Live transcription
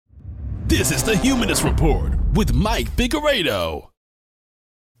This is the Humanist Report with Mike Figueredo.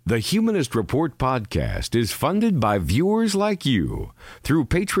 The Humanist Report podcast is funded by viewers like you through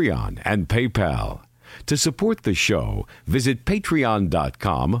Patreon and PayPal. To support the show, visit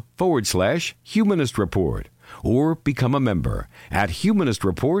patreon.com/Humanist Report or become a member at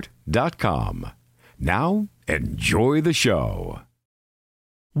humanistreport.com. Now, enjoy the show.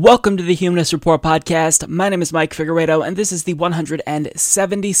 Welcome to the Humanist Report podcast. My name is Mike Figueredo, and this is the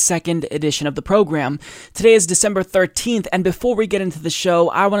 172nd edition of the program. Today is December 13th, and before we get into the show,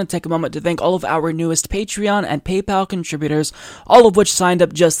 I want to take a moment to thank all of our newest Patreon and PayPal contributors, all of which signed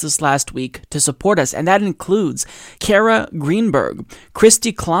up just this last week to support us, and that includes Kara Greenberg,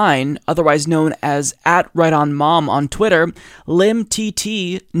 Christy Klein, otherwise known as @RightOnMom on Twitter, Lim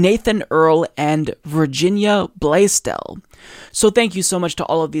TT, Nathan Earl, and Virginia Blaisdell. So thank you so much to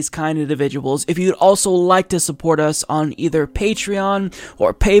all of these kind individuals. If you'd also like to support us on either Patreon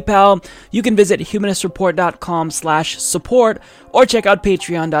or PayPal, you can visit humanistreport.com/support or check out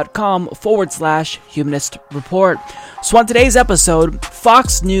patreon.com/Humanist Report. So on today's episode,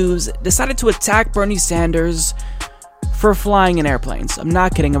 Fox News decided to attack Bernie Sanders for flying in airplanes. I'm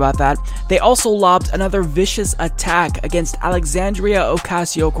not kidding about that. They also lobbed another vicious attack against Alexandria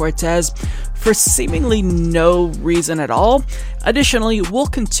Ocasio-Cortez for seemingly no reason at all. Additionally, we'll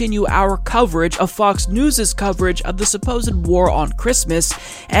continue our coverage of Fox News' coverage of the supposed war on Christmas,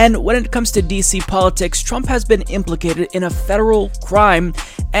 and when it comes to DC politics, Trump has been implicated in a federal crime,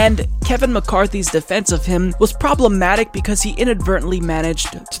 and Kevin McCarthy's defense of him was problematic because he inadvertently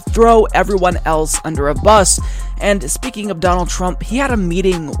managed to throw everyone else under a bus. And speaking of Donald Trump, he had a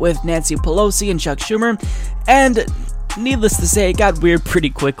meeting with Nancy Pelosi and Chuck Schumer, and needless to say, it got weird pretty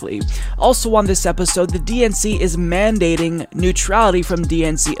quickly. Also on this episode, the DNC is mandating neutrality from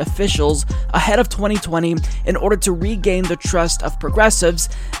DNC officials ahead of 2020 in order to regain the trust of progressives,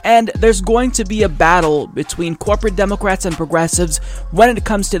 and there's going to be a battle between corporate Democrats and progressives when it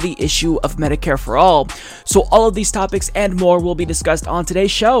comes to the issue of Medicare for all. So all of these topics and more will be discussed on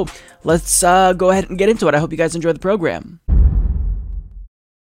today's show. Let's go ahead and get into it. I hope you guys enjoy the program.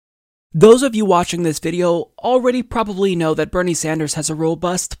 Those of you watching this video already probably know that Bernie Sanders has a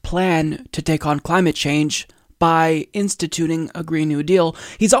robust plan to take on climate change by instituting a Green New Deal.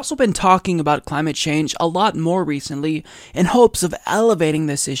 He's also been talking about climate change a lot more recently in hopes of elevating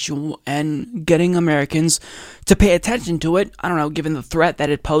this issue and getting Americans to pay attention to it, I don't know, given the threat that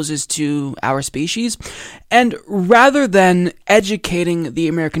it poses to our species. And rather than educating the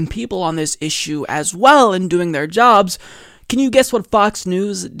American people on this issue as well and doing their jobs, can you guess what Fox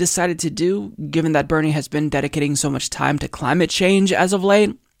News decided to do, given that Bernie has been dedicating so much time to climate change as of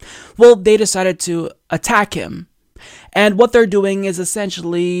late? Well, they decided to attack him. And what they're doing is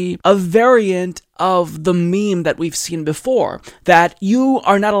essentially a variant of the meme that we've seen before, that you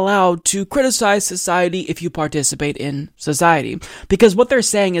are not allowed to criticize society if you participate in society. Because what they're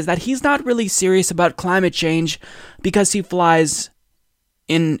saying is that he's not really serious about climate change because he flies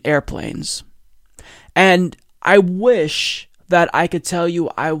in airplanes. And I wish that I could tell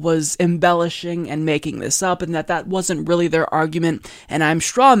you I was embellishing and making this up and that wasn't really their argument and I'm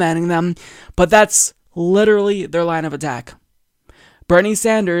strawmanning them, but that's literally their line of attack. Bernie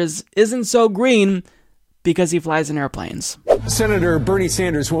Sanders isn't so green because he flies in airplanes. Senator Bernie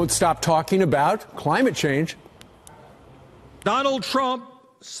Sanders won't stop talking about climate change. Donald Trump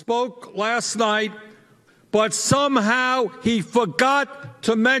spoke last night, but somehow he forgot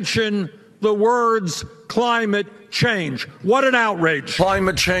to mention the words climate change. What an outrage.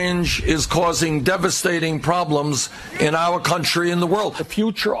 Climate change is causing devastating problems in our country and the world. The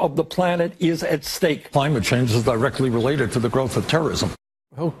future of the planet is at stake. Climate change is directly related to the growth of terrorism.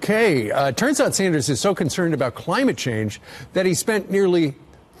 Okay, turns out Sanders is so concerned about climate change that he spent nearly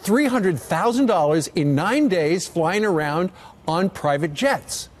 $300,000 in 9 days flying around on private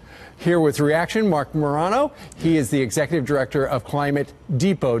jets. Here with reaction, Mark Morano. He is the executive director of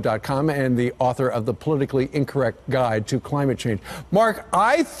ClimateDepot.com and the author of the Politically Incorrect Guide to Climate Change. Mark,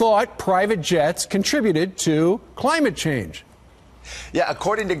 I thought private jets contributed to climate change. Yeah,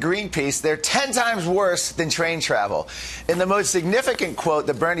 according to Greenpeace, they're 10 times worse than train travel. In the most significant quote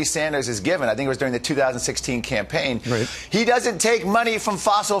that Bernie Sanders has given, I think it was during the 2016 campaign, right, he doesn't take money from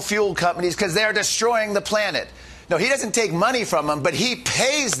fossil fuel companies because they're destroying the planet. No, he doesn't take money from them, but he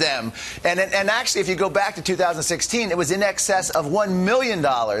pays them. And actually, if you go back to 2016, it was in excess of $1 million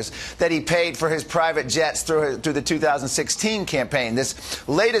that he paid for his private jets through the 2016 campaign. This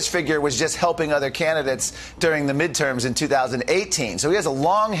latest figure was just helping other candidates during the midterms in 2018. So he has a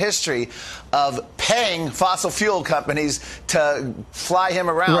long history of paying fossil fuel companies to fly him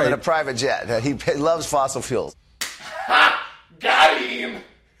around in a private jet. He loves fossil fuels. Ha! Got him!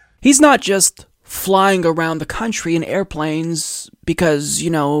 He's not just flying around the country in airplanes because,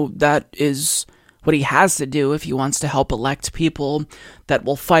 that is what he has to do if he wants to help elect people that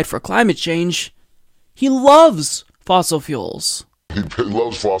will fight for climate change. He loves fossil fuels. He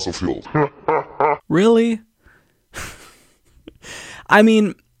loves fossil fuels. Really? I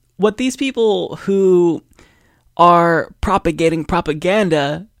mean, what these people who are propagating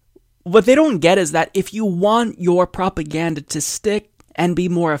propaganda, what they don't get is that if you want your propaganda to stick and be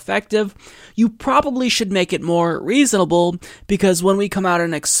more effective, you probably should make it more reasonable, because when we come out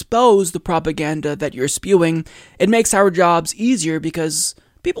and expose the propaganda that you're spewing, it makes our jobs easier because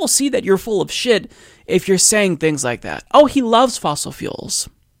people see that you're full of shit if you're saying things like that. Oh, he loves fossil fuels.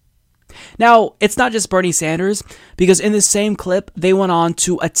 Now, it's not just Bernie Sanders, because in the same clip, they went on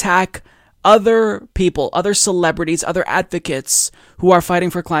to attack other people, other celebrities, other advocates who are fighting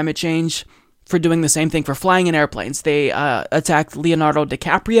for climate change for doing the same thing, for flying in airplanes. They attacked Leonardo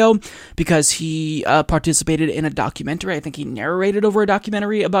DiCaprio because he participated in a documentary. I think he narrated over a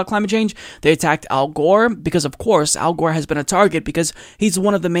documentary about climate change. They attacked Al Gore because, of course, Al Gore has been a target because he's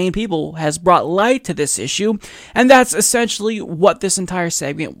one of the main people who has brought light to this issue. And that's essentially what this entire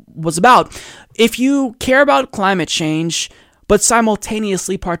segment was about. If you care about climate change, but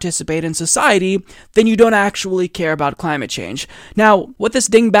simultaneously participate in society, then you don't actually care about climate change. Now, what this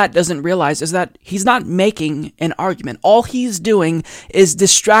dingbat doesn't realize is that he's not making an argument. All he's doing is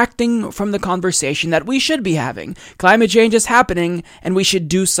distracting from the conversation that we should be having. Climate change is happening, and we should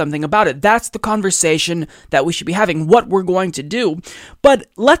do something about it. That's the conversation that we should be having, what we're going to do. But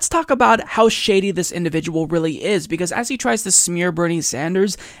let's talk about how shady this individual really is, because as he tries to smear Bernie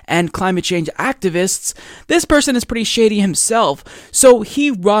Sanders and climate change activists, this person is pretty shady himself. So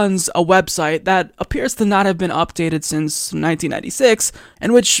he runs a website that appears to not have been updated since 1996,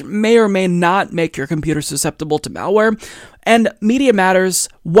 and which may or may not make your computer susceptible to malware. And Media Matters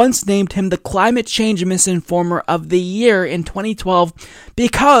once named him the Climate Change Misinformer of the Year in 2012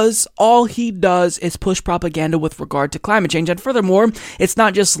 because all he does is push propaganda with regard to climate change. And furthermore, it's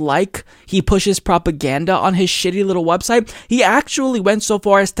not just like he pushes propaganda on his shitty little website. He actually went so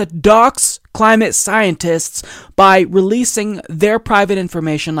far as to dox climate scientists by releasing their private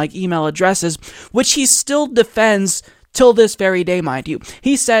information like email addresses, which he still defends till this very day, mind you.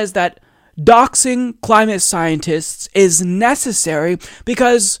 He says that doxing climate scientists is necessary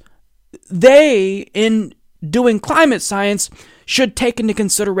because they, in doing climate science, should take into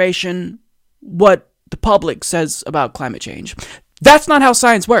consideration what the public says about climate change. That's not how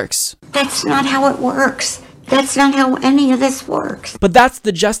science works. That's not how it works. That's not how any of this works. But that's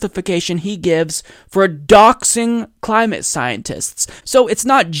the justification he gives for doxing climate scientists. So it's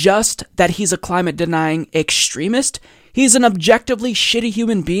not just that he's a climate-denying extremist. He's an objectively shitty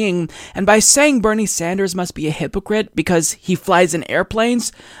human being, and by saying Bernie Sanders must be a hypocrite because he flies in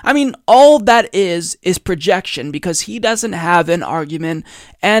airplanes, I mean, all that is projection because he doesn't have an argument,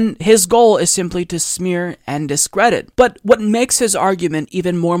 and his goal is simply to smear and discredit. But what makes his argument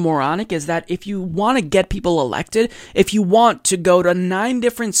even more moronic is that if you want to get people elected, if you want to go to 9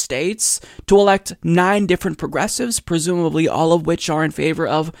 different states to elect 9 different progressives, presumably all of which are in favor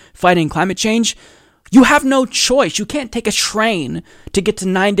of fighting climate change, you have no choice. You can't take a train to get to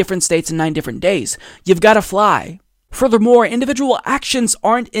 9 different states in 9 different days. You've got to fly. Furthermore, individual actions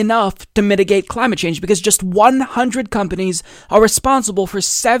aren't enough to mitigate climate change because just 100 companies are responsible for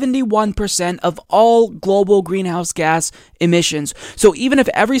 71% of all global greenhouse gas emissions. So even if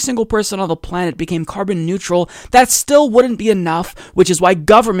every single person on the planet became carbon neutral, that still wouldn't be enough, which is why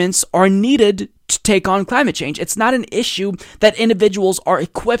governments are needed to take on climate change. It's not an issue that individuals are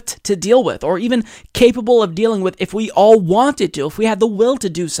equipped to deal with or even capable of dealing with if we all wanted to, if we had the will to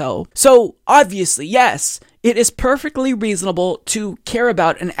do so. So obviously, yes, it is perfectly reasonable to care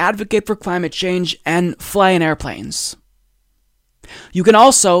about and advocate for climate change and fly in airplanes. You can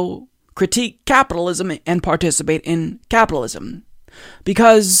also critique capitalism and participate in capitalism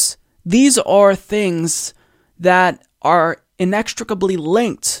because these are things that are inextricably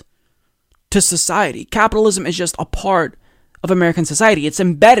linked to society. Capitalism is just a part of American society. It's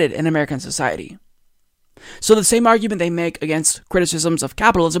embedded in American society. So the same argument they make against criticisms of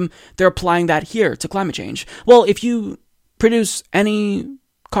capitalism, they're applying that here to climate change. Well, if you produce any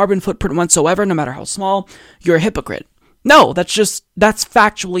carbon footprint whatsoever, no matter how small, you're a hypocrite. No, that's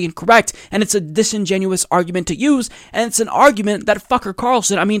factually incorrect, and it's a disingenuous argument to use, and it's an argument that Tucker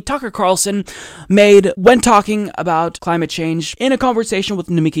Carlson made when talking about climate change in a conversation with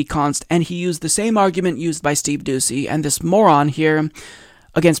Nimiki Konst, and he used the same argument used by Steve Doocy, and this moron here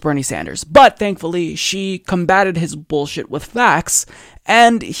against Bernie Sanders. But thankfully, she combated his bullshit with facts,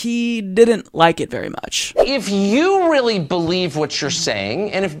 and he didn't like it very much. If you really believe what you're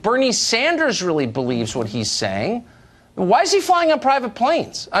saying, and if Bernie Sanders really believes what he's saying, why is he flying on private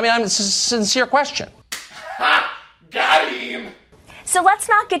planes? I mean, it's a sincere question. Ha! Got him! So let's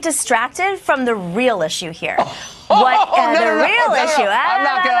not get distracted from the real issue here. No. I'm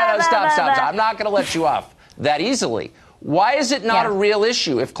not gonna stop. I'm not gonna let you off that easily. Why is it not a real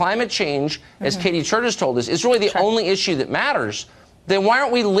issue? If climate change, as Katie Church has told us, is really the only issue that matters, then why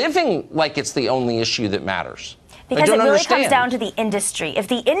aren't we living like it's the only issue that matters? Because it really comes down to the industry. If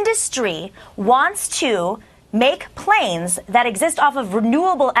the industry wants to make planes that exist off of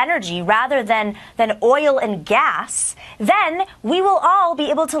renewable energy rather than oil and gas, then we will all be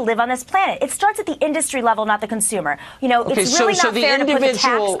able to live on this planet. It starts at the industry level, not the consumer. You know, it's really not fair to put the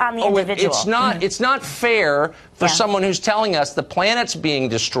tax on the individual. It's not fair for someone who's telling us the planet's being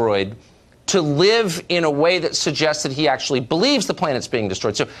destroyed to live in a way that suggests that he actually believes the planet's being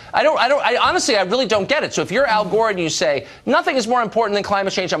destroyed. So I honestly really don't get it. So if you're Al Gore and you say, nothing is more important than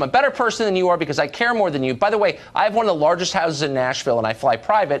climate change, I'm a better person than you are because I care more than you. By the way, I have one of the largest houses in Nashville and I fly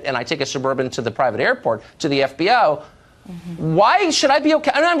private and I take a Suburban to the private airport, to the FBO. Why should I be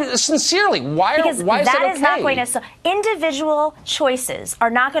okay? I mean, sincerely, why is that okay? That is not going to individual choices are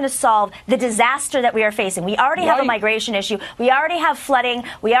not going to solve the disaster that we are facing. We already have a migration issue. We already have flooding.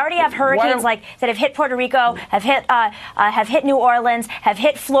 We already have hurricanes that have hit Puerto Rico, have hit New Orleans, have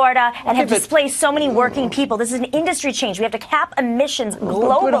hit Florida, and have displaced so many working people. This is an industry change. We have to cap emissions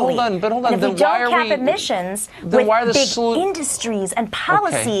globally. But hold on. And if we don't cap emissions with big industries and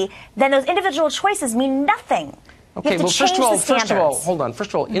policy, then those individual choices mean nothing. Okay, well, first of all, hold on. First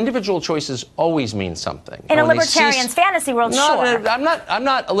of all, individual choices always mean something. In a libertarian's fantasy world, sure. I'm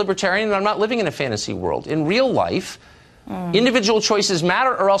not a libertarian, and I'm not living in a fantasy world. In real life, individual choices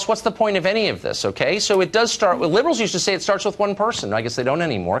matter, or else what's the point of any of this, okay? So it does start with, liberals used to say it starts with one person. I guess they don't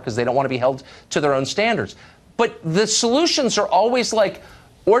anymore, because they don't want to be held to their own standards. But the solutions are always like,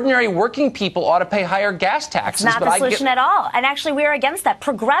 ordinary working people ought to pay higher gas taxes. It's not the solution at all. And actually, we are against that.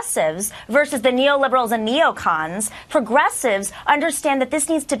 Progressives versus the neoliberals and neocons, progressives understand that this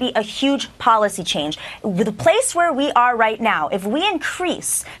needs to be a huge policy change. The place where we are right now, if we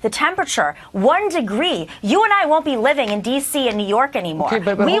increase the temperature 1 degree, you and I won't be living in D.C. and New York anymore. Okay,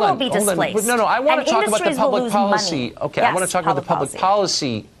 but we will be displaced. No, I want to talk about the public policy. Okay, I want to talk about the public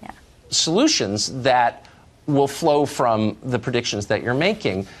policy solutions that will flow from the predictions that you're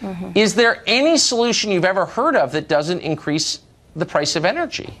making. Is there any solution you've ever heard of that doesn't increase the price of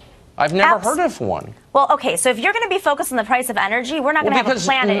energy? I've never heard of one. Well, okay, so if you're going to be focused on the price of energy, we're not going to have a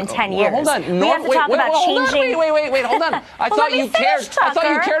planet in 10 years. Hold on. We have to talk about changing. Wait, hold on. I thought you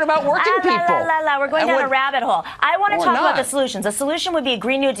cared about working people. We're going down a rabbit hole. I want to talk about the solutions. A solution would be a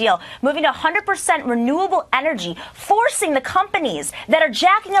Green New Deal, moving to 100% renewable energy, forcing the companies that are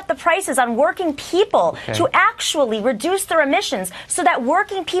jacking up the prices on working people to actually reduce their emissions so that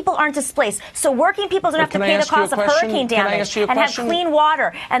working people aren't displaced, so working people don't have to pay the cost of hurricane damage and have clean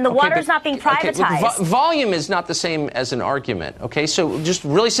water, and the water's not being privatized. Volume is not the same as an argument, okay? So just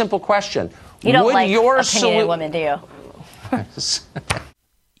really simple question. You don't like opinionated women, do you?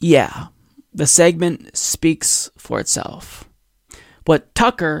 Yeah, the segment speaks for itself. What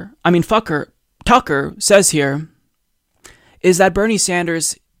Tucker says here is that Bernie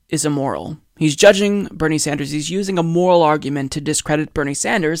Sanders is immoral. He's judging Bernie Sanders. He's using a moral argument to discredit Bernie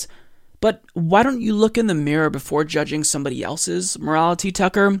Sanders. But why don't you look in the mirror before judging somebody else's morality,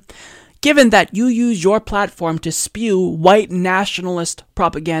 Tucker? Given that you use your platform to spew white nationalist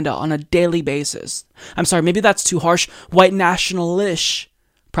propaganda on a daily basis. I'm sorry, maybe that's too harsh. White nationalish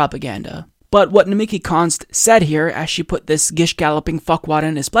propaganda. But what Namiki Konst said here, as she put this gish-galloping fuckwad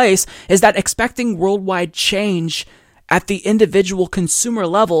in his place, is that expecting worldwide change at the individual consumer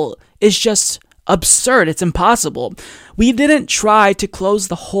level is just absurd. It's impossible. We didn't try to close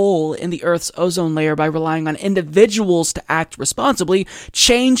the hole in the Earth's ozone layer by relying on individuals to act responsibly.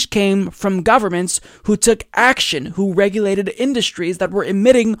 Change came from governments who took action, who regulated industries that were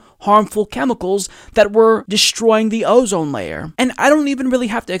emitting harmful chemicals that were destroying the ozone layer. And I don't even really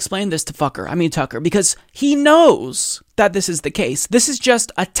have to explain this to Tucker, because he knows that this is the case. This is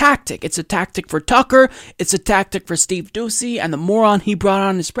just a tactic. It's a tactic for Tucker. It's a tactic for Steve Doocy and the moron he brought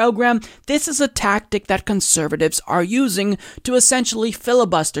on his program. This is a tactic that conservatives are using to essentially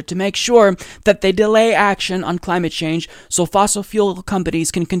filibuster to make sure that they delay action on climate change so fossil fuel companies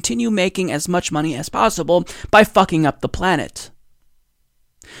can continue making as much money as possible by fucking up the planet.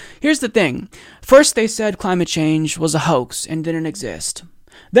 Here's the thing. First they said climate change was a hoax and didn't exist.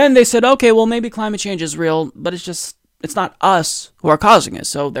 Then they said, okay, well maybe climate change is real, but it's just it's not us who are causing it,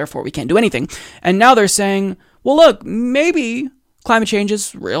 so therefore we can't do anything. And now they're saying, well, look, maybe climate change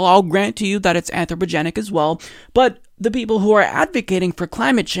is real. I'll grant to you that it's anthropogenic as well. But the people who are advocating for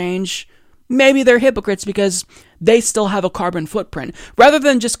climate change, maybe they're hypocrites because they still have a carbon footprint. Rather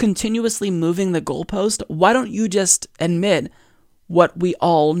than just continuously moving the goalpost, why don't you just admit what we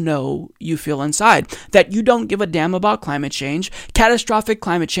all know you feel inside? That you don't give a damn about climate change. Catastrophic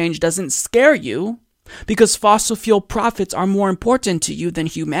climate change doesn't scare you because fossil fuel profits are more important to you than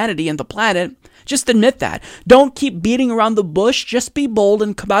humanity and the planet. Just admit that. Don't keep beating around the bush. Just be bold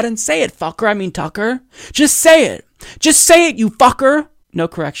and come out and say it, fucker. I mean, Tucker. Just say it. Just say it, you fucker. No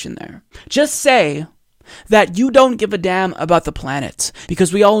correction there. Just say that you don't give a damn about the planet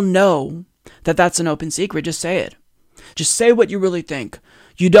because we all know that that's an open secret. Just say it. Just say what you really think.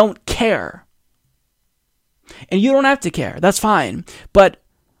 You don't care. And you don't have to care. That's fine. But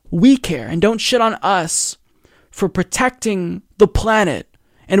we care, and don't shit on us for protecting the planet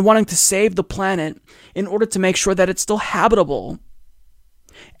and wanting to save the planet in order to make sure that it's still habitable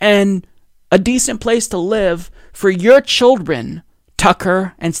and a decent place to live for your children,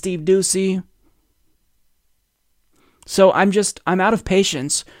 Tucker and Steve Doocy. So I'm out of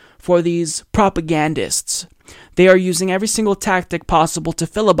patience for these propagandists. They are using every single tactic possible to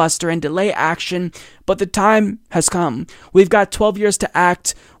filibuster and delay action, but the time has come. We've got 12 years to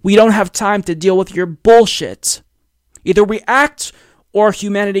act. We don't have time to deal with your bullshit. Either we act or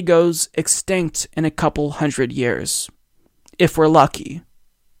humanity goes extinct in a couple hundred years, if we're lucky.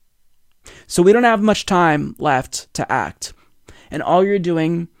 So we don't have much time left to act. And all you're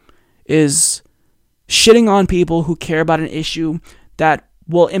doing is shitting on people who care about an issue that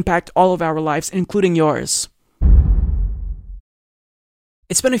will impact all of our lives, including yours.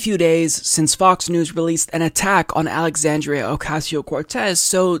 It's been a few days since Fox News released an attack on Alexandria Ocasio-Cortez,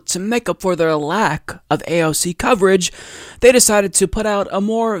 so to make up for their lack of AOC coverage, they decided to put out a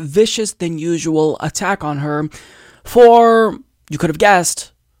more vicious than usual attack on her for, you could have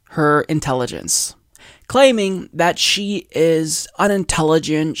guessed, her intelligence. Claiming that she is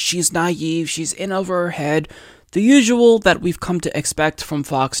unintelligent, she's naive, she's in over her head, the usual that we've come to expect from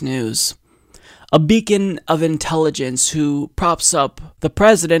Fox News. A beacon of intelligence who props up the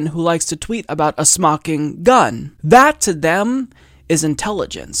president who likes to tweet about a smoking gun. That to them is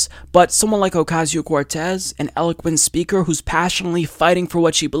intelligence. But someone like Ocasio-Cortez, an eloquent speaker who's passionately fighting for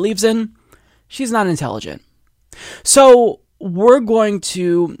what she believes in, she's not intelligent. So we're going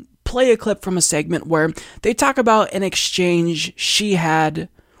to play a clip from a segment where they talk about an exchange she had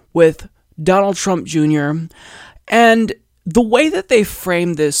with Donald Trump Jr. And the way that they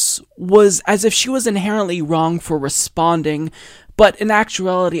framed this was as if she was inherently wrong for responding, but in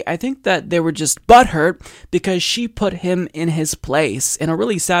actuality, I think that they were just butthurt because she put him in his place in a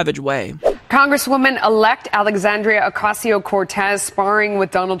really savage way. Congresswoman-elect Alexandria Ocasio-Cortez sparring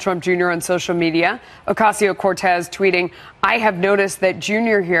with Donald Trump Jr. on social media. Ocasio-Cortez tweeting, "I have noticed that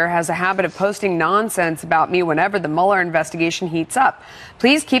Jr. here has a habit of posting nonsense about me whenever the Mueller investigation heats up.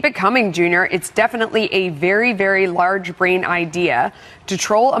 Please keep it coming, Jr. It's definitely a very, very large brain idea to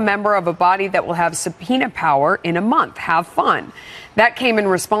troll a member of a body that will have subpoena power in a month. Have fun." That came in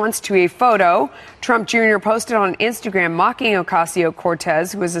response to a photo Trump Jr. posted on Instagram mocking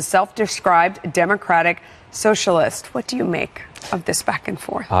Ocasio-Cortez, who is a self-described Democratic socialist. What do you make of this back and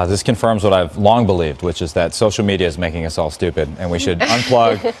forth? This confirms what I've long believed, which is that social media is making us all stupid, and we should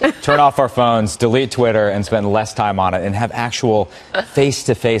unplug, turn off our phones, delete Twitter, and spend less time on it, and have actual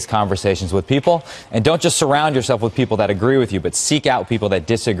face-to-face conversations with people. And don't just surround yourself with people that agree with you, but seek out people that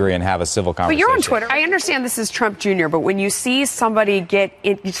disagree and have a civil conversation. But you're on Twitter. I understand this is Trump Jr., but when you see somebody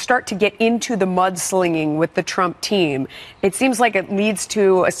you start to get into the mudslinging with the Trump team, it seems like it leads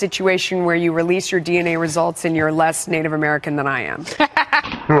to a situation where you release your DNA results and you're less Native American than I am.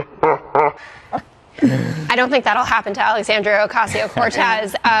 I don't think that'll happen to Alexandria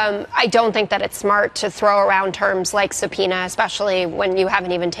Ocasio-Cortez. I don't think that it's smart to throw around terms like subpoena, especially when you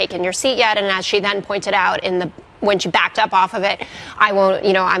haven't even taken your seat yet. And as she then pointed out when she backed up off of it, I'm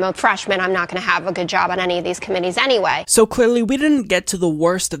a freshman. I'm not going to have a good job on any of these committees anyway. So clearly we didn't get to the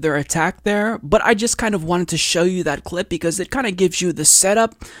worst of their attack there, but I just kind of wanted to show you that clip because it kind of gives you the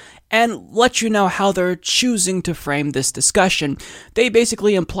setup and let you know how they're choosing to frame this discussion. They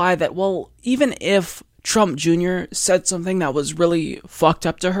basically imply that, well, even if Trump Jr. said something that was really fucked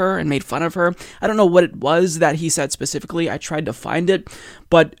up to her and made fun of her, I don't know what it was that he said specifically. I tried to find it,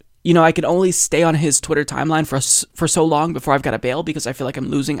 but I could only stay on his Twitter timeline for so long before I've got to bail because I feel like I'm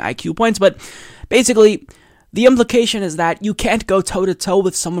losing IQ points. But basically, the implication is that you can't go toe-to-toe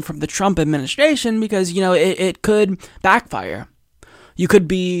with someone from the Trump administration because, it could backfire. You could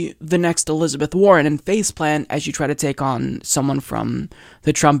be the next Elizabeth Warren and faceplant as you try to take on someone from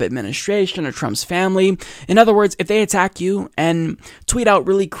the Trump administration or Trump's family. In other words, if they attack you and tweet out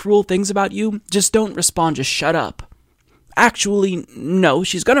really cruel things about you, just don't respond, just shut up. Actually, no,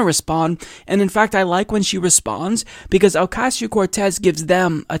 she's going to respond. And in fact, I like when she responds because Ocasio-Cortez gives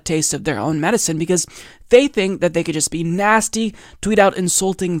them a taste of their own medicine because they think that they could just be nasty, tweet out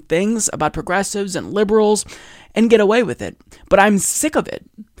insulting things about progressives and liberals, and get away with it. But I'm sick of it.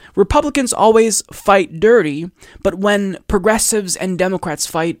 Republicans always fight dirty, but when progressives and Democrats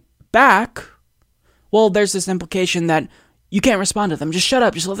fight back, well, there's this implication that you can't respond to them. Just shut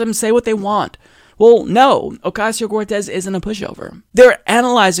up. Just let them say what they want. Well, no, Ocasio-Cortez isn't a pushover. They're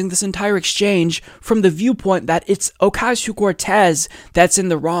analyzing this entire exchange from the viewpoint that it's Ocasio-Cortez that's in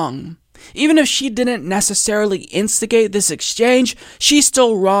the wrong. Even if she didn't necessarily instigate this exchange, she's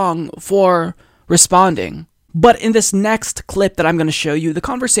still wrong for responding. But in this next clip that I'm going to show you, the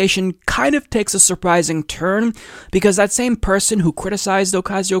conversation kind of takes a surprising turn because that same person who criticized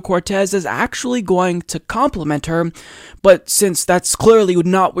Ocasio-Cortez is actually going to compliment her. But since that's clearly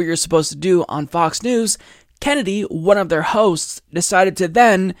not what you're supposed to do on Fox News, Kennedy, one of their hosts, decided to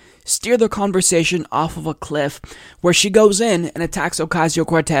then steer the conversation off of a cliff where she goes in and attacks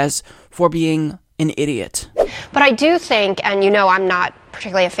Ocasio-Cortez for being an idiot. But I do think, and you know I'm not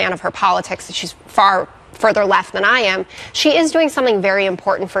particularly a fan of her politics, that she's far further left than I am, she is doing something very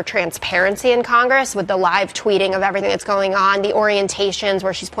important for transparency in Congress with the live tweeting of everything that's going on, the orientations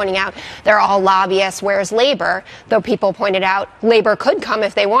where she's pointing out they're all lobbyists, whereas Labor, though people pointed out Labor could come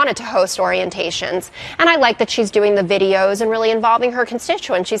if they wanted to host orientations. And I like that she's doing the videos and really involving her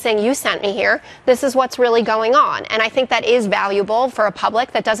constituents. She's saying, you sent me here, this is what's really going on. And I think that is valuable for a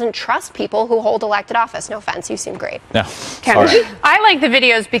public that doesn't trust people who hold elected office. No offense, you seem great. No. Kennedy? I like the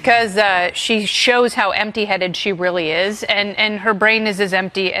videos because she shows how empty-headed she really is, and her brain is as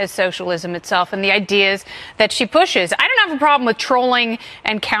empty as socialism itself and the ideas that she pushes. I don't have a problem with trolling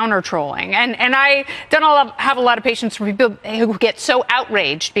and counter-trolling, and I don't have a lot of patience for people who get so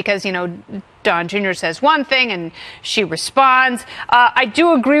outraged because, you know, Don Jr. says one thing and she responds. I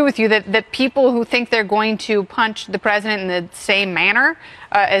do agree with you that people who think they're going to punch the president in the same manner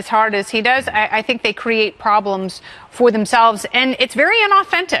as hard as he does, I think they create problems for themselves. And it's very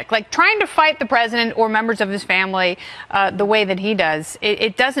inauthentic. Like trying to fight the president or members of his family the way that he does,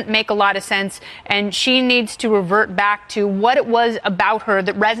 it doesn't make a lot of sense. And she needs to revert back to what it was about her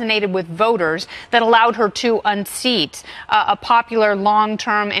that resonated with voters that allowed her to unseat a popular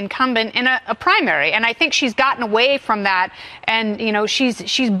long-term incumbent in a primary. And I think she's gotten away from that. And, you know,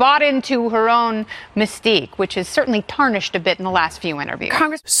 she's bought into her own mystique, which has certainly tarnished a bit in the last few interviews.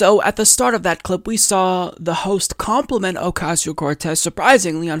 So at the start of that clip, we saw the host compliment Ocasio-Cortez,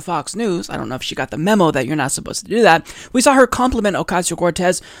 surprisingly, on Fox News. I don't know if she got the memo that you're not supposed to do that. We saw her compliment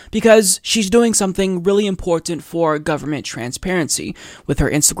Ocasio-Cortez because she's doing something really important for government transparency with her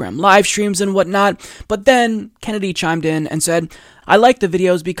Instagram live streams and whatnot. But then Kennedy chimed in and said, I like the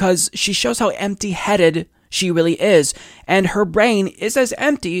videos because she shows how empty-headed she really is, and her brain is as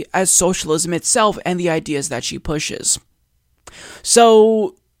empty as socialism itself and the ideas that she pushes.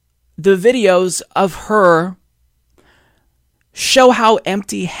 So the videos of her show how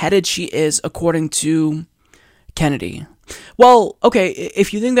empty-headed she is, according to Kennedy. Well, okay,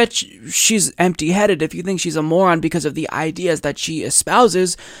 if you think that she's empty-headed, if you think she's a moron because of the ideas that she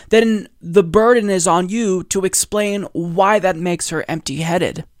espouses, then the burden is on you to explain why that makes her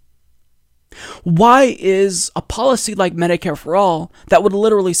empty-headed. Why is a policy like Medicare for All that would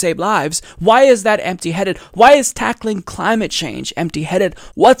literally save lives, why is that empty-headed? Why is tackling climate change empty-headed?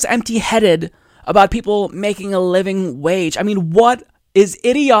 What's empty-headed about people making a living wage? I mean, what is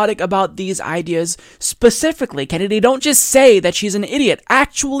idiotic about these ideas specifically? Kennedy, don't just say that she's an idiot.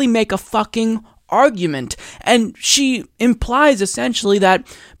 Actually make a fucking argument. And she implies essentially that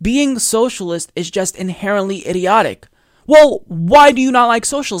being socialist is just inherently idiotic. Well, why do you not like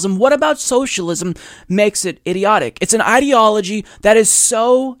socialism? What about socialism makes it idiotic? It's an ideology that is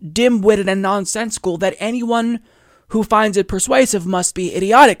so dim-witted and nonsensical that anyone who finds it persuasive must be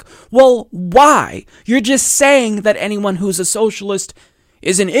idiotic. Well, why? You're just saying that anyone who's a socialist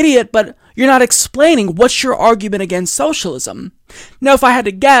is an idiot, but you're not explaining what's your argument against socialism. Now, if I had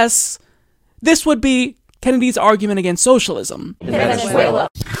to guess, this would be Kennedy's argument against socialism. Venezuela.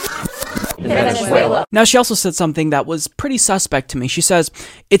 Now, she also said something that was pretty suspect to me. She says,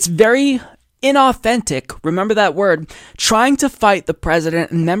 it's very inauthentic, remember that word, trying to fight the president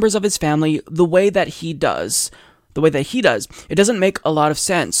and members of his family the way that he does. It doesn't make a lot of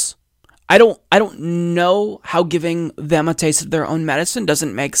sense. I don't know how giving them a taste of their own medicine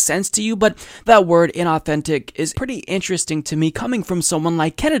doesn't make sense to you, but that word inauthentic is pretty interesting to me coming from someone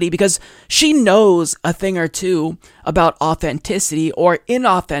like Kennedy, because she knows a thing or two about authenticity or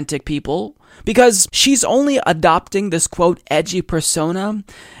inauthentic people, because she's only adopting this, quote, edgy persona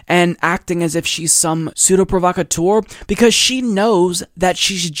and acting as if she's some pseudo-provocateur because she knows that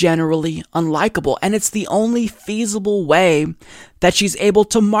she's generally unlikable, and it's the only feasible way that she's able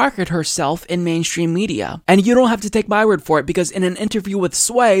to market herself in mainstream media. And you don't have to take my word for it, because in an interview with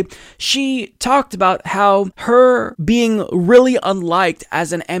Sway, she talked about how her being really unliked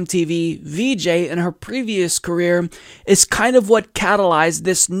as an MTV VJ in her previous career is kind of what catalyzed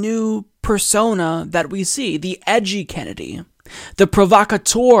this new persona that we see, the edgy Kennedy, the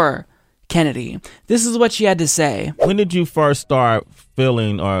provocateur Kennedy. This is what she had to say. When did you first start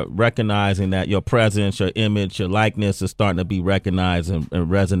feeling or recognizing that your presence, your image, your likeness is starting to be recognized and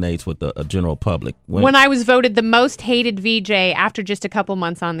resonates with the general public? When I was voted the most hated VJ after just a couple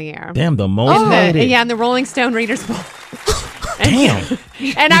months on the air. Damn, the most hated? Yeah, in the Rolling Stone Readers' Poll. Damn.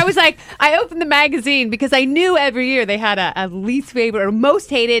 And I was like, I opened the magazine because I knew every year they had a least favorite or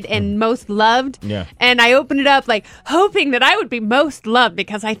most hated and most loved. Yeah. And I opened it up like hoping that I would be most loved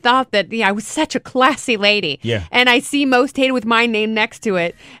because I thought that I was such a classy lady. Yeah. And I see most hated with my name next to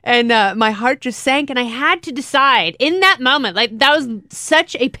it. And my heart just sank, and I had to decide in that moment, like that was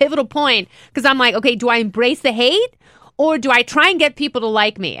such a pivotal point, because I'm like, okay, do I embrace the hate? Or do I try and get people to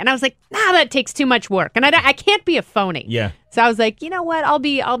like me? And I was like, that takes too much work. And I can't be a phony. Yeah. So I was like, you know what? I'll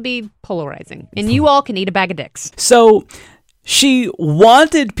be polarizing. And you all can eat a bag of dicks. So she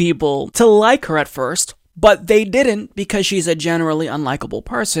wanted people to like her at first, but they didn't, because she's a generally unlikable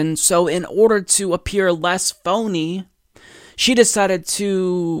person. So in order to appear less phony, she decided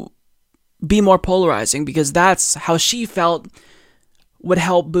to be more polarizing, because that's how she felt would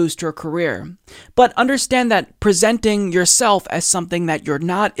help boost her career. But understand that presenting yourself as something that you're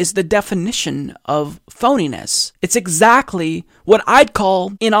not is the definition of phoniness. It's exactly what I'd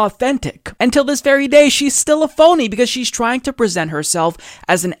call inauthentic. Until this very day, she's still a phony because she's trying to present herself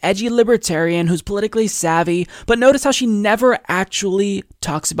as an edgy libertarian who's politically savvy, but notice how she never actually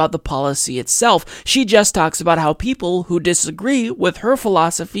talks about the policy itself. She just talks about how people who disagree with her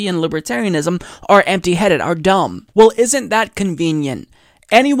philosophy and libertarianism are empty-headed, are dumb. Well, isn't that convenient?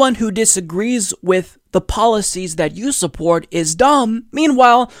 Anyone who disagrees with the policies that you support is dumb.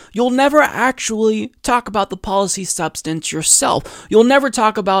 Meanwhile, you'll never actually talk about the policy substance yourself. You'll never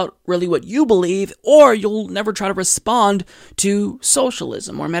talk about really what you believe, or you'll never try to respond to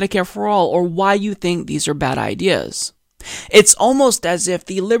socialism or Medicare for all or why you think these are bad ideas. It's almost as if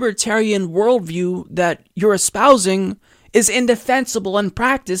the libertarian worldview that you're espousing is indefensible in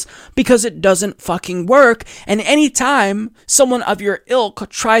practice because it doesn't fucking work, and anytime someone of your ilk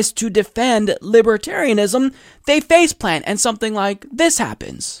tries to defend libertarianism, they faceplant and something like this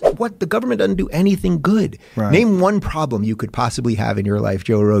happens. What? The government doesn't do anything good. Right. Name one problem you could possibly have in your life,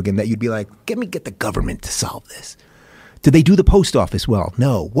 Joe Rogan, that you'd be like, get the government to solve this. Do they do the post office well?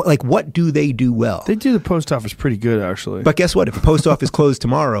 No. What do they do well? They do the post office pretty good, actually. But guess what? If the post office closed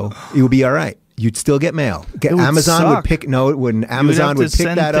tomorrow, it would be all right. You'd still get mail. Amazon would pick. No, it wouldn't. Amazon would pick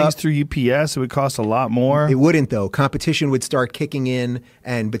that up. You would have to send things through UPS. It would cost a lot more. It wouldn't, though. Competition would start kicking in,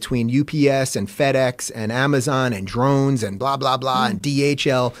 and between UPS and FedEx and Amazon and drones and blah blah blah and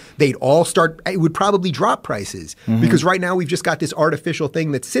DHL, they'd all start. It would probably drop prices because right now we've just got this artificial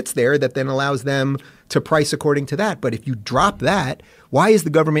thing that sits there that then allows them to price according to that. But if you drop that, why is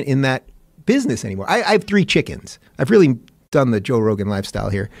the government in that business anymore? I have 3 chickens. I've really done the Joe Rogan lifestyle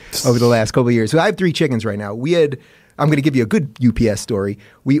here over the last couple of years. So I have 3 chickens right now. I'm going to give you a good UPS story.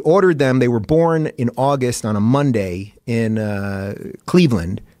 We ordered them. They were born in August on a Monday in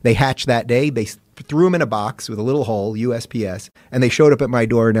Cleveland. They hatched that day. They threw them in a box with a little hole, USPS, and they showed up at my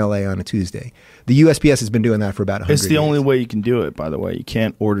door in LA on a Tuesday. The USPS has been doing that for about 100 years. It's the only way you can do it, by the way. You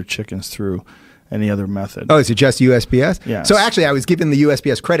can't order chickens through any other method. Oh, is it just USPS? Yeah. So actually, I was giving the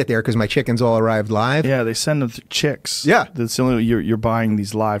USPS credit there because my chickens all arrived live. Yeah, they send them chicks. Yeah. That's the only you're buying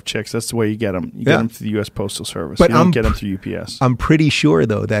these live chicks. That's the way you get them. You get them through the U.S. Postal Service. But you don't get them through UPS. I'm pretty sure,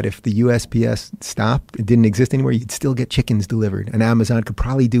 though, that if the USPS stopped, it didn't exist anymore, you'd still get chickens delivered. And Amazon could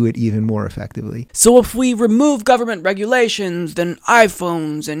probably do it even more effectively. So if we remove government regulations, then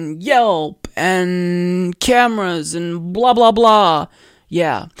iPhones and Yelp and cameras and blah, blah, blah.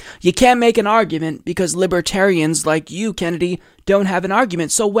 Yeah, you can't make an argument because libertarians like you, Kennedy, don't have an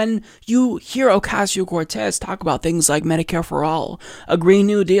argument. So when you hear Ocasio-Cortez talk about things like Medicare for all, a Green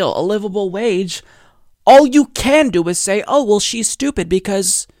New Deal, a livable wage, all you can do is say, oh, well, she's stupid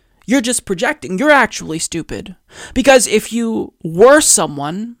because you're just projecting. You're actually stupid. Because if you were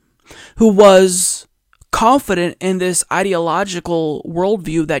someone who was confident in this ideological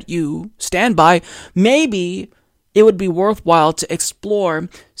worldview that you stand by, maybe it would be worthwhile to explore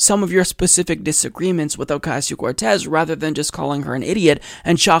some of your specific disagreements with Ocasio-Cortez rather than just calling her an idiot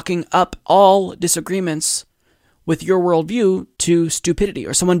and chalking up all disagreements with your worldview to stupidity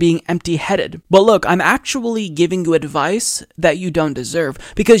or someone being empty-headed. But look, I'm actually giving you advice that you don't deserve,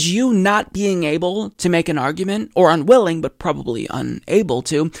 because you not being able to make an argument, or unwilling, but probably unable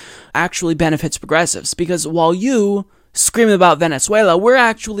to, actually benefits progressives. Because while you scream about Venezuela, we're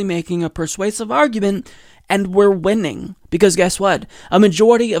actually making a persuasive argument, and we're winning. Because guess what? A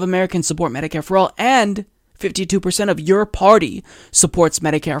majority of Americans support Medicare for all, and 52% of your party supports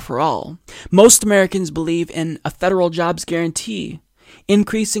Medicare for all. Most Americans believe in a federal jobs guarantee,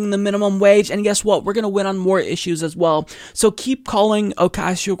 increasing the minimum wage, and guess what? We're going to win on more issues as well. So keep calling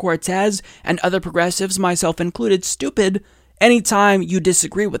Ocasio-Cortez and other progressives, myself included, stupid anytime you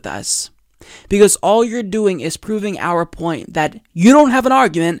disagree with us. Because all you're doing is proving our point that you don't have an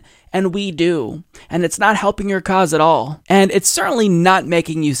argument and we do. And it's not helping your cause at all. And it's certainly not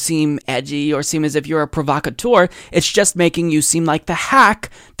making you seem edgy or seem as if you're a provocateur. It's just making you seem like the hack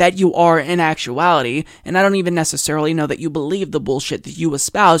that you are in actuality. And I don't even necessarily know that you believe the bullshit that you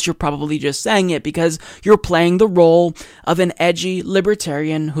espouse. You're probably just saying it because you're playing the role of an edgy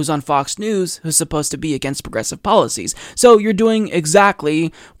libertarian who's on Fox News, who's supposed to be against progressive policies. So you're doing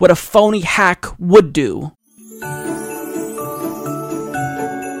exactly what a phony hack would do.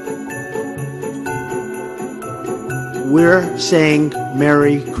 We're saying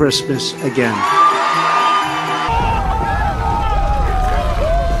Merry Christmas again.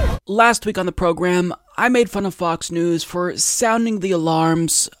 Last week on the program, I made fun of Fox News for sounding the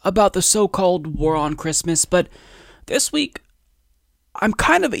alarms about the so-called war on Christmas, but this week, I'm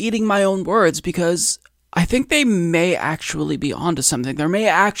kind of eating my own words because I think they may actually be onto something. There may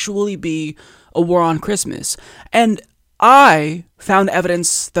actually be a war on Christmas. And I found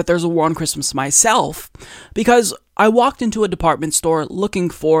evidence that there's a war on Christmas myself because I walked into a department store looking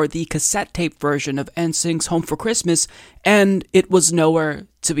for the cassette tape version of NSYNC's Home for Christmas, and it was nowhere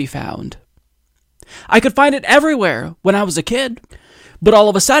to be found. I could find it everywhere when I was a kid, but all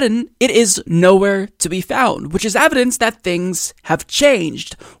of a sudden, it is nowhere to be found, which is evidence that things have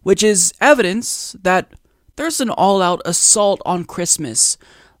changed, which is evidence that there's an all-out assault on Christmas,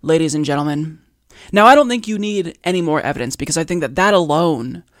 ladies and gentlemen. Now, I don't think you need any more evidence, because I think that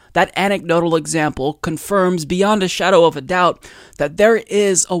alone, that anecdotal example, confirms beyond a shadow of a doubt that there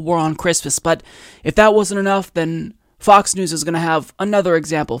is a war on Christmas. But if that wasn't enough, then Fox News is going to have another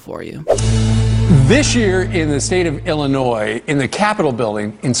example for you. This year in the state of Illinois, in the Capitol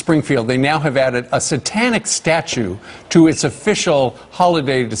building in Springfield, they now have added a satanic statue to its official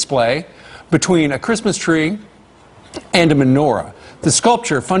holiday display between a Christmas tree and a menorah. The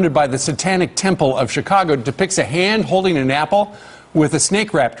sculpture, funded by the Satanic Temple of Chicago, depicts a hand holding an apple with a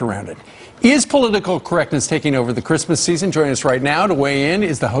snake wrapped around it. Is political correctness taking over the Christmas season? Joining us right now to weigh in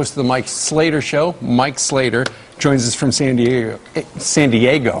is the host of the Mike Slater Show. Mike Slater joins us from San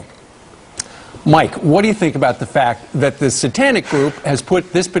Diego. Mike, what do you think about the fact that the satanic group has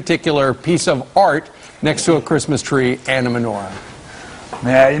put this particular piece of art next to a Christmas tree and a menorah?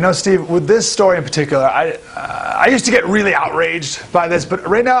 Yeah, you know, Steve, with this story in particular, I used to get really outraged by this, but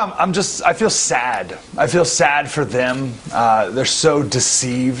right now I feel sad. I feel sad for them. They're so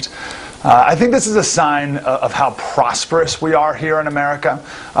deceived. I think this is a sign of how prosperous we are here in America,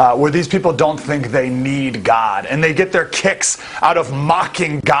 where these people don't think they need God, and they get their kicks out of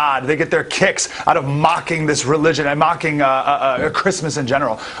mocking God. They get their kicks out of mocking this religion and mocking Christmas in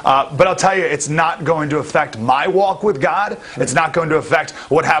general. But I'll tell you, it's not going to affect my walk with God. It's not going to affect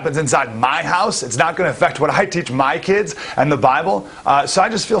what happens inside my house. It's not going to affect what I teach my kids and the Bible. So I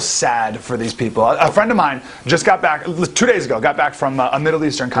just feel sad for these people. A friend of mine just got back 2 days ago, got back from a Middle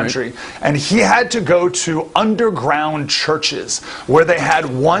Eastern country. Right. And he had to go to underground churches where they had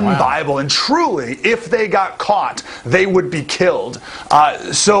one Bible. And truly, if they got caught, they would be killed.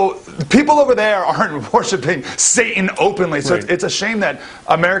 So people over there aren't worshiping Satan openly. So it's a shame that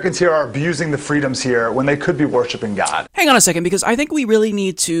Americans here are abusing the freedoms here when they could be worshiping God. Hang on a second, because I think we really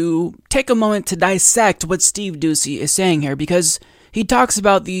need to take a moment to dissect what Steve Doocy is saying here, because he talks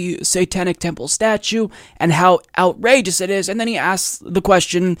about the Satanic Temple statue and how outrageous it is, and then he asks the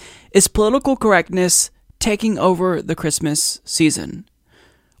question, is political correctness taking over the Christmas season?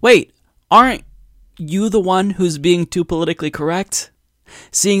 Wait, aren't you the one who's being too politically correct?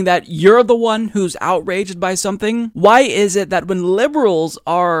 Seeing that you're the one who's outraged by something, why is it that when liberals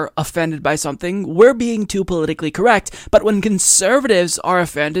are offended by something, we're being too politically correct, but when conservatives are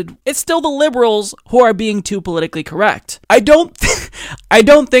offended, it's still the liberals who are being too politically correct? I don't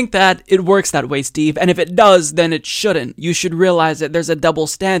think that it works that way, Steve, and if it does, then it shouldn't. You should realize that there's a double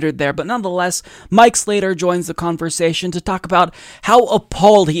standard there, but nonetheless, Mike Slater joins the conversation to talk about how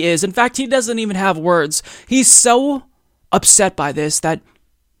appalled he is. In fact, he doesn't even have words. He's so upset by this that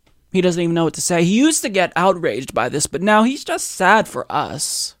he doesn't even know what to say. He used to get outraged by this, but now he's just sad for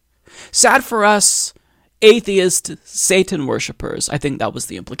us. Sad for us atheist Satan worshippers. I think that was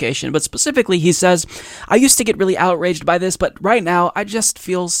the implication. But specifically, he says, I used to get really outraged by this, but right now I just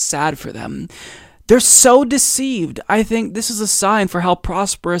feel sad for them. They're so deceived. I think this is a sign for how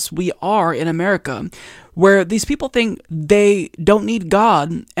prosperous we are in America, where these people think they don't need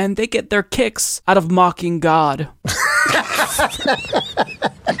God, and they get their kicks out of mocking God.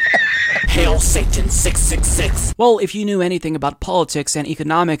 Hail Satan 666. Well, if you knew anything about politics and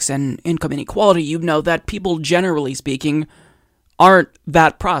economics and income inequality, you'd know that people, generally speaking, aren't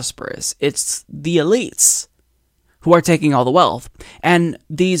that prosperous. It's the elites who are taking all the wealth. And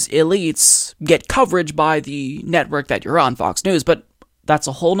these elites get coverage by the network that you're on, Fox News, but that's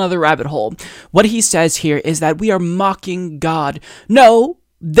a whole nother rabbit hole. What he says here is that we are mocking God. No,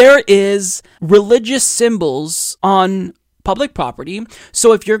 there is religious symbols on public property,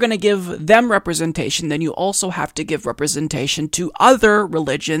 so if you're going to give them representation, then you also have to give representation to other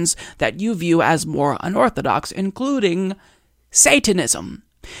religions that you view as more unorthodox, including Satanism.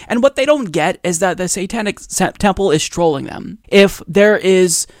 And what they don't get is that the Satanic Temple is trolling them. If there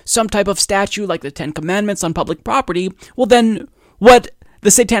is some type of statue like the Ten Commandments on public property, well then what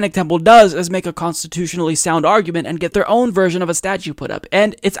the Satanic Temple does is make a constitutionally sound argument and get their own version of a statue put up.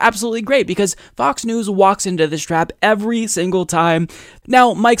 And it's absolutely great because Fox News walks into this trap every single time.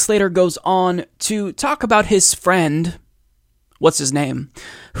 Now, Mike Slater goes on to talk about his friend, what's his name,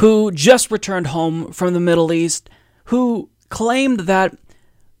 who just returned home from the Middle East, who claimed that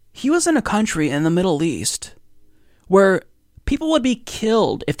he was in a country in the Middle East where people would be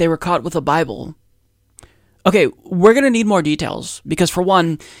killed if they were caught with a Bible. Okay, we're going to need more details, because for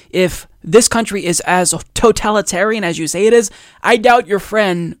one, if this country is as totalitarian as you say it is, I doubt your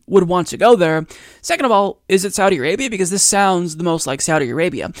friend would want to go there. Second of all, is it Saudi Arabia? Because this sounds the most like Saudi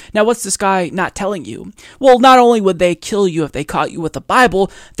Arabia. Now, what's this guy not telling you? Well, not only would they kill you if they caught you with the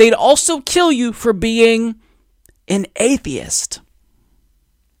Bible, they'd also kill you for being an atheist,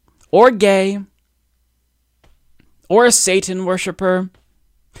 or gay, or a Satan worshiper.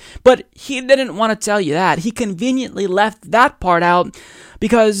 But he didn't want to tell you that. He conveniently left that part out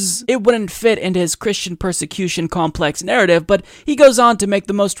because it wouldn't fit into his Christian persecution complex narrative, but he goes on to make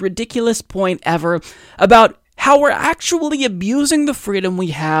the most ridiculous point ever about how we're actually abusing the freedom we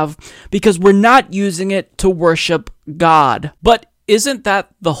have because we're not using it to worship God. But isn't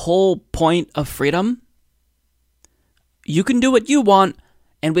that the whole point of freedom? You can do what you want,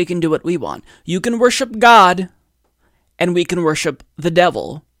 and we can do what we want. You can worship God, and we can worship the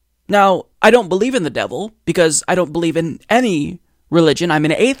devil. Now, I don't believe in the devil because I don't believe in any religion. I'm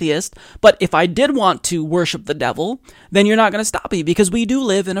an atheist, but if I did want to worship the devil, then you're not going to stop me because we do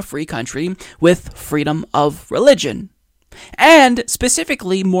live in a free country with freedom of religion. And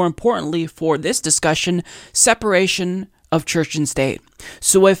specifically, more importantly for this discussion, separation of church and state.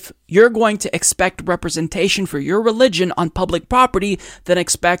 So if you're going to expect representation for your religion on public property, then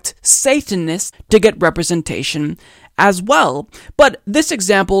expect Satanists to get representation as well. But this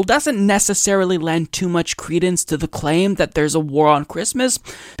example doesn't necessarily lend too much credence to the claim that there's a war on Christmas,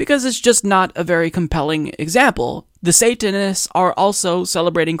 because it's just not a very compelling example. The Satanists are also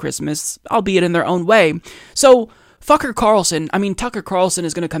celebrating Christmas, albeit in their own way. So Tucker Carlson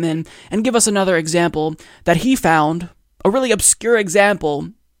is going to come in and give us another example that he found, a really obscure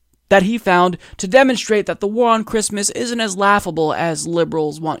example that he found to demonstrate that the war on Christmas isn't as laughable as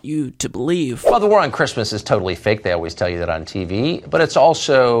liberals want you to believe. Well, the war on Christmas is totally fake. They always tell you that on TV. But it's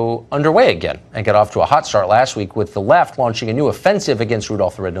also underway again and got off to a hot start last week with the left launching a new offensive against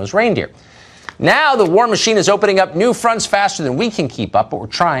Rudolph the Red-Nosed Reindeer. Now the war machine is opening up new fronts faster than we can keep up, but we're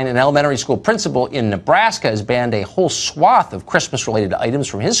trying. An elementary school principal in Nebraska has banned a whole swath of Christmas-related items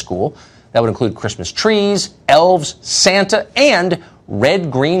from his school. That would include Christmas trees, elves, Santa, and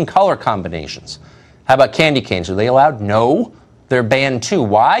red-green color combinations. How about candy canes? Are they allowed? No. They're banned too.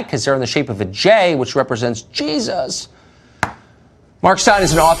 Why? Because they're in the shape of a J, which represents Jesus. Mark Stein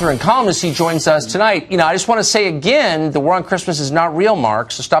is an author and columnist. He joins us tonight. I just want to say again, the war on Christmas is not real,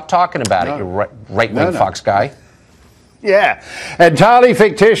 Mark, so stop talking about it, you right-wing Fox guy. Yeah, entirely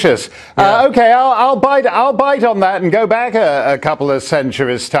fictitious. Okay, I'll bite on that and go back a couple of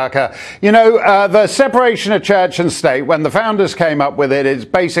centuries, Tucker. You know, the separation of church and state, when the founders came up with it, it's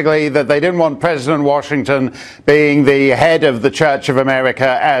basically that they didn't want President Washington being the head of the Church of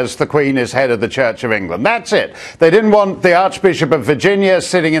America as the Queen is head of the Church of England. That's it. They didn't want the Archbishop of Virginia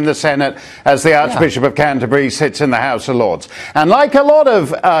sitting in the Senate as the Archbishop of Canterbury sits in the House of Lords. And like a lot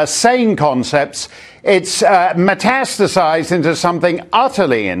of sane concepts, it's metastasized into something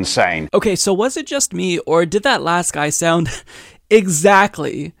utterly insane. Okay, so was it just me, or did that last guy sound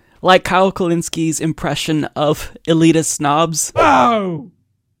exactly like Kyle Kulinski's impression of elitist snobs? Oh!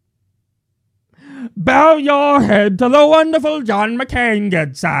 Bow your head to the wonderful John McCain,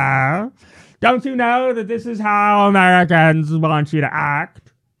 good sir. Don't you know that this is how Americans want you to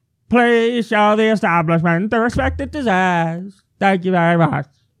act? Please show the establishment the respect it deserves. Thank you very much.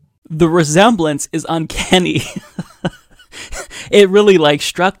 The resemblance is uncanny. It really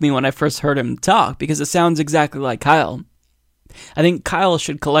struck me when I first heard him talk, because it sounds exactly like Kyle. I think Kyle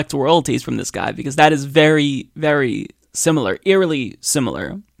should collect royalties from this guy, because that is very, very similar, eerily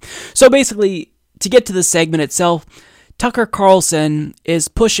similar. So basically, to get to the segment itself, Tucker Carlson is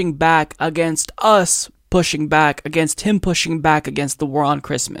pushing back against us, pushing back against him, pushing back against the war on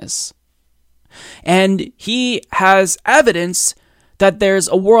Christmas. And he has evidence that there's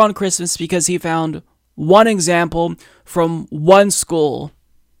a war on Christmas because he found one example from one school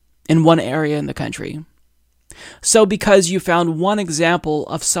in one area in the country. So because you found one example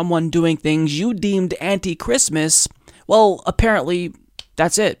of someone doing things you deemed anti-Christmas, well, apparently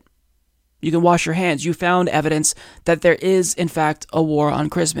that's it. You can wash your hands. You found evidence that there is, in fact, a war on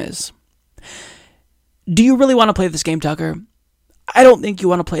Christmas. Do you really want to play this game, Tucker? I don't think you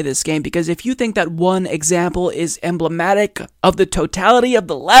want to play this game, because if you think that one example is emblematic of the totality of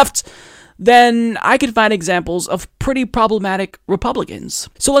the left, then I could find examples of pretty problematic Republicans.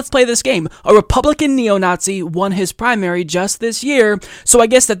 So let's play this game. A Republican neo-Nazi won his primary just this year, so I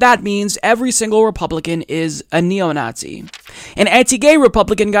guess that means every single Republican is a neo-Nazi. An anti-gay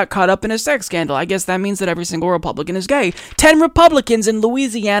Republican got caught up in a sex scandal. I guess that means that every single Republican is gay. 10 Republicans in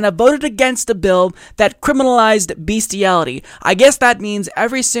Louisiana voted against a bill that criminalized bestiality. I guess that means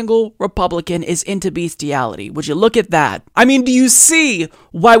every single Republican is into bestiality. Would you look at that? I mean, do you see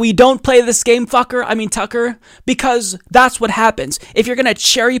why we don't play this game, Tucker? Because that's what happens. If you're going to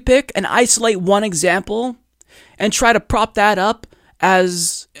cherry pick and isolate one example and try to prop that up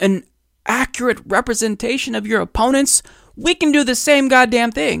as an accurate representation of your opponents, we can do the same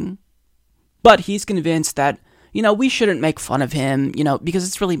goddamn thing. But he's convinced that, we shouldn't make fun of him, because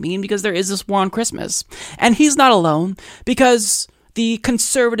it's really mean, because there is this war on Christmas. And he's not alone, because the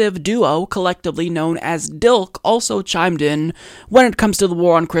conservative duo, collectively known as DILK, also chimed in when it comes to the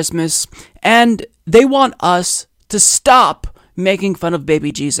war on Christmas, and they want us to stop making fun of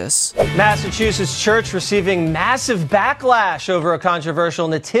baby Jesus. Massachusetts church receiving massive backlash over a controversial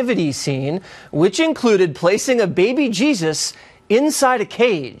nativity scene, which included placing a baby Jesus inside a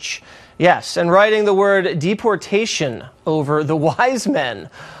cage. Yes, and writing the word deportation over the wise men.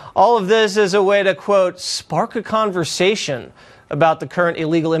 All of this is a way to, quote, spark a conversation about the current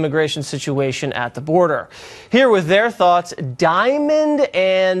illegal immigration situation at the border. Here with their thoughts, Diamond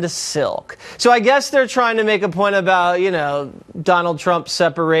and Silk. So I guess they're trying to make a point about, Donald Trump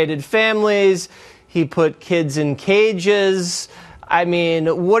separated families. He put kids in cages. I mean,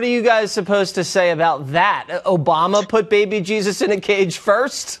 what are you guys supposed to say about that? Obama put baby Jesus in a cage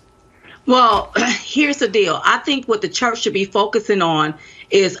first? Well, here's the deal. I think what the church should be focusing on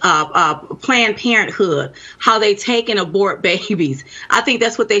is Planned Parenthood, how they take and abort babies. I think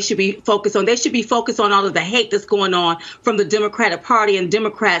that's what they should be focused on. They should be focused on all of the hate that's going on from the Democratic Party and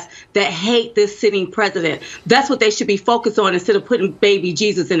Democrats that hate this sitting president. That's what they should be focused on instead of putting baby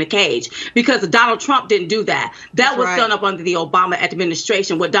Jesus in a cage, because Donald Trump didn't do that. That was done up under the Obama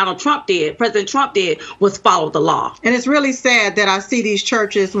administration. What President Trump did, was follow the law. And it's really sad that I see these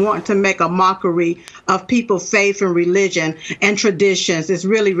churches wanting to make a mockery of people's faith and religion and traditions. It's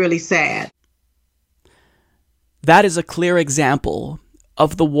really, really sad. That is a clear example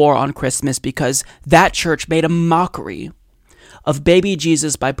of the war on Christmas, because that church made a mockery of baby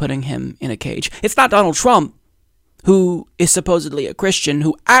Jesus by putting him in a cage. It's not Donald Trump, who is supposedly a Christian,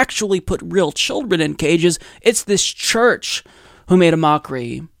 who actually put real children in cages. It's this church who made a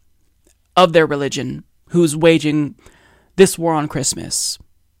mockery of their religion, who's waging this war on Christmas.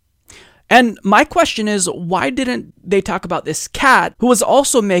 And my question is, why didn't they talk about this cat who was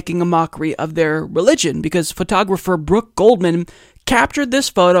also making a mockery of their religion? Because photographer Brooke Goldman captured this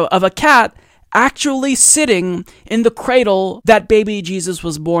photo of a cat actually sitting in the cradle that baby Jesus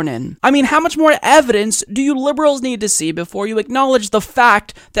was born in. I mean, how much more evidence do you liberals need to see before you acknowledge the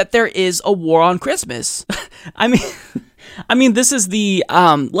fact that there is a war on Christmas? I mean, this is the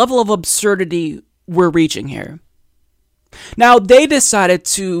level of absurdity we're reaching here. Now, they decided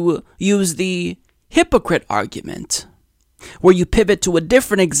to use the hypocrite argument, where you pivot to a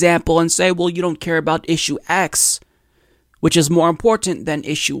different example and say, well, you don't care about issue X, which is more important than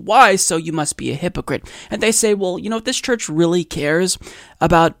issue Y, so you must be a hypocrite. And they say, well, if this church really cares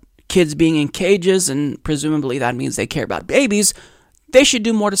about kids being in cages, and presumably that means they care about babies, they should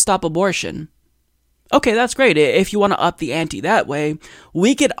do more to stop abortion. Okay, that's great. If you want to up the ante that way,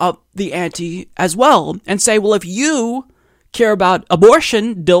 we could up the ante as well and say, well, if you care about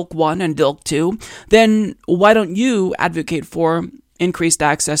abortion, DILC 1 and DILC 2, then why don't you advocate for increased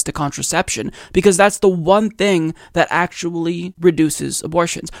access to contraception? Because that's the one thing that actually reduces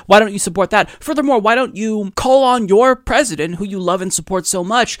abortions. Why don't you support that? Furthermore, why don't you call on your president, who you love and support so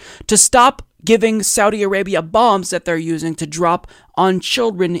much, to stop giving Saudi Arabia bombs that they're using to drop on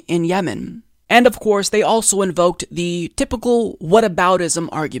children in Yemen? And of course, they also invoked the typical whataboutism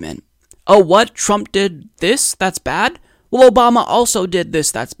argument. Oh, what? Trump did this? That's bad? Well, Obama also did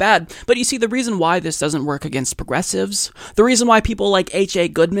this, that's bad. But you see, the reason why this doesn't work against progressives, the reason why people like H.A.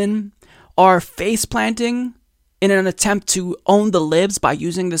 Goodman are face-planting in an attempt to own the libs by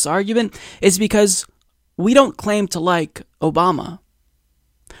using this argument, is because we don't claim to like Obama.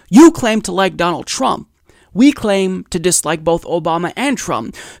 You claim to like Donald Trump. We claim to dislike both Obama and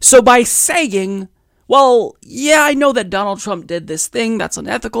Trump. So by saying, well, yeah, I know that Donald Trump did this thing that's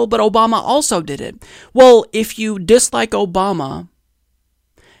unethical, but Obama also did it. Well, if you dislike Obama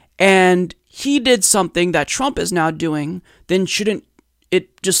and he did something that Trump is now doing, then shouldn't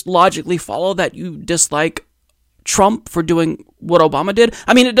it just logically follow that you dislike Trump for doing what Obama did?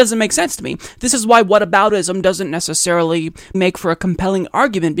 I mean, it doesn't make sense to me. This is why whataboutism doesn't necessarily make for a compelling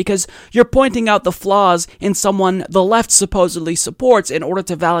argument, because you're pointing out the flaws in someone the left supposedly supports in order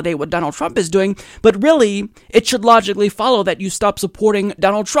to validate what Donald Trump is doing, but really, it should logically follow that you stop supporting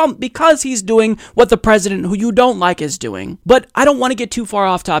Donald Trump because he's doing what the president who you don't like is doing. But I don't want to get too far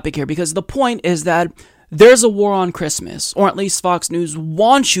off topic here, because the point is that there's a war on Christmas, or at least Fox News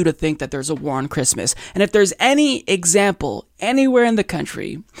wants you to think that there's a war on Christmas. And if there's any example anywhere in the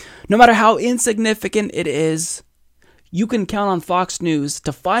country, no matter how insignificant it is, you can count on Fox News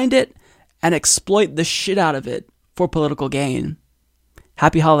to find it and exploit the shit out of it for political gain.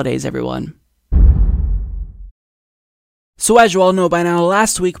 Happy holidays, everyone. So as you all know by now,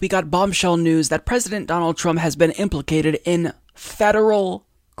 last week we got bombshell news that President Donald Trump has been implicated in federal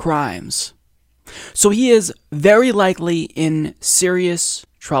crimes. So he is very likely in serious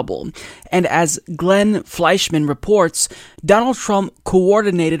trouble. And as Glenn Fleischman reports, Donald Trump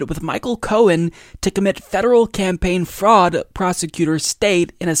coordinated with Michael Cohen to commit federal campaign fraud, prosecutors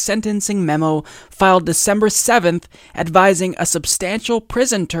state in a sentencing memo filed December 7th, advising a substantial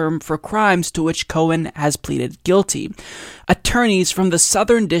prison term for crimes to which Cohen has pleaded guilty. Attorneys from the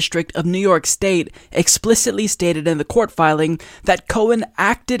Southern District of New York State explicitly stated in the court filing that Cohen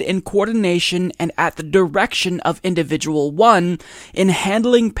acted in coordination and at the direction of Individual 1 in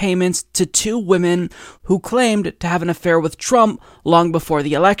handling payments to two women who claimed to have an affair with Trump long before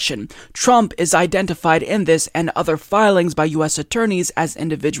the election. Trump is identified in this and other filings by U.S. attorneys as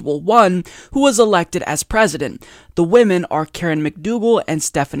Individual 1, who was elected as president. The women are Karen McDougal and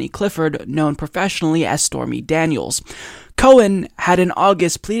Stephanie Clifford, known professionally as Stormy Daniels. Cohen had in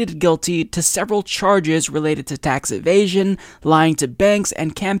August pleaded guilty to several charges related to tax evasion, lying to banks,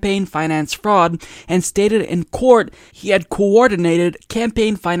 and campaign finance fraud, and stated in court he had coordinated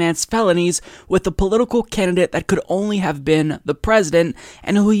campaign finance felonies with a political candidate that could only have been the president,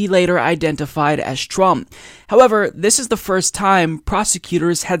 and who he later identified as Trump. However, this is the first time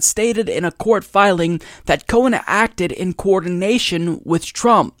prosecutors had stated in a court filing that Cohen acted in coordination with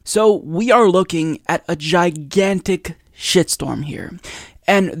Trump. So we are looking at a gigantic shitstorm here.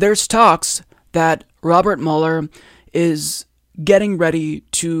 And there's talks that Robert Mueller is getting ready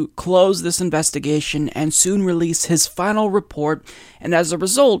to close this investigation and soon release his final report. And as a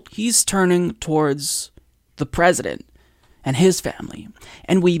result, he's turning towards the president and his family.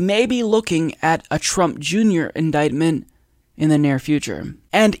 And we may be looking at a Trump Jr. indictment in the near future.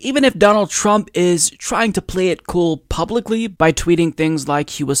 And even if Donald Trump is trying to play it cool publicly by tweeting things like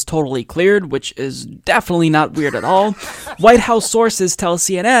he was totally cleared, which is definitely not weird at all, White House sources tell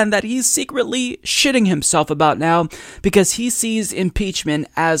CNN that he's secretly shitting himself about now because he sees impeachment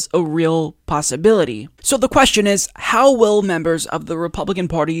as a real possibility. So the question is, how will members of the Republican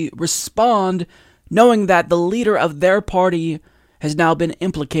Party respond knowing that the leader of their party has now been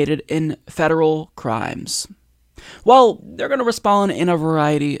implicated in federal crimes. Well, they're going to respond in a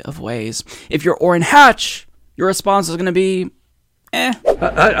variety of ways. If you're Orrin Hatch, your response is going to be,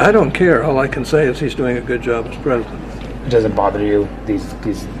 I don't care. All I can say is he's doing a good job as president. Does it bother you, these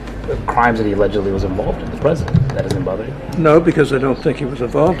crimes that he allegedly was involved in, the president? That doesn't bother you? No, because I don't think he was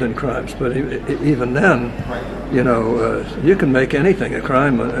involved in crimes. But even then, you can make anything a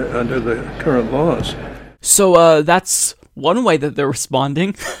crime under the current laws. So that's one way that they're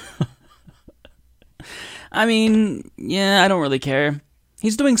responding. I mean, yeah, I don't really care.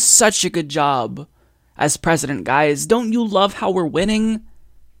 He's doing such a good job as president, guys. Don't you love how we're winning?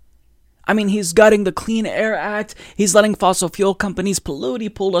 I mean, he's gutting the Clean Air Act. He's letting fossil fuel companies pollute. He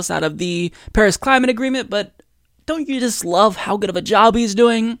pulled us out of the Paris Climate Agreement. But don't you just love how good of a job he's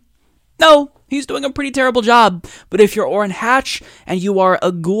doing? No, he's doing a pretty terrible job. But if you're Orrin Hatch and you are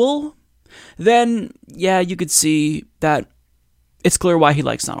a ghoul, then, yeah, you could see that it's clear why he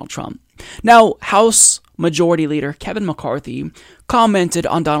likes Donald Trump. Now, House Majority Leader Kevin McCarthy commented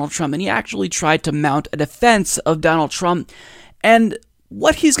on Donald Trump, and he actually tried to mount a defense of Donald Trump. And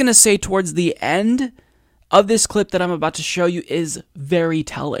what he's going to say towards the end of this clip that I'm about to show you is very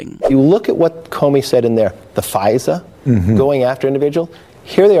telling. You look at what Comey said in there, the FISA, going after individual.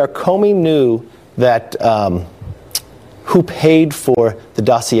 Here they are. Comey knew that who paid for the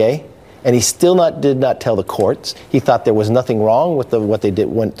dossier, and he still did not tell the courts. He thought there was nothing wrong with what they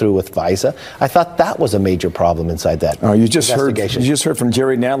went through with FISA. I thought that was a major problem inside that investigation. You just heard from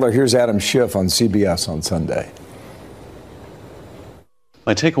Jerry Nadler. Here's Adam Schiff on CBS on Sunday.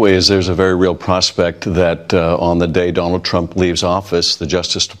 My takeaway is there's a very real prospect that on the day Donald Trump leaves office, the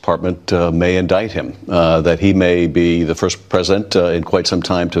Justice Department may indict him, that he may be the first president in quite some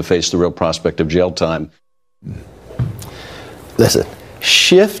time to face the real prospect of jail time. Listen,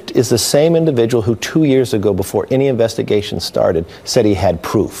 Schiff is the same individual who 2 years ago, before any investigation started, said he had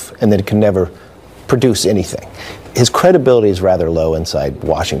proof and that he could never produce anything. His credibility is rather low inside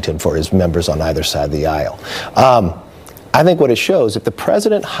Washington for his members on either side of the aisle. I think what it shows, if the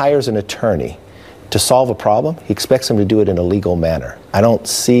president hires an attorney to solve a problem, he expects him to do it in a legal manner. I don't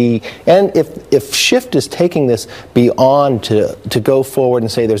see, and if Schiff is taking this beyond to go forward and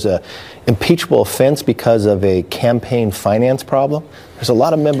say there's a impeachable offense because of a campaign finance problem, there's a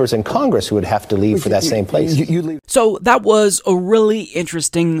lot of members in Congress who would have to leave for that same place. So that was a really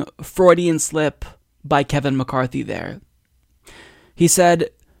interesting Freudian slip by Kevin McCarthy there. He said,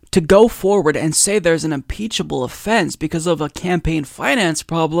 to go forward and say there's an impeachable offense because of a campaign finance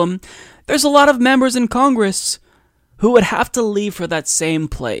problem, there's a lot of members in Congress who would have to leave for that same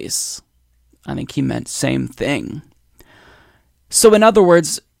place. I think he meant same thing. So in other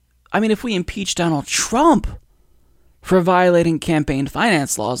words, I mean, if we impeach Donald Trump for violating campaign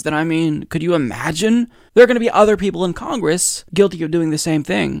finance laws, then I mean, could you imagine there are going to be other people in Congress guilty of doing the same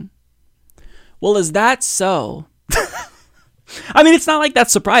thing? Well, is that so? I mean, it's not like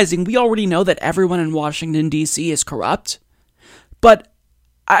that's surprising. We already know that everyone in Washington, D.C. is corrupt. But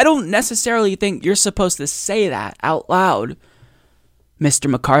I don't necessarily think you're supposed to say that out loud. Mr.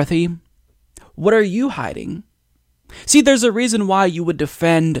 McCarthy, what are you hiding? See, there's a reason why you would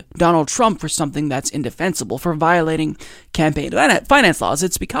defend Donald Trump for something that's indefensible, for violating campaign finance laws.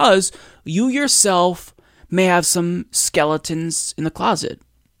 It's because you yourself may have some skeletons in the closet.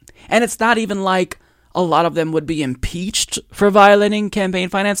 And it's not even like a lot of them would be impeached for violating campaign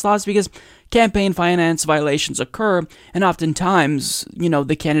finance laws, because campaign finance violations occur, and oftentimes,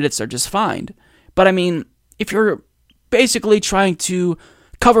 the candidates are just fined. But I mean, if you're basically trying to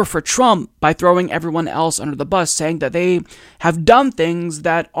cover for Trump by throwing everyone else under the bus, saying that they have done things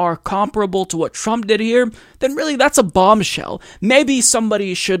that are comparable to what Trump did here, then really that's a bombshell. Maybe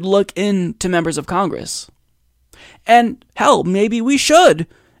somebody should look into members of Congress. And hell, maybe we should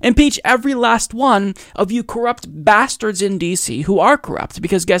impeach every last one of you corrupt bastards in D.C. who are corrupt,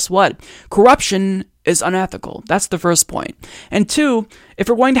 because guess what? Corruption is unethical. That's the first point. And two, if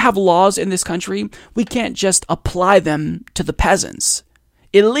we're going to have laws in this country, we can't just apply them to the peasants.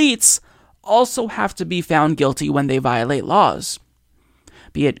 Elites also have to be found guilty when they violate laws,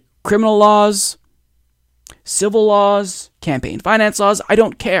 be it criminal laws, civil laws, campaign finance laws. I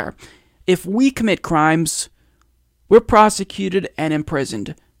don't care. If we commit crimes, we're prosecuted and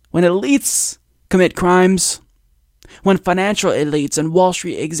imprisoned. When elites commit crimes, when financial elites and Wall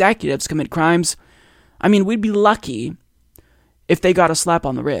Street executives commit crimes, I mean, we'd be lucky if they got a slap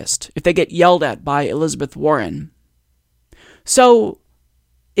on the wrist, if they get yelled at by Elizabeth Warren. So,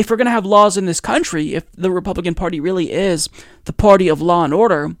 if we're going to have laws in this country, if the Republican Party really is the party of law and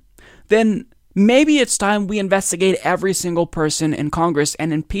order, then maybe it's time we investigate every single person in Congress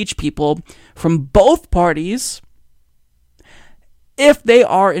and impeach people from both parties if they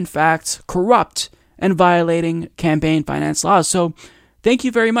are in fact corrupt and violating campaign finance laws. So thank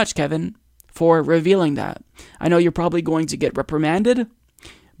you very much, Kevin, for revealing that. I know you're probably going to get reprimanded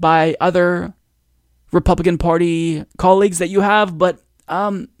by other Republican Party colleagues that you have, but,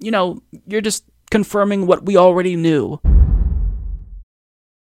 you're just confirming what we already knew.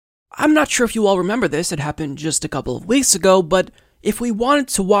 I'm not sure if you all remember this, it happened just a couple of weeks ago, but if we wanted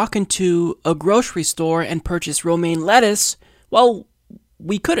to walk into a grocery store and purchase romaine lettuce, well,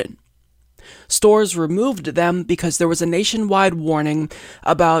 we couldn't. Stores removed them because there was a nationwide warning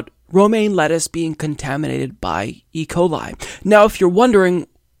about romaine lettuce being contaminated by E. coli. Now, if you're wondering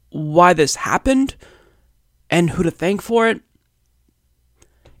why this happened and who to thank for it,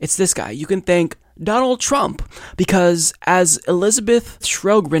 it's this guy. You can thank Donald Trump, because as Elizabeth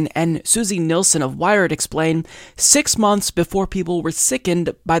Shrogren and Susie Nielsen of Wired explain, 6 months before people were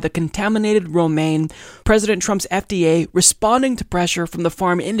sickened by the contaminated romaine, President Trump's FDA, responding to pressure from the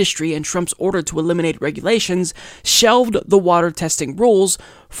farm industry and Trump's order to eliminate regulations, shelved the water testing rules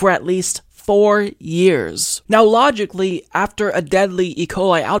for at least 4 years. Now, logically, after a deadly E.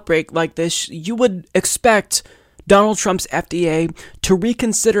 coli outbreak like this, you would expect Donald Trump's FDA to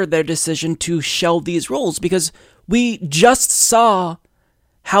reconsider their decision to shelve these rules, because we just saw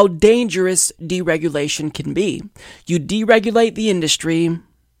how dangerous deregulation can be. You deregulate the industry,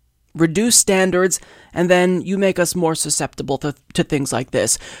 reduce standards, and then you make us more susceptible to things like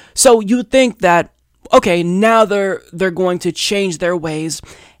this. So you'd think that, okay, now they're going to change their ways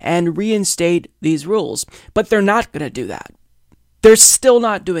and reinstate these rules, but they're not going to do that. They're still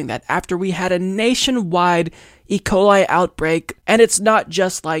not doing that after we had a nationwide E. coli outbreak, and it's not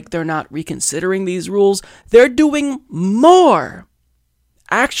just like they're not reconsidering these rules, they're doing more.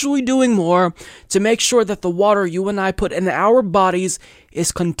 Actually doing more to make sure that the water you and I put in our bodies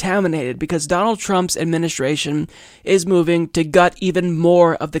is contaminated, because Donald Trump's administration is moving to gut even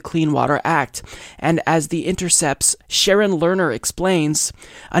more of the Clean Water Act. And as The Intercept's Sharon Lerner explains,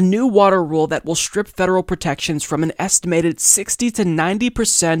 a new water rule that will strip federal protections from an estimated 60 to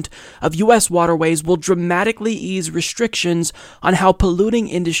 90% of U.S. waterways will dramatically ease restrictions on how polluting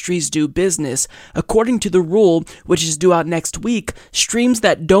industries do business. According to the rule, which is due out next week, streams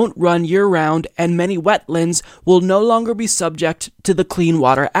that don't run year-round and many wetlands will no longer be subject to the Clean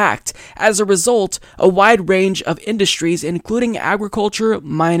Water Act. As a result, a wide range of industries, including agriculture,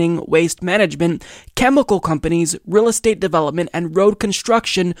 mining, waste management, chemical companies, real estate development, and road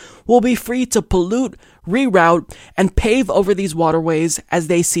construction, will be free to pollute, reroute, and pave over these waterways as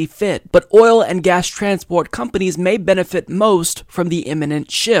they see fit. But oil and gas transport companies may benefit most from the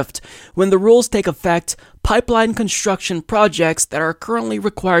imminent shift. When the rules take effect, pipeline construction projects that are currently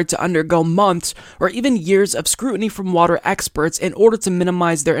required to undergo months or even years of scrutiny from water experts in order to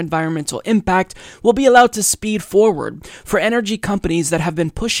minimize their environmental impact will be allowed to speed forward. For energy companies that have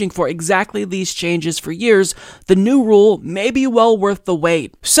been pushing for exactly these changes for years, the new rule may be well worth the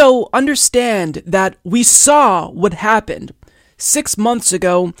wait. So understand that we saw what happened. 6 months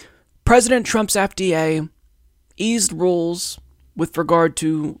ago, President Trump's FDA eased rules with regard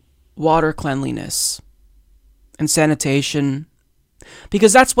to water cleanliness and sanitation,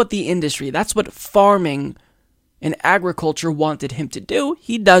 because that's what the industry, that's what farming and agriculture wanted him to do.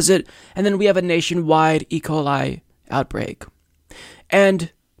 He does it, and then we have a nationwide E. coli outbreak.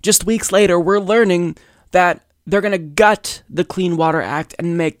 And just weeks later, we're learning that they're going to gut the Clean Water Act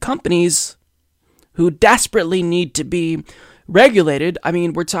and make companies who desperately need to be regulated. I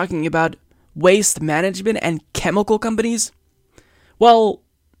mean, we're talking about waste management and chemical companies. Well,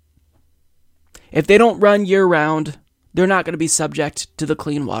 if they don't run year-round, they're not going to be subject to the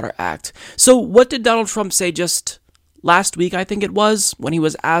Clean Water Act. So what did Donald Trump say just last week, I think it was, when he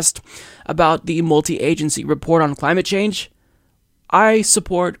was asked about the multi-agency report on climate change? I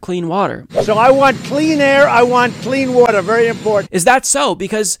support clean water. So I want clean air, I want clean water, very important. Is that so?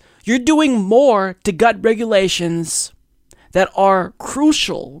 Because you're doing more to gut regulations that are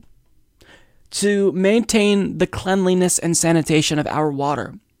crucial to maintain the cleanliness and sanitation of our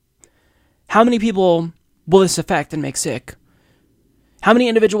water. How many people will this affect and make sick? How many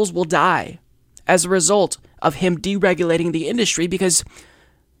individuals will die as a result of him deregulating the industry? Because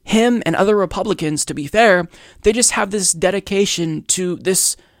him and other Republicans, to be fair, they just have this dedication to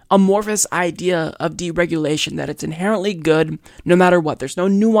this amorphous idea of deregulation, that it's inherently good no matter what. There's no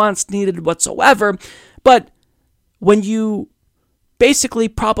nuance needed whatsoever. But when you basically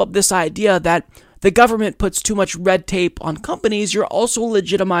prop up this idea that the government puts too much red tape on companies, you're also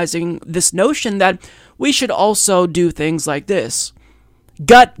legitimizing this notion that we should also do things like this.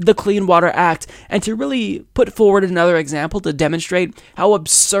 gut the Clean Water Act, and to really put forward another example to demonstrate how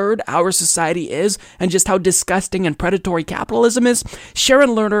absurd our society is and just how disgusting and predatory capitalism is, Sharon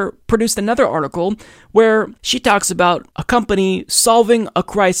Lerner produced another article where she talks about a company solving a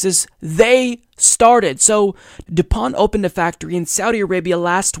crisis they started. So DuPont opened a factory in Saudi Arabia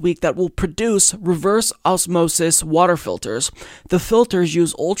last week that will produce reverse osmosis water filters. The filters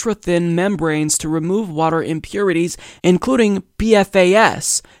use ultra-thin membranes to remove water impurities, including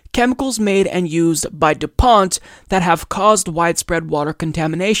PFAS, chemicals made and used by DuPont that have caused widespread water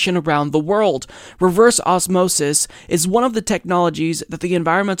contamination around the world. Reverse osmosis is one of the technologies that the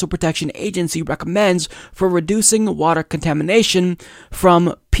Environmental Protection Agency recommends for reducing water contamination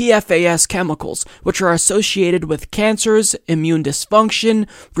from PFAS chemicals, which are associated with cancers, immune dysfunction,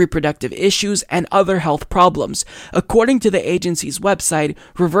 reproductive issues, and other health problems. According to the agency's website,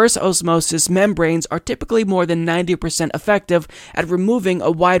 reverse osmosis membranes are typically more than 90% effective at removing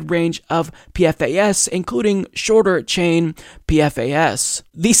a wide range of PFAS, including shorter chain PFAS.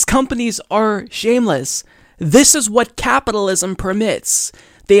 These companies are shameless. This is what capitalism permits.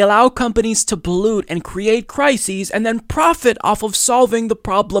 They allow companies to pollute and create crises and then profit off of solving the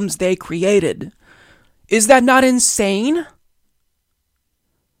problems they created. Is that not insane?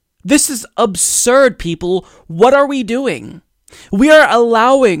 This is absurd, people. What are we doing? We are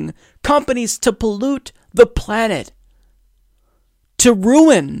allowing companies to pollute the planet, to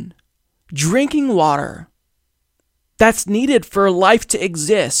ruin drinking water that's needed for life to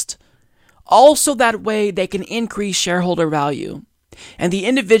exist. Also, that way they can increase shareholder value. And the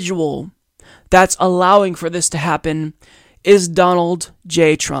individual that's allowing for this to happen is Donald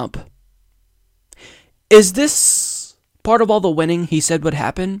J. Trump. Is this part of all the winning he said would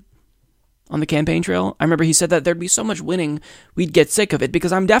happen on the campaign trail? I remember he said that there'd be so much winning, we'd get sick of it,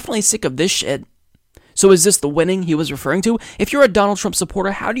 because I'm definitely sick of this shit. So is this the winning he was referring to? If you're a Donald Trump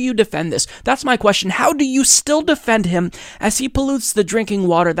supporter, how do you defend this? That's my question. How do you still defend him as he pollutes the drinking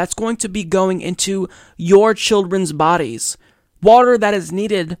water that's going to be going into your children's bodies? Water that is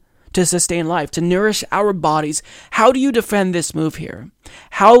needed to sustain life, to nourish our bodies. How do you defend this move here?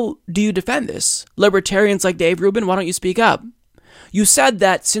 How do you defend this? Libertarians like Dave Rubin, why don't you speak up? You said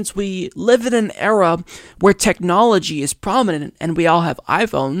that since we live in an era where technology is prominent and we all have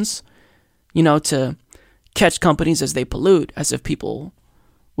iPhones, to catch companies as they pollute, as if people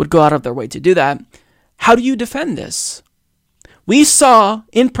would go out of their way to do that. How do you defend this? We saw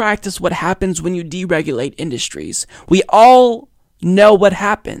in practice what happens when you deregulate industries. We all know what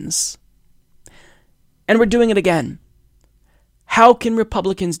happens. And we're doing it again. How can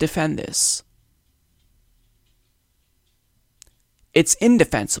Republicans defend this? It's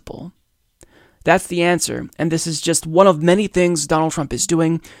indefensible. That's the answer. And this is just one of many things Donald Trump is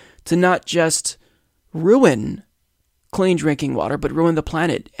doing to not just ruin clean drinking water, but ruin the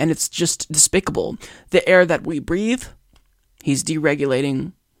planet. And it's just despicable. The air that we breathe, he's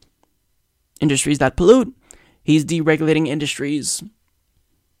deregulating industries that pollute. He's deregulating industries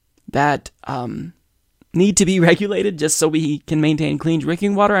that need to be regulated just so we can maintain clean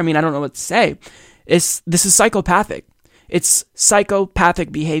drinking water. I mean, I don't know what to say. This is psychopathic. It's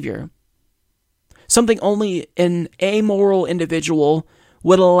psychopathic behavior. Something only an amoral individual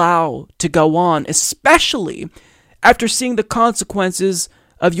would allow to go on, especially after seeing the consequences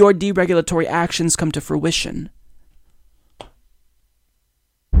of your deregulatory actions come to fruition.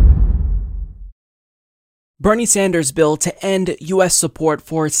 Bernie Sanders' bill to end U.S. support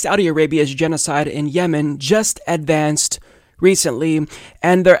for Saudi Arabia's genocide in Yemen just advanced recently,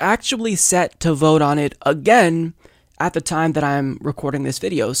 and they're actually set to vote on it again at the time that I'm recording this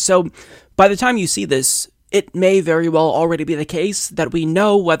video. So by the time you see this, it may very well already be the case that we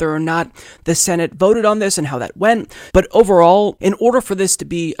know whether or not the Senate voted on this and how that went. But overall, in order for this to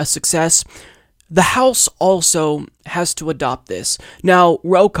be a success, the House also has to adopt this. Now,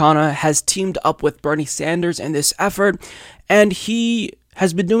 Ro Khanna has teamed up with Bernie Sanders in this effort, and he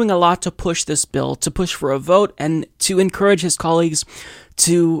has been doing a lot to push this bill, to push for a vote, and to encourage his colleagues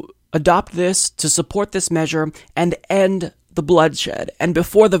to adopt this, to support this measure, and end the bloodshed. And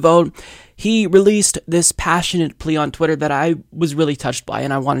before the vote, he released this passionate plea on Twitter that I was really touched by,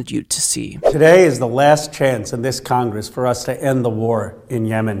 and I wanted you to see. Today is the last chance in this Congress for us to end the war in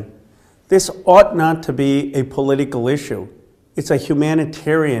Yemen. This ought not to be a political issue. It's a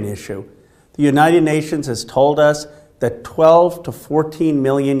humanitarian issue. The United Nations has told us that 12 to 14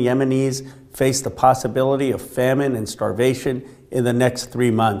 million Yemenis face the possibility of famine and starvation in the next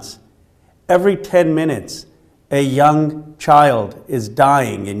 3 months. Every 10 minutes, a young child is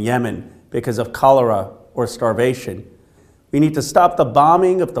dying in Yemen because of cholera or starvation. We need to stop the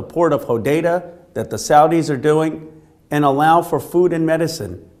bombing of the port of Hodeidah that the Saudis are doing, and allow for food and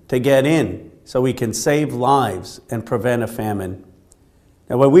medicine to get in so we can save lives and prevent a famine.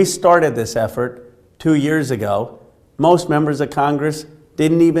 Now, when we started this effort 2 years ago, most members of Congress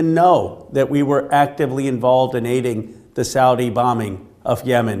didn't even know that we were actively involved in aiding the Saudi bombing of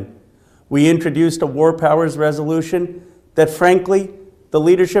Yemen. We introduced a war powers resolution that, frankly, the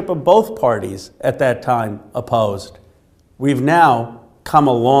leadership of both parties at that time opposed. We've now come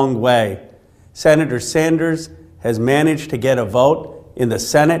a long way. Senator Sanders has managed to get a vote in the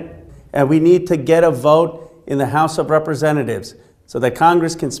Senate, and we need to get a vote in the House of Representatives so that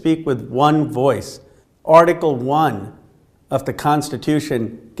Congress can speak with one voice. Article 1 of the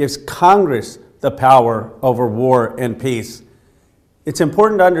Constitution gives Congress the power over war and peace. It's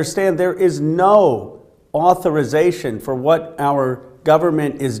important to understand there is no authorization for what our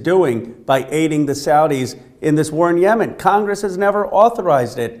government is doing by aiding the Saudis in this war in Yemen. Congress has never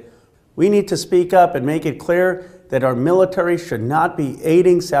authorized it. We need to speak up and make it clear that our military should not be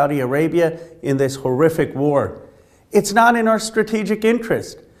aiding Saudi Arabia in this horrific war. It's not in our strategic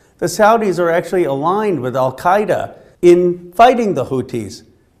interest. The Saudis are actually aligned with Al-Qaeda in fighting the Houthis.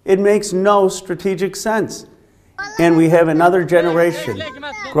 It makes no strategic sense. And we have another generation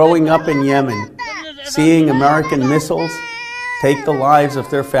growing up in Yemen, seeing American missiles take the lives of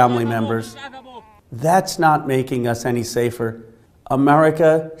their family members. That's not making us any safer.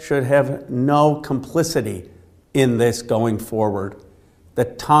 America should have no complicity in this going forward. The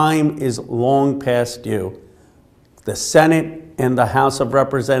time is long past due. The Senate and the House of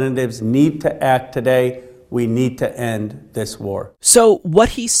Representatives need to act today. We need to end this war. So what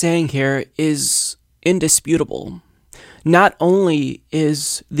he's saying here is indisputable. Not only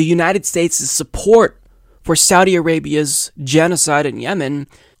is the United States' support for Saudi Arabia's genocide in Yemen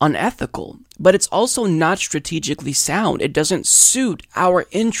unethical, but it's also not strategically sound. It doesn't suit our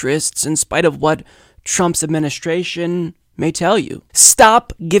interests in spite of what Trump's administration may tell you.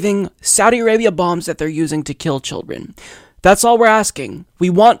 Stop giving Saudi Arabia bombs that they're using to kill children. That's all we're asking. We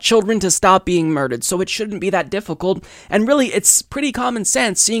want children to stop being murdered, so it shouldn't be that difficult. And really, it's pretty common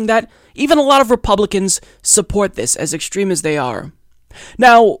sense, seeing that even a lot of Republicans support this, as extreme as they are.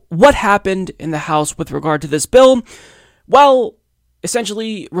 Now, what happened in the House with regard to this bill? Well,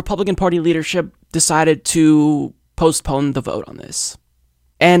 essentially, Republican Party leadership decided to postpone the vote on this.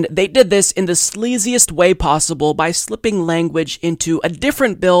 And they did this in the sleaziest way possible by slipping language into a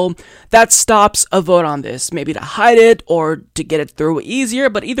different bill that stops a vote on this, maybe to hide it or to get it through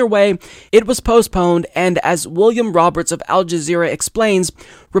easier, but either way, it was postponed, and as William Roberts of Al Jazeera explains,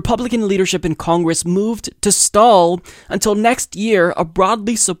 Republican leadership in Congress moved to stall until next year a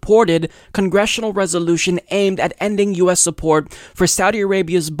broadly supported congressional resolution aimed at ending U.S. support for Saudi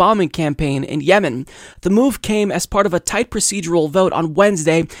Arabia's bombing campaign in Yemen. The move came as part of a tight procedural vote on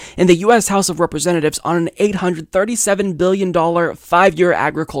Wednesday in the U.S. House of Representatives on an $837 billion 5-year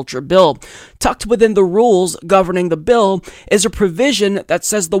agriculture bill. Tucked within the rules governing the bill is a provision that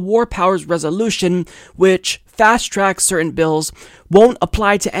says the War Powers Resolution, which fast-tracks certain bills, won't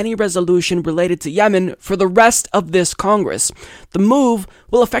apply to any resolution related to Yemen for the rest of this Congress. The move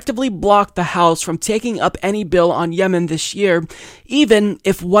will effectively block the House from taking up any bill on Yemen this year, even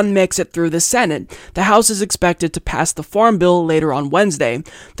if one makes it through the Senate. The House is expected to pass the Farm Bill later on Wednesday.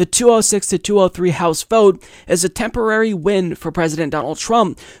 The 206 to 203 House vote is a temporary win for President Donald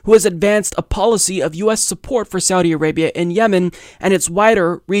Trump, who has advanced a policy of U.S. support for Saudi Arabia in Yemen and its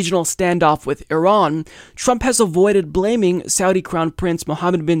wider regional standoff with Iran. Trump has avoided blaming Saudi Crown Prince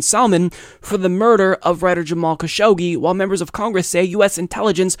Mohammed bin Salman for the murder of writer Jamal Khashoggi, while members of Congress say U.S.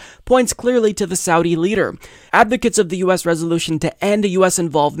 intelligence points clearly to the Saudi leader. Advocates of the U.S. resolution to end U.S.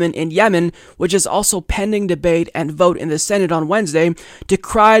 involvement in Yemen, which is also pending debate and vote in the Senate on Wednesday,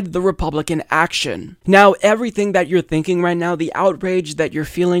 decried the Republican action. Now, everything that you're thinking right now, the outrage that you're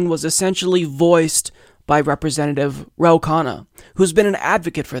feeling, was essentially voiced by Representative Ro Khanna, who's been an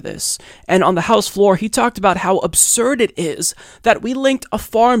advocate for this. And on the House floor, he talked about how absurd it is that we linked a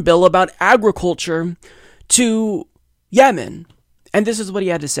farm bill about agriculture to Yemen. And this is what he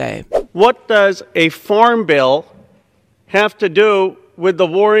had to say. What does a farm bill have to do with the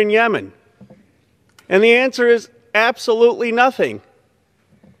war in Yemen? And the answer is absolutely nothing.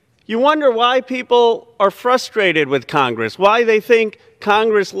 You wonder why people are frustrated with Congress, why they think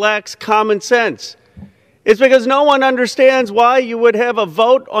Congress lacks common sense. It's because no one understands why you would have a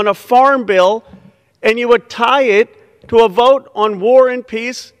vote on a farm bill and you would tie it to a vote on war and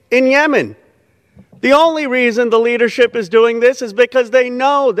peace in Yemen. The only reason the leadership is doing this is because they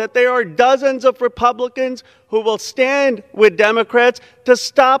know that there are dozens of Republicans who will stand with Democrats to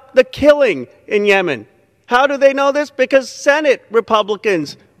stop the killing in Yemen. How do they know this? Because Senate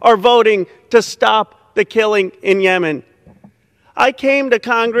Republicans are voting to stop the killing in Yemen. I came to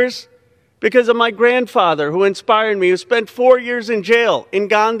Congress because of my grandfather, who inspired me, who spent 4 years in jail in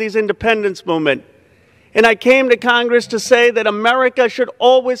Gandhi's independence movement. And I came to Congress to say that America should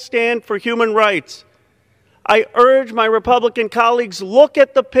always stand for human rights. I urge my Republican colleagues, look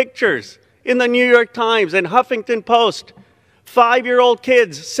at the pictures in the New York Times and Huffington Post. 5-year-old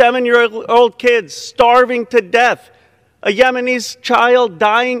kids, 7-year-old kids starving to death. A Yemenis child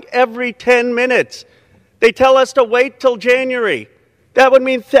dying every 10 minutes. They tell us to wait till January. That would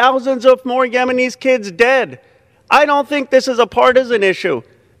mean thousands of more Yemenis kids dead. I don't think this is a partisan issue.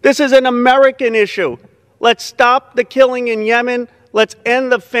 This is an American issue. Let's stop the killing in Yemen. Let's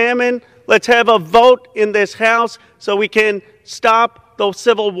end the famine. Let's have a vote in this House so we can stop the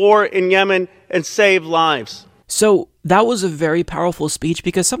civil war in Yemen and save lives. So that was a very powerful speech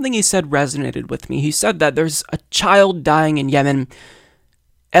because something he said resonated with me. He said that there's a child dying in Yemen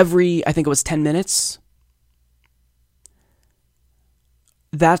every, I think it was 10 minutes.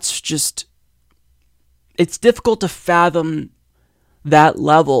 That's just, it's difficult to fathom that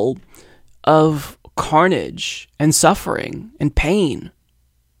level of carnage and suffering and pain.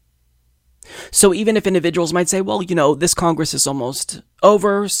 So even if individuals might say, well, you know, this Congress is almost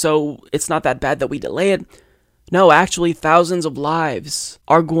over, so it's not that bad that we delay it. No, actually, thousands of lives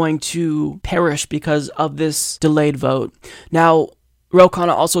are going to perish because of this delayed vote. Now, Ro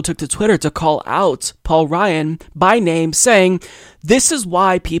Khanna also took to Twitter to call out Paul Ryan by name, saying, "This is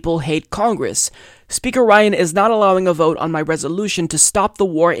why people hate Congress. Speaker Ryan is not allowing a vote on my resolution to stop the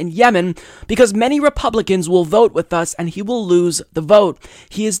war in Yemen because many Republicans will vote with us and he will lose the vote.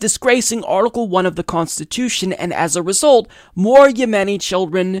 He is disgracing Article 1 of the Constitution, and as a result, more Yemeni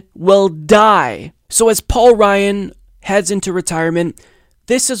children will die." So as Paul Ryan heads into retirement,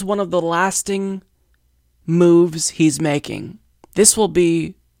 this is one of the lasting moves he's making. This will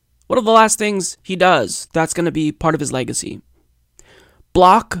be one of the last things he does. That's going to be part of his legacy.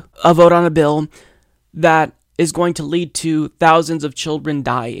 Block a vote on a bill that is going to lead to thousands of children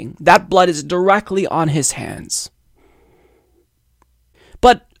dying. That blood is directly on his hands.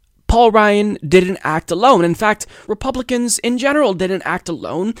 But Paul Ryan didn't act alone. In fact, Republicans in general didn't act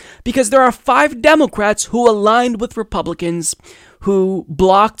alone because there are 5 Democrats who aligned with Republicans who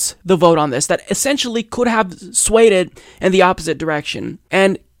blocked the vote on this, that essentially could have swayed it in the opposite direction.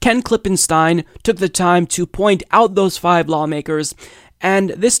 And Ken Klippenstein took the time to point out those 5 lawmakers,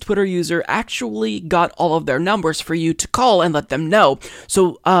 and this Twitter user actually got all of their numbers for you to call and let them know.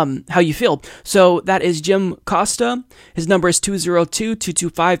 So, how you feel. So that is Jim Costa. His number is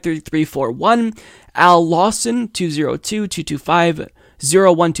 202-225-3341. Al Lawson,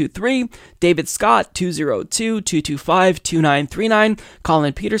 202-225-0123. David Scott, 202-225-2939.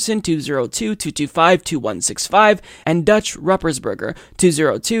 Colin Peterson, 202-225-2165. And Dutch Ruppersberger,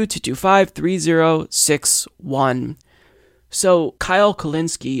 202-225-3061. So Kyle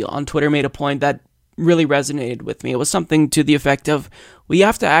Kulinski on Twitter made a point that really resonated with me. It was something to the effect of, we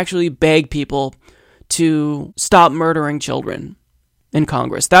have to actually beg people to stop murdering children in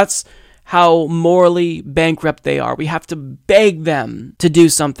Congress. That's how morally bankrupt they are. We have to beg them to do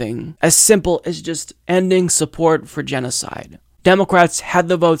something as simple as just ending support for genocide. Democrats had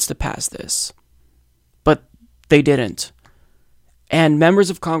the votes to pass this, but they didn't. And members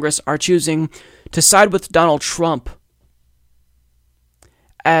of Congress are choosing to side with Donald Trump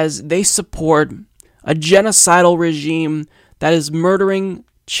as they support a genocidal regime that is murdering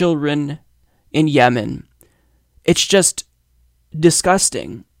children in Yemen. It's just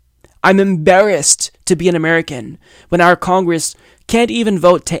disgusting. I'm embarrassed to be an American when our Congress can't even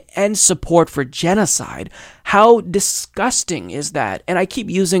vote to end support for genocide. How disgusting is that? And I keep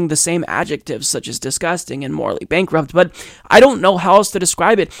using the same adjectives such as disgusting and morally bankrupt, but I don't know how else to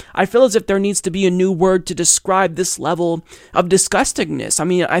describe it. I feel as if there needs to be a new word to describe this level of disgustingness. I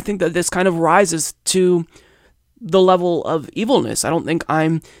mean, I think that this kind of rises to the level of evilness. I don't think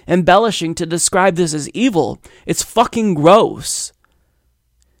I'm embellishing to describe this as evil. It's fucking gross.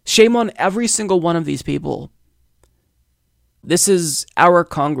 Shame on every single one of these people. This is our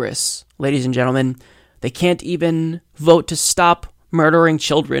Congress, ladies and gentlemen. They can't even vote to stop murdering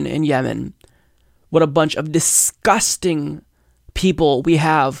children in Yemen. What a bunch of disgusting people we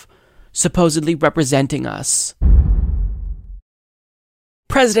have supposedly representing us.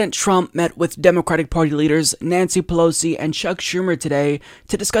 President Trump met with Democratic Party leaders Nancy Pelosi and Chuck Schumer today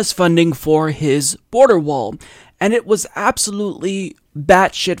to discuss funding for his border wall. And it was absolutely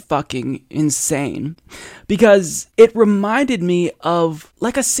batshit fucking insane because it reminded me of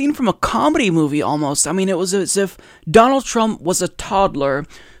like a scene from a comedy movie almost. I mean, it was as if Donald Trump was a toddler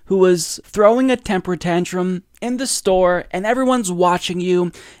who was throwing a temper tantrum in the store and everyone's watching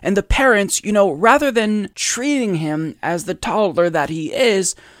you, and the parents, rather than treating him as the toddler that he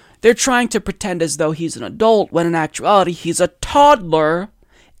is, they're trying to pretend as though he's an adult, when in actuality he's a toddler,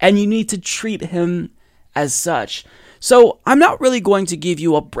 and you need to treat him as such. So I'm not really going to give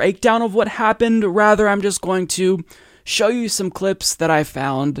you a breakdown of what happened. Rather, I'm just going to show you some clips that I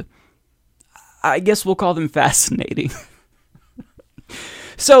found. I guess we'll call them fascinating.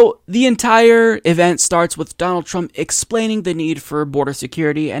 So the entire event starts with Donald Trump explaining the need for border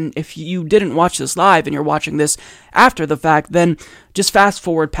security. And if you didn't watch this live and you're watching this after the fact, then just fast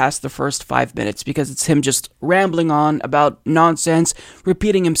forward past the first 5 minutes, because it's him just rambling on about nonsense,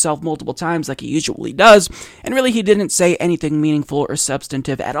 repeating himself multiple times like he usually does. And really, he didn't say anything meaningful or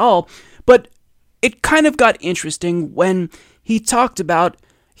substantive at all. But it kind of got interesting when he talked about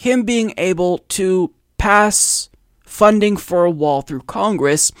him being able to pass funding for a wall through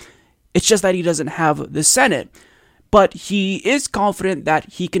Congress. It's just that he doesn't have the Senate. But he is confident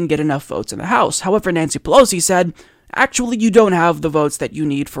that he can get enough votes in the House. However, Nancy Pelosi said, actually, you don't have the votes that you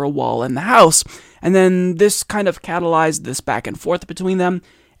need for a wall in the House. And then this kind of catalyzed this back and forth between them,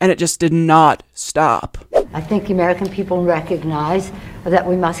 and it just did not stop. I think the American people recognize that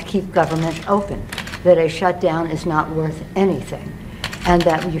we must keep government open, that a shutdown is not worth anything, and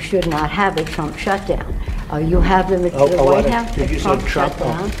that you should not have a Trump shutdown. You have the White House, the Trump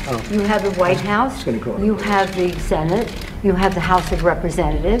shutdown. You have the White House, you have the Senate, you have the House of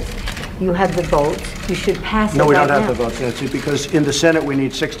Representatives, you have the votes. You should pass it right now. No, we don't have the votes, Nancy, because in the Senate we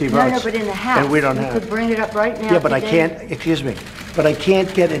need 60 votes. No, but in the House, and we don't have. You could bring it up right now. Yeah, but today. I can't, excuse me, but I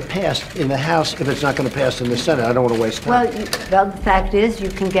can't get it passed in the House if it's not going to pass in the Senate. I don't want to waste time. Well, the fact is you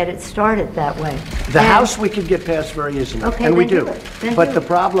can get it started that way. The House we can get passed very easily, okay, and we do. But the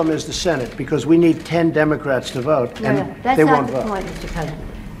problem is the Senate, because we need 10 Democrats to vote, and they won't vote. That's not the point, Mr. President.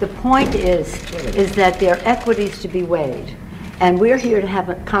 The point is that there are equities to be weighed, and we're here to have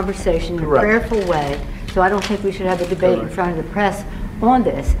a conversation in a prayerful way, so I don't think we should have a debate in front of the press on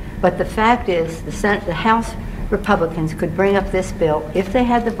this. But the fact is the House Republicans could bring up this bill, if they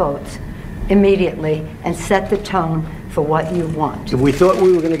had the votes, immediately and set the tone for what you want. If we thought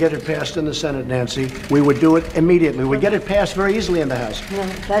we were going to get it passed in the Senate, Nancy, we would do it immediately. We'd get it passed very easily in the House.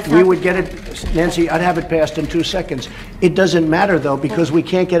 No, we would get it, Nancy, I'd have it passed in 2 seconds. It doesn't matter, though, because we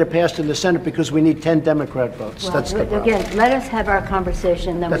can't get it passed in the Senate because we need 10 Democrat votes. Well, that's the problem. Again, let us have our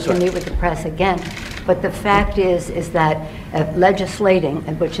conversation, then we can meet with the press again. But the fact is that legislating,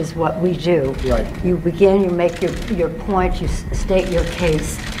 which is what we do, you begin, you make your point, you state your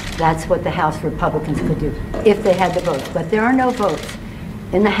case. That's what the House Republicans could do if they had the votes. But there are no votes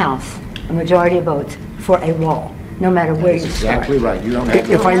in the House, a majority of votes, for a wall, no matter where you start. Exactly right. You don't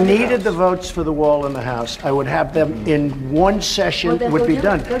have if I needed the votes for the wall in the House, I would have them in one session. It would be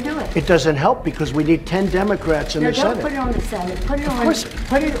done. Go do it. It doesn't help because we need 10 Democrats in the Senate. Don't put it on the Senate. Put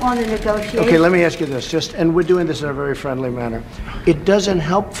it on the negotiation. Okay, let me ask you this, and we're doing this in a very friendly manner. It doesn't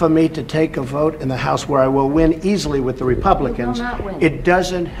help for me to take a vote in the House where I will win easily with the Republicans. You will not win. It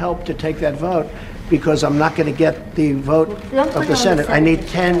doesn't help to take that vote because I'm not going to get the vote of the Senate. I need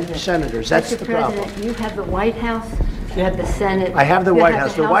 10 senators. That's the problem. You have the White House, you have the Senate. I have the White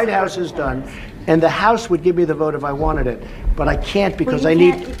House. The White House is done. And the House would give me the vote if I wanted it. But I can't because I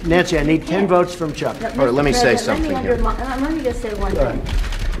need, Nancy, I need 10 votes from Chuck. All right, let me say something here. Let me just say one thing.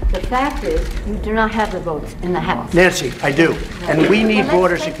 The fact is, you do not have the votes in the House. Nancy, I do. And we need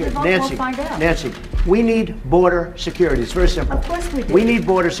border security. Nancy, Nancy, we need border security. It's very simple. Of course we do. We need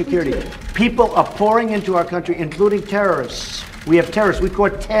border security. People are pouring into our country, including terrorists. We have terrorists. We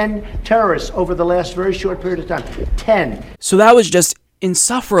caught 10 terrorists over the last very short period of time. 10. So that was just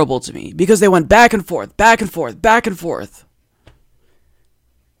insufferable to me because they went back and forth, back and forth, back and forth.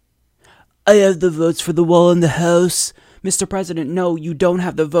 I have the votes for the wall in the House. Mr. President, no, you don't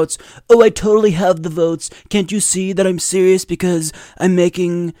have the votes. Oh, I totally have the votes. Can't you see that I'm serious because I'm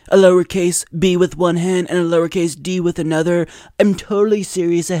making a lowercase b with one hand and a lowercase d with another? I'm totally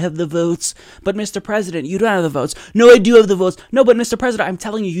serious. I have the votes. But Mr. President, you don't have the votes. No, I do have the votes. No, but Mr. President, I'm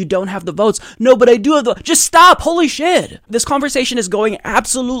telling you, you don't have the votes. No, but I do have the votes. Just stop. Holy shit. This conversation is going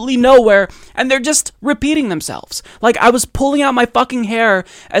absolutely nowhere and they're just repeating themselves. Like I was pulling out my fucking hair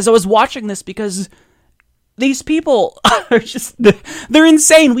as I was watching this because these people are just, they're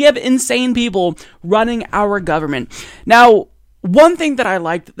insane. We have insane people running our government. Now, one thing that I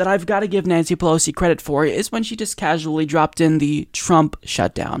liked that I've got to give Nancy Pelosi credit for is when she just casually dropped in the Trump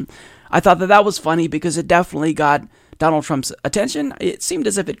shutdown. I thought that was funny because it definitely got Donald Trump's attention. It seemed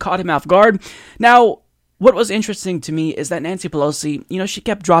as if it caught him off guard. Now, what was interesting to me is that Nancy Pelosi, she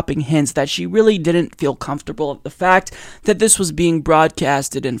kept dropping hints that she really didn't feel comfortable with the fact that this was being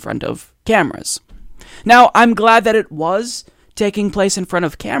broadcasted in front of cameras. Now, I'm glad that it was taking place in front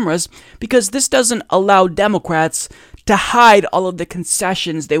of cameras, because this doesn't allow Democrats to hide all of the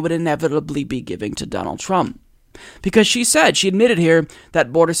concessions they would inevitably be giving to Donald Trump. Because she admitted here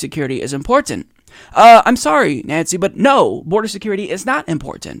that border security is important. I'm sorry, Nancy, but no, border security is not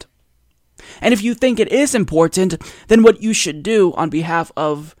important. And if you think it is important, then what you should do on behalf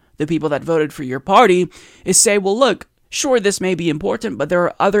of the people that voted for your party is say, well, look, sure, this may be important, but there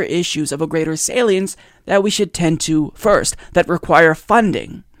are other issues of a greater salience that we should tend to first, that require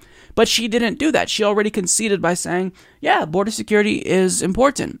funding. But she didn't do that. She already conceded by saying, yeah, border security is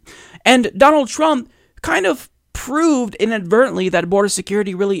important. And Donald Trump kind of proved inadvertently that border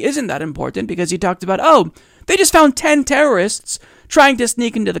security really isn't that important, because he talked about, oh, they just found 10 terrorists trying to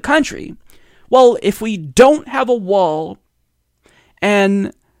sneak into the country. Well, if we don't have a wall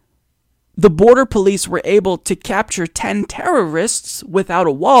and the border police were able to capture 10 terrorists without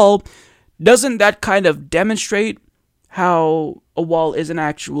a wall, doesn't that kind of demonstrate how a wall isn't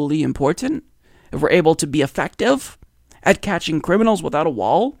actually important? If we're able to be effective at catching criminals without a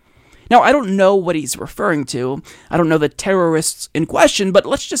wall? Now, I don't know what he's referring to. I don't know the terrorists in question, but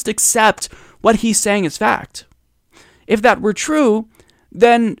let's just accept what he's saying is fact. If that were true,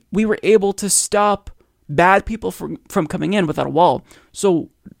 then we were able to stop bad people from coming in without a wall. So,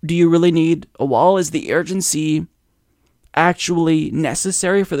 do you really need a wall? Is the urgency actually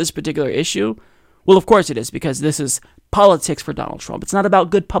necessary for this particular issue? Well, of course it is, because this is politics for Donald Trump. It's not about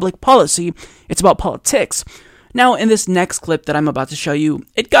good public policy. It's about politics. Now, in this next clip that I'm about to show you,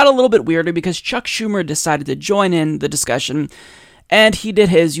 it got a little bit weirder because Chuck Schumer decided to join in the discussion, and he did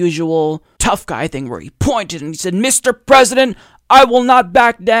his usual tough guy thing where he pointed and he said, "Mr. President, I will not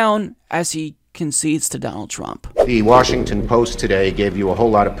back down," as he concedes to Donald Trump. The Washington Post today gave you a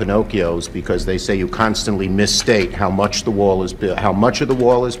whole lot of Pinocchios because they say you constantly misstate how much the wall is built, how much of the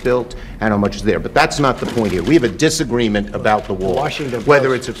wall is built, and how much is there. But that's not the point here. We have a disagreement about the wall,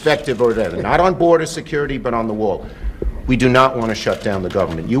 whether it's effective or whatever. Not on border security, but on the wall. We do not want to shut down the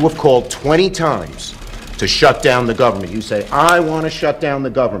government. You have called 20 times to shut down the government. You say, I want to shut down the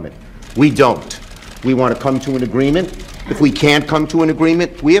government. We don't. We want to come to an agreement. If we can't come to an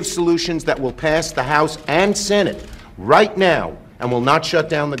agreement, we have solutions that will pass the House and Senate right now and will not shut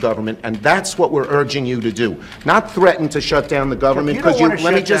down the government, and that's what we're urging you to do. Not threaten to shut down the government, because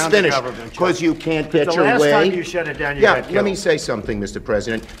let me just finish, because you can't get your way. The last time you shut it down, you got killed. Let me say something, Mr.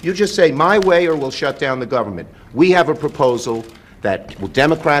 President. You just say, my way or we'll shut down the government. We have a proposal that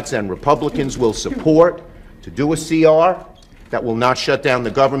Democrats and Republicans will support to do a CR that will not shut down the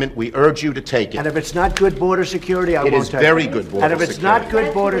government. We urge you to take it. And if it's not good border security, I won't take it. It is very good border security. And if it's not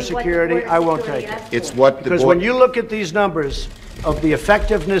good border security, I won't take it. It's what because when you look at these numbers of the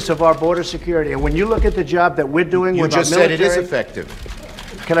effectiveness of our border security, and when you look at the job that we're doing with our military... You just said it is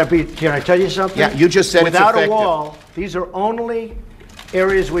effective. Can I tell you something? Yeah, you just said without it's effective. Without a wall, these are only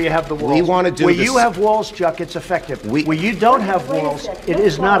areas where you have the walls. We want to do where this. You have walls, Chuck, it's effective. Where you don't have walls, it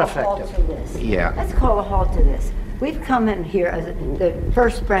is not effective. Yeah. Let's call a halt to this. We've come in here as the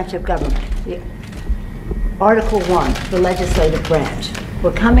first branch of government, Article 1, the legislative branch.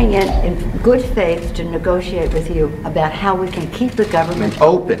 We're coming in good faith to negotiate with you about how we can keep the government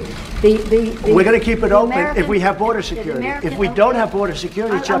open. We're going to keep it open if we have border security. If we don't have border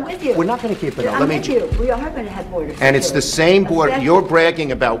security, Chuck, we're not going to keep it open. I'm with you. We are going to have border security. And it's the same border. You're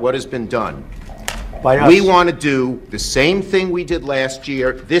bragging about what has been done. By us. We want to do the same thing we did last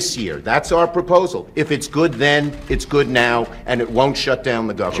year, this year. That's our proposal. If it's good then, it's good now, and it won't shut down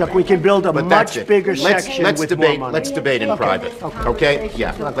the government. Chuck, we can build a much bigger section with more money. Let's debate in private. Okay?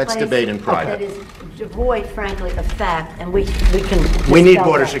 Yeah, let's debate in private. That is devoid, frankly, of fact, and we can... We need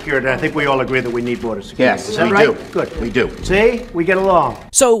border security. I think we all agree that we need border security. Yes, we do. Good. We do. See? We get along.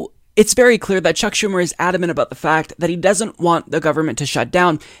 So... it's very clear that Chuck Schumer is adamant about the fact that he doesn't want the government to shut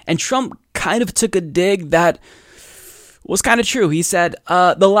down, and Trump kind of took a dig that was kind of true. He said,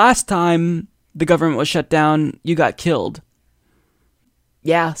 the last time the government was shut down, you got killed.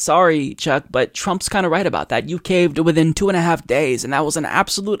 Yeah, sorry, Chuck, but Trump's kind of right about that. You caved within 2.5 days, and that was an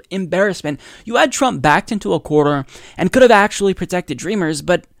absolute embarrassment. You had Trump backed into a corner and could have actually protected Dreamers,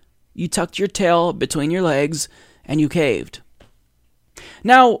 but you tucked your tail between your legs and you caved.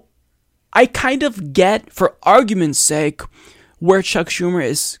 Now, I kind of get, for argument's sake, where Chuck Schumer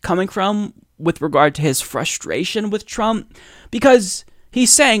is coming from with regard to his frustration with Trump, because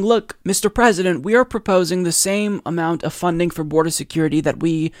he's saying, look, Mr. President, we are proposing the same amount of funding for border security that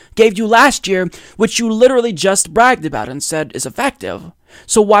we gave you last year, which you literally just bragged about and said is effective.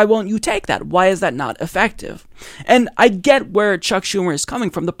 So why won't you take that? Why is that not effective? And I get where Chuck Schumer is coming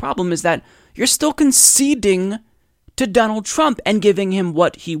from. The problem is that you're still conceding to Donald Trump and giving him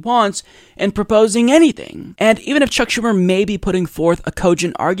what he wants and proposing anything. And even if Chuck Schumer may be putting forth a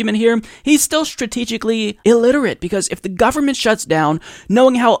cogent argument here, he's still strategically illiterate, because if the government shuts down,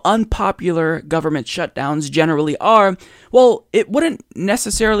 knowing how unpopular government shutdowns generally are, well, it wouldn't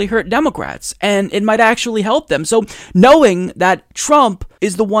necessarily hurt Democrats, and it might actually help them. So knowing that Trump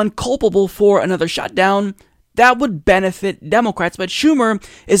is the one culpable for another shutdown, that would benefit Democrats, but Schumer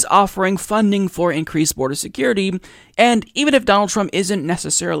is offering funding for increased border security, and even if Donald Trump isn't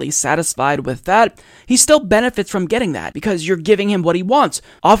necessarily satisfied with that, he still benefits from getting that, because you're giving him what he wants.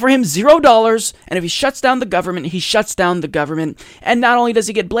 Offer him $0, and if he shuts down the government, he shuts down the government, and not only does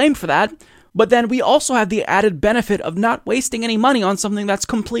he get blamed for that, but then we also have the added benefit of not wasting any money on something that's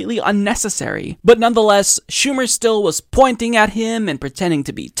completely unnecessary. But nonetheless, Schumer still was pointing at him and pretending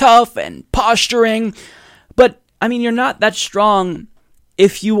to be tough and posturing. But, I mean, you're not that strong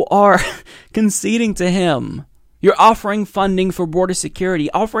if you are conceding to him. You're offering funding for border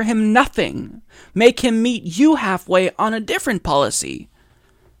security. Offer him nothing. Make him meet you halfway on a different policy.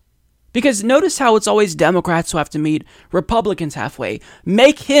 Because notice how it's always Democrats who have to meet Republicans halfway.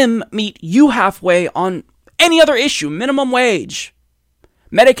 Make him meet you halfway on any other issue. Minimum wage.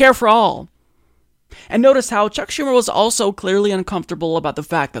 Medicare for all. And notice how Chuck Schumer was also clearly uncomfortable about the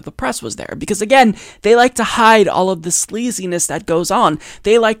fact that the press was there. Because again, they like to hide all of the sleaziness that goes on.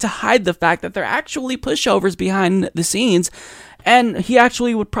 They like to hide the fact that they're actually pushovers behind the scenes. And he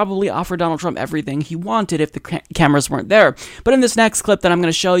actually would probably offer Donald Trump everything he wanted if the cameras weren't there. But in this next clip that I'm going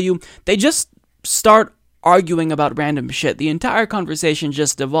to show you, they just start arguing about random shit. The entire conversation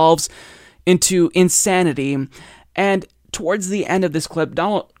just devolves into insanity. And towards the end of this clip,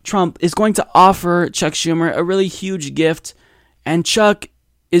 Donald Trump is going to offer Chuck Schumer a really huge gift, and Chuck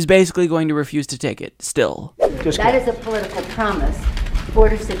is basically going to refuse to take it still. That is a political promise.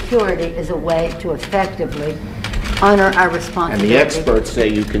 Border security is a way to effectively honor our responsibility. And the experts say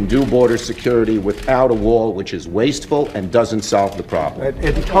you can do border security without a wall, which is wasteful and doesn't solve the problem.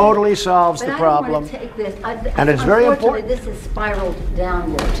 It totally solves the problem. And it's very important. This has spiraled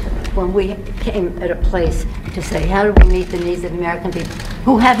downward when we came at a place to say, how do we meet the needs of American people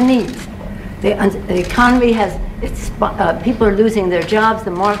who have needs? The economy has, people are losing their jobs,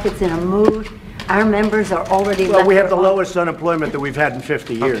 the market's in a mood. Our members are already Well, we have the lowest unemployment that we've had in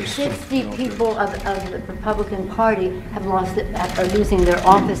 50 years. 60 people of the Republican Party are losing their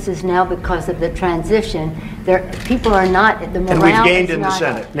offices now because of the transition. People are not, the morale. And we've gained in the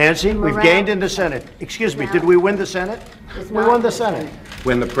Senate. Nancy, we've gained in the Senate. Excuse me, did we win the Senate? We won the Senate.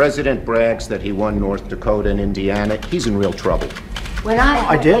 When the president brags that he won North Dakota and Indiana, he's in real trouble.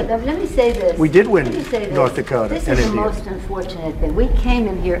 I did. Let me say this. We did win North Dakota and Indiana. This is the most unfortunate thing. We came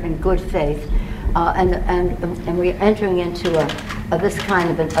in here in good faith, and we're entering into this kind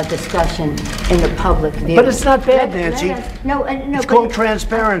of a discussion in the public view. But it's not bad, Nancy. No, it's called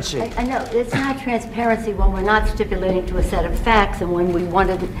transparency. I know it's not transparency when we're not stipulating to a set of facts, and when we want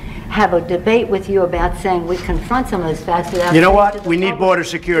to have a debate with you about saying we confront some of those facts without. You know what? We need border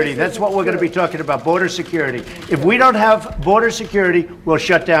security. That's what we're going to be talking about, border security. If we don't have border security, we'll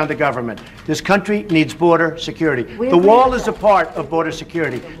shut down the government. This country needs border security. The wall is a part of border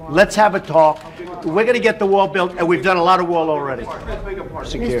security. Let's have a talk. We're going to get the wall built, and we've done a lot of wall already.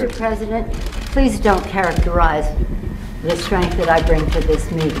 Mr. President, please don't characterize the strength that I bring to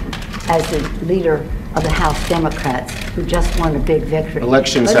this meeting as the leader of the House Democrats who just won a big victory.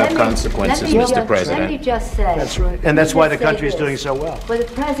 Elections have consequences, Mr. President. Let me just say. That's right. And that's why the country is doing so well. What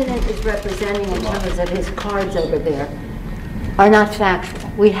the President is representing in terms of his cards over there are not factual.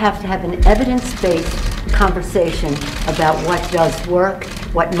 We have to have an evidence-based conversation about what does work,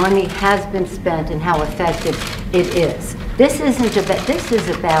 what money has been spent, and how effective it is. This isn't about, this is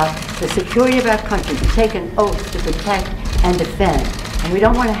about the security of our country, to take an oath to protect and defend. And we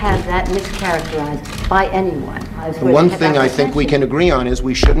don't want to have that mischaracterized by anyone. One thing I think we can agree on is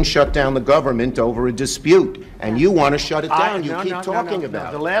we shouldn't shut down the government over a dispute. And you want to shut it down. You keep talking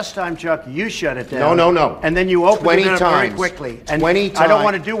about it. The last time, Chuck, you shut it down. No. And then you opened it up very quickly. And 20 times. I don't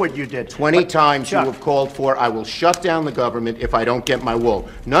want to do what you did. 20 times Chuck, you have called for, I will shut down the government if I don't get my wall.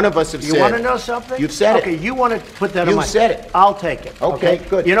 None of us have said. You want to know something? You've said it. Okay, you want to put that on my... You said it. I'll take it. Okay,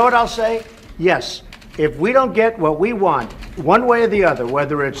 good. You know what I'll say? Yes. If we don't get what we want, one way or the other,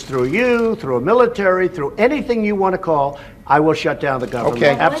 whether it's through you, through a military, through anything you want to call, I will shut down the government.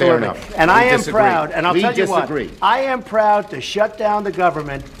 Okay, absolutely. Fair enough. And I am proud, and I'll tell you what, disagree. I am proud to shut down the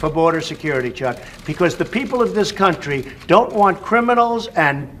government for border security, Chuck, because the people of this country don't want criminals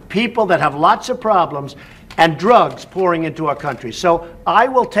and people that have lots of problems and drugs pouring into our country. So I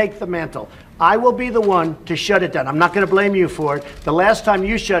will take the mantle. I will be the one to shut it down. I'm not going to blame you for it. The last time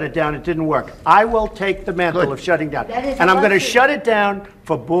you shut it down, it didn't work. I will take the mantle of shutting down. And I'm going to shut it down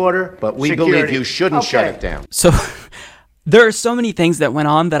for border But we security. believe you shouldn't shut it down. So there are so many things that went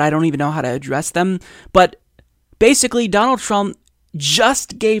on that I don't even know how to address them. But basically, Donald Trump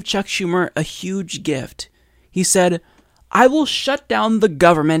just gave Chuck Schumer a huge gift. He said, I will shut down the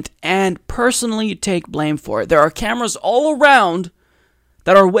government and personally take blame for it. There are cameras all around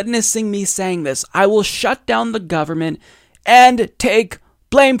that are witnessing me saying this. I will shut down the government and take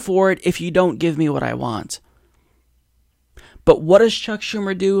blame for it if you don't give me what I want. But what does Chuck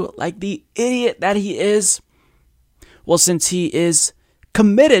Schumer do? Like the idiot that he is? Well, since he is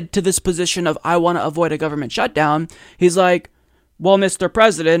committed to this position of I want to avoid a government shutdown, he's like, well, Mr.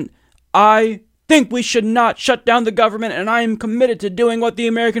 President, I think we should not shut down the government and I am committed to doing what the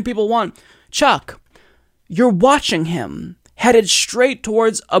American people want. Chuck, you're watching him headed straight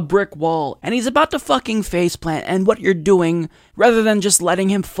towards a brick wall, and he's about to fucking faceplant, and what you're doing, rather than just letting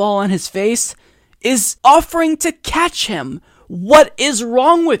him fall on his face, is offering to catch him. What is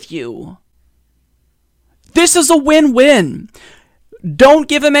wrong with you? This is a win-win. Don't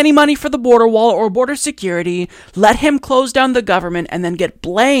give him any money for the border wall or border security. Let him close down the government and then get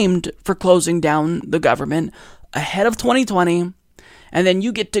blamed for closing down the government ahead of 2020. And then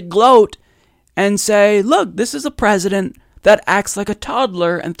you get to gloat and say, look, this is a president that acts like a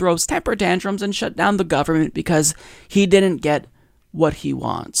toddler and throws temper tantrums and shut down the government because he didn't get what he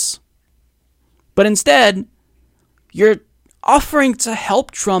wants. But instead, you're offering to help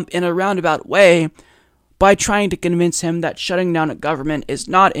Trump in a roundabout way by trying to convince him that shutting down a government is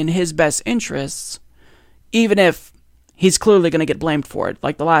not in his best interests, even if he's clearly going to get blamed for it,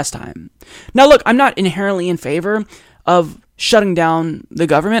 like the last time. Now, look, I'm not inherently in favor of shutting down the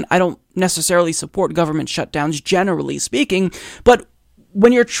government. I don't necessarily support government shutdowns, generally speaking, but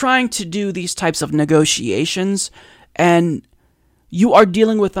when you're trying to do these types of negotiations and you are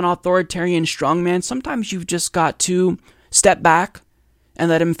dealing with an authoritarian strongman, sometimes you've just got to step back and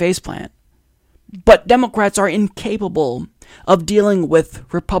let him faceplant. But Democrats are incapable of dealing with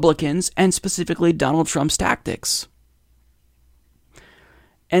Republicans and specifically Donald Trump's tactics.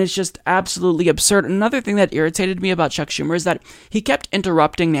 And it's just absolutely absurd. Another thing that irritated me about Chuck Schumer is that he kept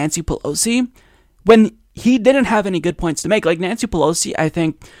interrupting Nancy Pelosi when he didn't have any good points to make. Like Nancy Pelosi, I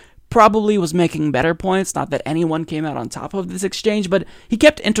think, probably was making better points. Not that anyone came out on top of this exchange, but he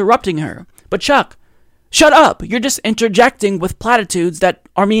kept interrupting her. But Chuck, shut up. You're just interjecting with platitudes that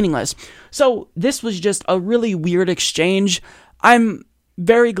are meaningless. So this was just a really weird exchange. I'm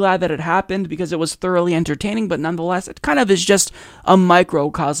very glad that it happened because it was thoroughly entertaining, but nonetheless, it kind of is just a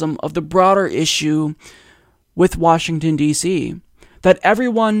microcosm of the broader issue with Washington, D.C. That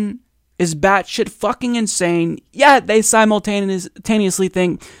everyone is batshit fucking insane, yet they simultaneously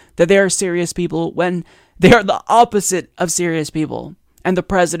think that they are serious people when they are the opposite of serious people. And the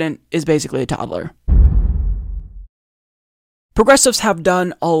president is basically a toddler. Progressives have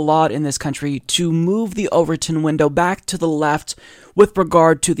done a lot in this country to move the Overton window back to the left with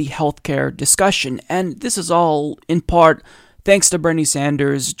regard to the healthcare discussion, and this is all in part thanks to Bernie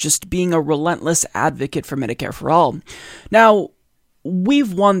Sanders just being a relentless advocate for Medicare for All. Now,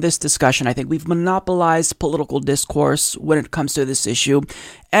 we've won this discussion. I think we've monopolized political discourse when it comes to this issue,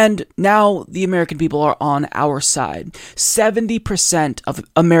 and now the American people are on our side. 70% of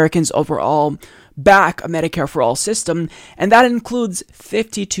Americans overall back a Medicare for All system, and that includes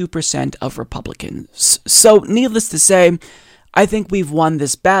 52% of Republicans. So, needless to say, I think we've won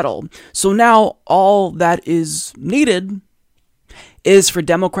this battle. So now all that is needed is for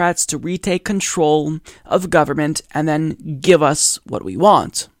Democrats to retake control of government and then give us what we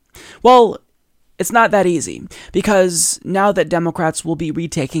want. Well, it's not that easy, because now that Democrats will be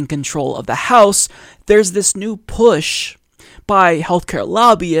retaking control of the House, there's this new push by healthcare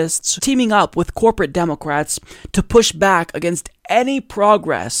lobbyists teaming up with corporate Democrats to push back against any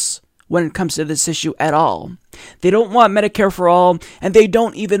progress when it comes to this issue at all. They don't want Medicare for All, and they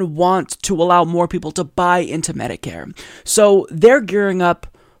don't even want to allow more people to buy into Medicare. So they're gearing up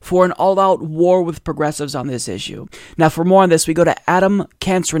for an all-out war with progressives on this issue. Now, for more on this, we go to Adam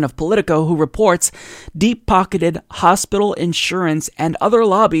Cancerin of Politico, who reports deep-pocketed hospital insurance and other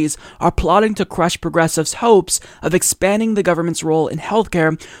lobbies are plotting to crush progressives' hopes of expanding the government's role in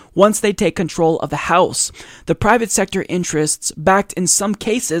healthcare once they take control of the House. The private sector interests, backed in some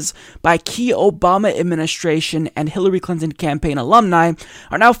cases by key Obama administration and Hillary Clinton campaign alumni,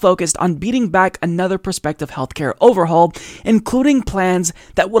 are now focused on beating back another prospective healthcare overhaul, including plans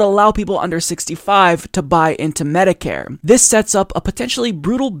that that would allow people under 65 to buy into Medicare. This sets up a potentially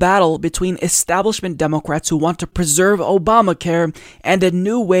brutal battle between establishment Democrats who want to preserve Obamacare and a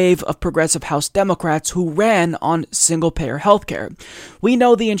new wave of progressive House Democrats who ran on single-payer healthcare. We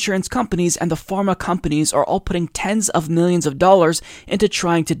know the insurance companies and the pharma companies are all putting tens of millions of dollars into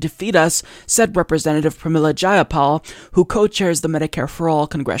trying to defeat us, said Representative Pramila Jayapal, who co-chairs the Medicare for All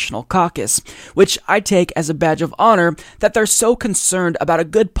Congressional Caucus, which I take as a badge of honor that they're so concerned about a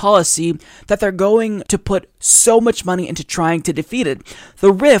good policy that they're going to put so much money into trying to defeat it.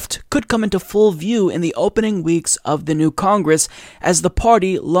 The rift could come into full view in the opening weeks of the new Congress as the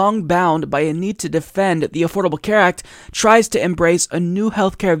party, long bound by a need to defend the Affordable Care Act, tries to embrace a new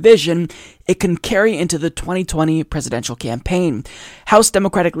healthcare vision it can carry into the 2020 presidential campaign. House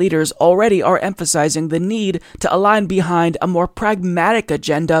Democratic leaders already are emphasizing the need to align behind a more pragmatic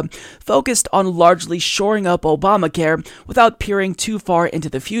agenda focused on largely shoring up Obamacare without peering too far into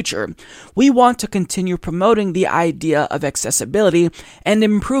the future. We want to continue promoting the idea of accessibility and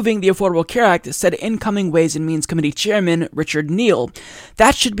improving the Affordable Care Act, said incoming Ways and Means Committee Chairman Richard Neal.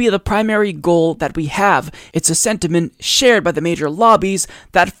 That should be the primary goal that we have. It's a sentiment shared by the major lobbies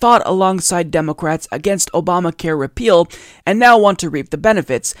that fought alongside Democrats against Obamacare repeal and now want to reap the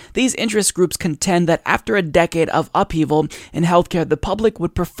benefits. These interest groups contend that after a decade of upheaval in healthcare, the public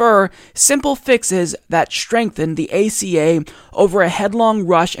would prefer simple fixes that strengthen the ACA over a headlong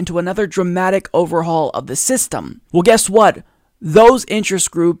rush into another dramatic overhaul of the system. Well, guess what? Those interest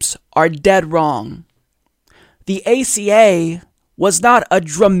groups are dead wrong. The ACA was not a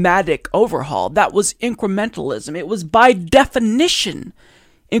dramatic overhaul. That was incrementalism. It was by definition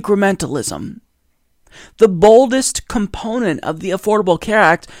incrementalism. The boldest component of the Affordable Care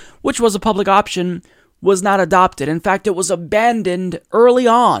Act, which was a public option, was not adopted. In fact, it was abandoned early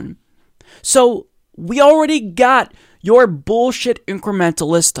on. So we already got your bullshit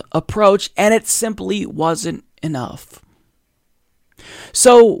incrementalist approach, and it simply wasn't enough.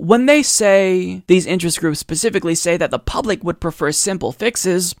 So when they say, these interest groups specifically say that the public would prefer simple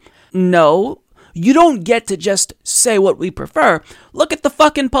fixes, no, you don't get to just say what we prefer. Look at the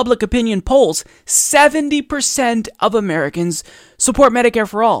fucking public opinion polls. 70% of Americans support Medicare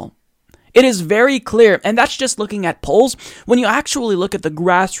for all. It is very clear, and that's just looking at polls. When you actually look at the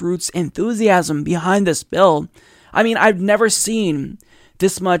grassroots enthusiasm behind this bill, I mean, I've never seen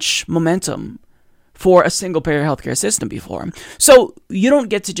this much momentum for a single-payer healthcare system before. So you don't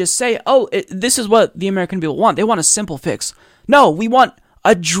get to just say, this is what the American people want. They want a simple fix. No, we want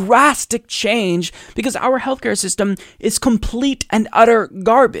a drastic change because our healthcare system is complete and utter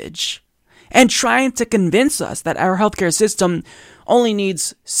garbage. And trying to convince us that our healthcare system only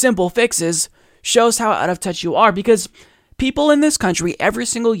needs simple fixes shows how out of touch you are, because people in this country every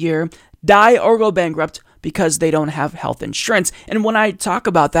single year die or go bankrupt because they don't have health insurance. And when I talk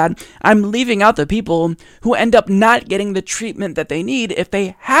about that, I'm leaving out the people who end up not getting the treatment that they need if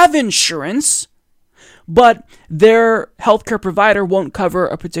they have insurance, but their healthcare provider won't cover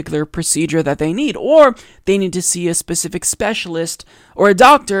a particular procedure that they need, or they need to see a specific specialist or a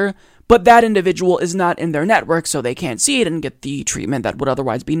doctor, but that individual is not in their network, so they can't see it and get the treatment that would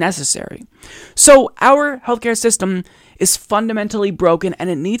otherwise be necessary. So our healthcare system is fundamentally broken, and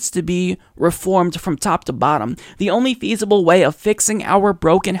it needs to be reformed from top to bottom. The only feasible way of fixing our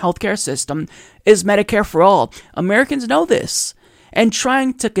broken healthcare system is Medicare for all. Americans know this, and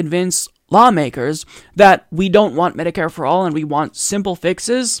trying to convince lawmakers that we don't want Medicare for all and we want simple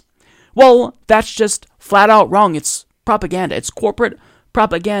fixes, well, that's just flat out wrong. It's propaganda. It's corporate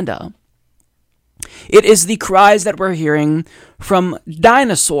propaganda. It is the cries that we're hearing from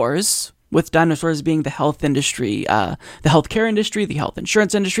dinosaurs, with dinosaurs being the health industry, the healthcare industry, the health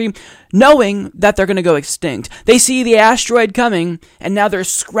insurance industry, knowing that they're going to go extinct. They see the asteroid coming, and now they're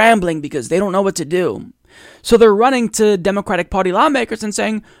scrambling because they don't know what to do. So they're running to Democratic Party lawmakers and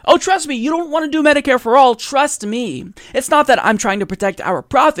saying, oh, trust me, you don't want to do Medicare for all. Trust me. It's not that I'm trying to protect our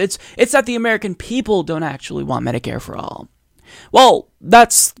profits. It's that the American people don't actually want Medicare for all. Well,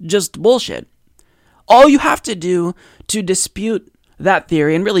 that's just bullshit. All you have to do to dispute that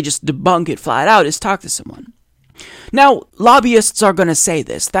theory and really just debunk it flat out is talk to someone. Now, lobbyists are going to say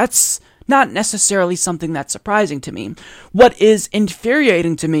this. That's not necessarily something that's surprising to me. What is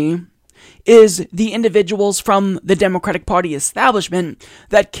infuriating to me is the individuals from the Democratic Party establishment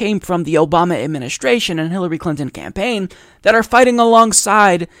that came from the Obama administration and Hillary Clinton campaign that are fighting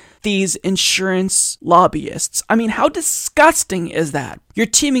alongside these insurance lobbyists. I mean, how disgusting is that? You're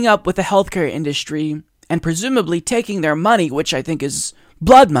teaming up with the healthcare industry and presumably taking their money, which I think is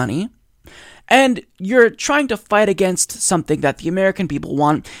blood money, And you're trying to fight against something that the American people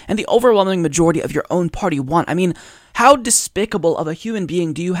want and the overwhelming majority of your own party want. I mean, how despicable of a human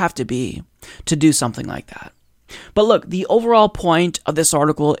being do you have to be to do something like that? But look, the overall point of this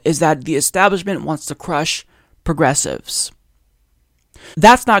article is that the establishment wants to crush progressives.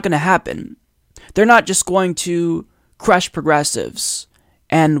 That's not going to happen. They're not just going to crush progressives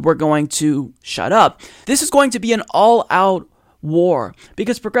and we're going to shut up. This is going to be an all-out war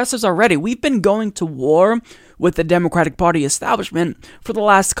because progressives are ready. We've been going to war with the Democratic Party establishment for the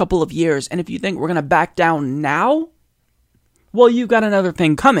last couple of years. And if you think we're going to back down now, well, you've got another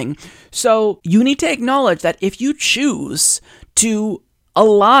thing coming. So you need to acknowledge that if you choose to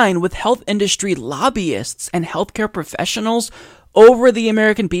align with health industry lobbyists and healthcare professionals over the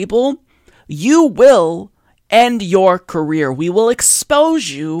American people, you will end your career. We will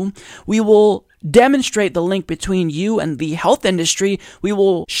expose you. We will demonstrate the link between you and the health industry. We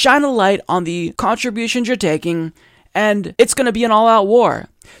will shine a light on the contributions you're taking, and it's going to be an all-out war.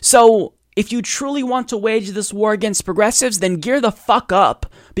 So if you truly want to wage this war against progressives, then gear the fuck up,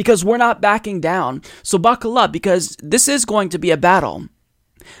 because we're not backing down. So buckle up, because this is going to be a battle.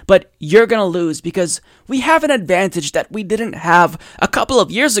 But you're going to lose, because we have an advantage that we didn't have a couple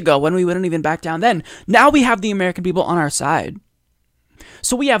of years ago when we wouldn't even back down then. Now we have the American people on our side.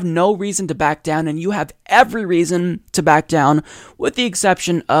 So we have no reason to back down, and you have every reason to back down, with the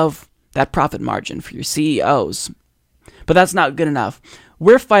exception of that profit margin for your CEOs. But that's not good enough.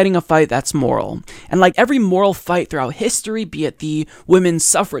 We're fighting a fight that's moral. And like every moral fight throughout history, be it the women's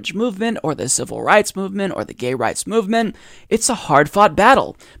suffrage movement or the civil rights movement or the gay rights movement, it's a hard-fought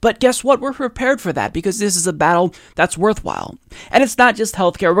battle. But guess what? We're prepared for that because this is a battle that's worthwhile. And it's not just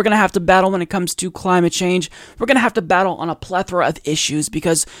healthcare. We're going to have to battle when it comes to climate change. We're going to have to battle on a plethora of issues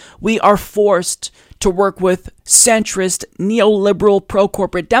because we are forced to work with centrist, neoliberal,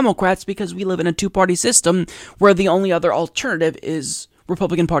 pro-corporate Democrats because we live in a two-party system where the only other alternative is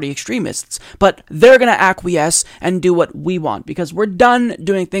Republican Party extremists. But they're going to acquiesce and do what we want because we're done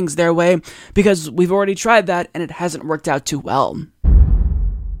doing things their way because we've already tried that and it hasn't worked out too well.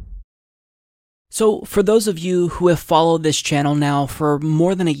 So for those of you who have followed this channel now for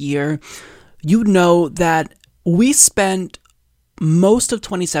more than a year, you know that we spent most of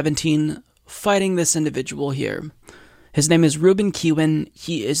 2017 fighting this individual here. His name is Ruben Kihuen.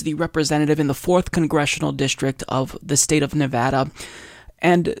 He is the representative in the 4th Congressional District of the state of Nevada.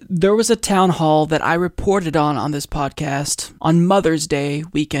 And there was a town hall that I reported on this podcast on Mother's Day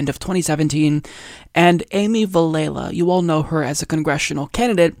weekend of 2017. And Amy Vilela, you all know her as a congressional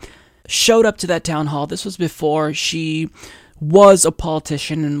candidate, showed up to that town hall. This was before she was a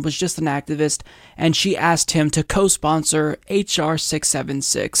politician and was just an activist, and she asked him to co-sponsor H.R.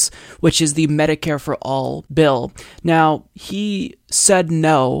 676, which is the Medicare for All bill. Now, he said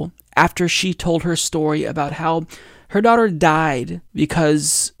no after she told her story about how her daughter died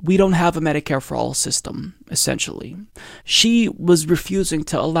because we don't have a Medicare for All system, essentially. She was refusing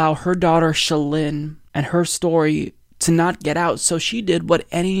to allow her daughter Shalyn and her story to not get out, so she did what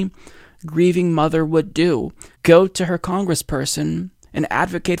any grieving mother would do: go to her congressperson and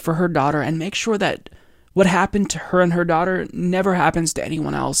advocate for her daughter and make sure that what happened to her and her daughter never happens to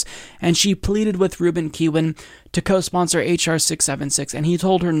anyone else. And she pleaded with Ruben Kihuen to co-sponsor H.R. 676, and he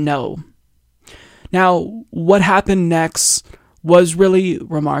told her no. Now, what happened next was really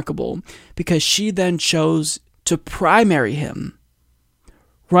remarkable because she then chose to primary him,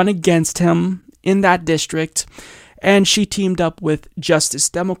 run against him in that district, and she teamed up with Justice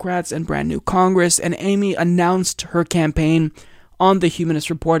Democrats and Brand New Congress, and Amy announced her campaign on the Humanist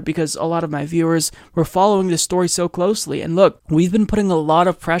Report because a lot of my viewers were following this story so closely. And look, we've been putting a lot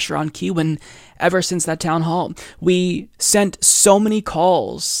of pressure on Kihuen ever since that town hall. We sent so many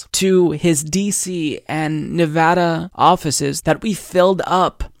calls to his DC and Nevada offices that we filled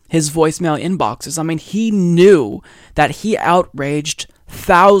up his voicemail inboxes. I mean, he knew that he outraged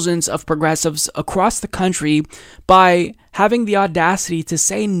thousands of progressives across the country by having the audacity to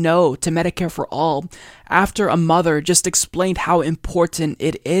say no to Medicare for All after a mother just explained how important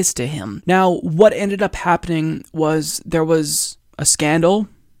it is to him. Now, what ended up happening was there was a scandal.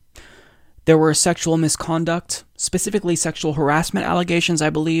 There were sexual misconduct, specifically sexual harassment allegations, I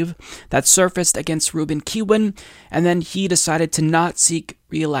believe, that surfaced against Ruben Kihuen, and then he decided to not seek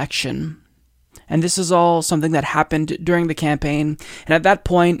re-election. And this is all something that happened during the campaign. And at that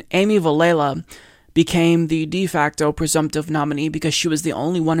point, Amy Vilela became the de facto presumptive nominee because she was the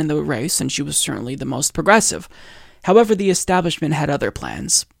only one in the race, and she was certainly the most progressive. However, the establishment had other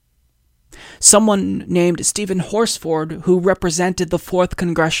plans. Someone named Stephen Horsford, who represented the 4th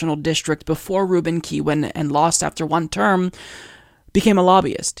Congressional District before Ruben Kihuen and lost after one term, became a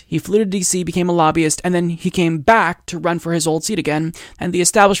lobbyist. He flew to D.C., became a lobbyist, and then he came back to run for his old seat again, and the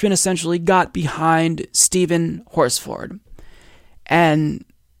establishment essentially got behind Stephen Horsford. And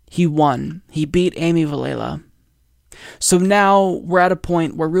he won. He beat Amy Vilela. So now we're at a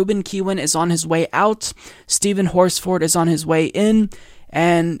point where Ruben Kihuen is on his way out, Stephen Horsford is on his way in,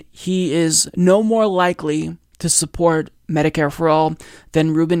 and he is no more likely to support Medicare for All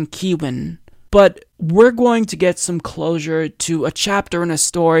than Ruben Kihuen. But we're going to get some closure to a chapter in a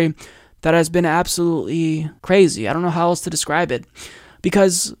story that has been absolutely crazy. I don't know how else to describe it.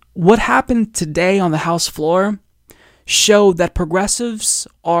 Because what happened today on the House floor showed that progressives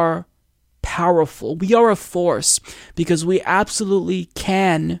are powerful. We are a force because we absolutely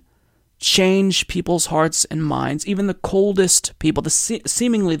can change people's hearts and minds. Even the coldest people,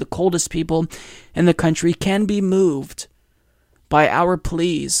 seemingly the coldest people in the country can be moved by our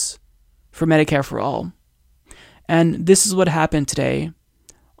pleas for Medicare for All. And this is what happened today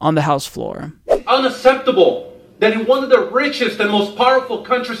on the House floor. Unacceptable that in one of the richest and most powerful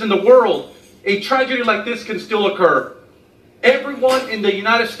countries in the world, a tragedy like this can still occur. Everyone in the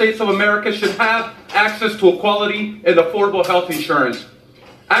United States of America should have access to quality and affordable health insurance.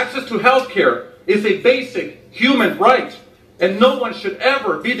 Access to health care is a basic human right, and no one should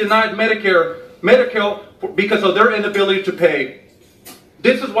ever be denied Medicare because of their inability to pay.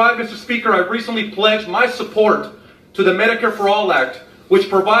 This is why, Mr. Speaker, I recently pledged my support to the Medicare for All Act, which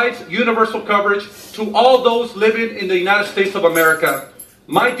provides universal coverage to all those living in the United States of America.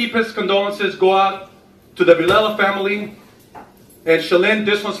 My deepest condolences go out to the Vilela family. And Shalyn,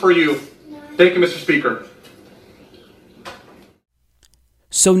 this one's for you. Thank you, Mr. Speaker.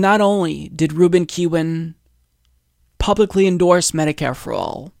 So not only did Ruben Kihuen publicly endorse Medicare for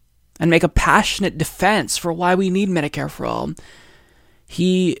All and make a passionate defense for why we need Medicare for All,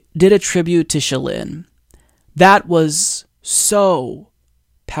 he did a tribute to Shalyn. That was so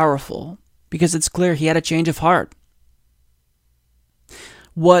powerful because it's clear he had a change of heart.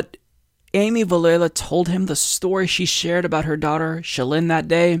 What Amy Vilela told him, the story she shared about her daughter, Shalyn, that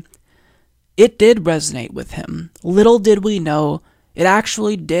day, it did resonate with him. Little did we know, it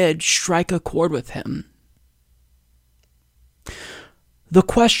actually did strike a chord with him. The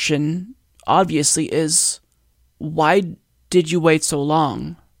question, obviously, is, why did you wait so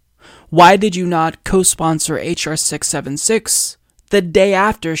long? Why did you not co-sponsor HR 676 the day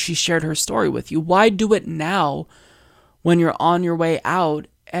after she shared her story with you? Why do it now when you're on your way out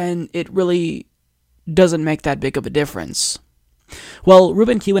and it really doesn't make that big of a difference? Well,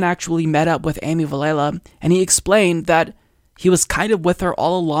 Ruben Kihuen actually met up with Amy Vilela, and he explained that he was kind of with her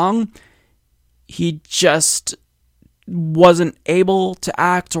all along. He just wasn't able to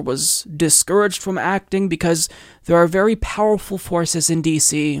act or was discouraged from acting because there are very powerful forces in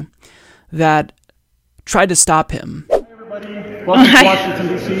D.C. that tried to stop him. Hi, everybody. Welcome to Washington,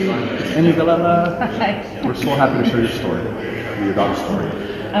 D.C. Amy Vilela. Hi. We're so happy to share your story, your daughter's story.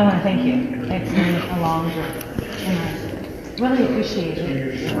 I want to thank you. It's been a long journey, and I really appreciate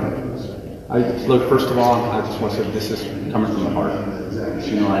it. Look, first of all, I just want to say this is coming from the heart.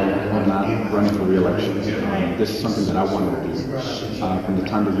 You know, I'm not running for re-election. This is something that I wanted to do. From the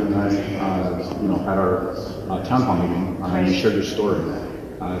time that you and I, had our town hall meeting, you shared your story.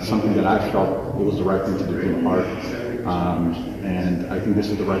 It's something that I felt it was the right thing to do from the heart. And I think this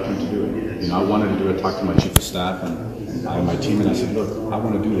is the right time to do it. I wanted to do it, talk to my chief of staff and my team, and I said, look, I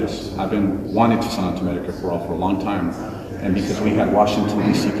want to do this. I've been wanting to sign on to Medicare for All for a long time. And because we had Washington,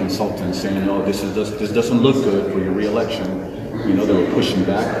 D.C. consultants saying, no, this doesn't look good for your re-election, they were pushing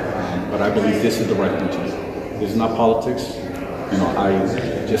back. But I believe this is the right thing to do. This is not politics.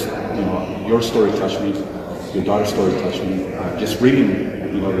 Your story touched me. Your daughter's story touched me. Just reading,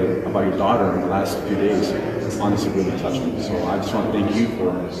 about your daughter in the last few days, honestly really touched me. So I just want to thank you for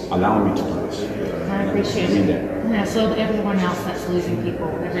allowing me to do this. I appreciate it. And so everyone else that's losing people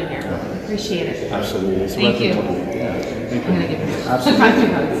every year. I appreciate it. Absolutely. Thank you. Thank you. I'm going to give you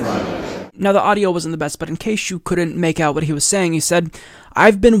Absolutely. Now, the audio wasn't the best, but in case you couldn't make out what he was saying, he said,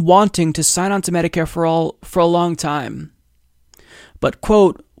 I've been wanting to sign on to Medicare for All for a long time. But,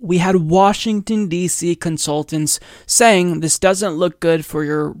 quote, we had Washington, D.C. consultants saying this doesn't look good for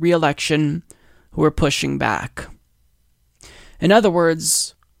your re-election, who are pushing back. In other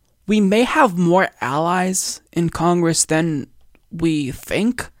words, we may have more allies in Congress than we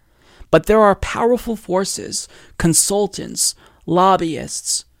think, but there are powerful forces, consultants,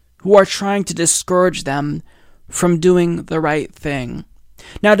 lobbyists, who are trying to discourage them from doing the right thing.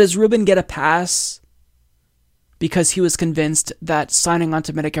 Now, does Ruben get a pass because he was convinced that signing on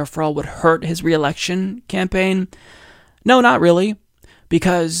to Medicare for All would hurt his re-election campaign? No, not really,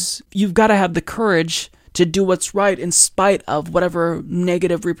 because you've got to have the courage to do what's right in spite of whatever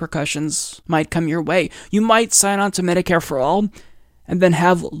negative repercussions might come your way. You might sign on to Medicare for All and then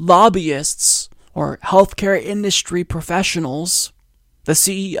have lobbyists or healthcare industry professionals, the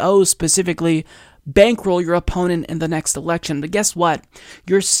CEOs specifically, bankroll your opponent in the next election. But guess what?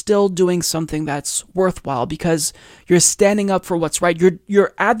 You're still doing something that's worthwhile because you're standing up for what's right.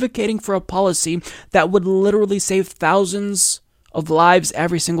 You're advocating for a policy that would literally save thousands of lives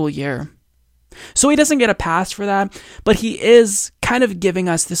every single year. So he doesn't get a pass for that, but he is kind of giving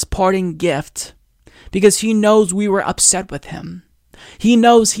us this parting gift because he knows we were upset with him. He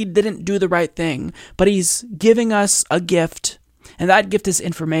knows he didn't do the right thing, but he's giving us a gift, and that gift is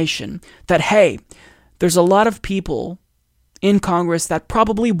information that, hey, there's a lot of people in Congress that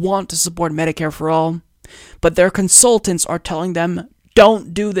probably want to support Medicare for All, but their consultants are telling them,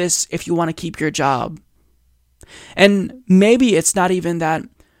 don't do this if you want to keep your job. And maybe it's not even that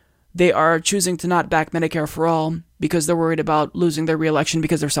they are choosing to not back Medicare for All because they're worried about losing their reelection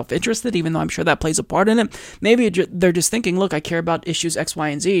because they're self-interested, even though I'm sure that plays a part in it. Maybe they're just thinking, look, I care about issues X, Y,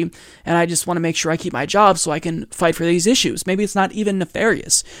 and Z, and I just want to make sure I keep my job so I can fight for these issues. Maybe it's not even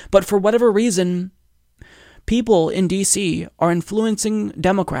nefarious. But for whatever reason, people in D.C. are influencing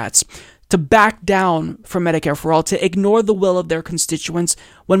Democrats to back down from Medicare for All, to ignore the will of their constituents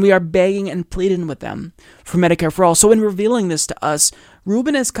when we are begging and pleading with them for Medicare for All. So in revealing this to us,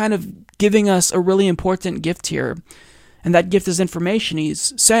 Rubin is kind of giving us a really important gift here. And that gift is information.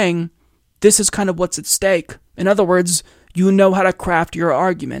 He's saying, this is kind of what's at stake. In other words, you know how to craft your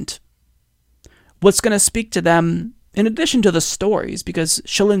argument. What's going to speak to them, in addition to the stories, because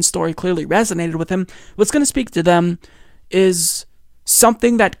Shillin's story clearly resonated with him, what's going to speak to them is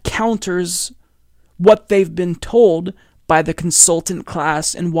something that counters what they've been told by the consultant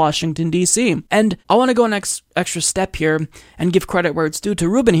class in Washington, D.C. And I want to go an extra step here and give credit where it's due to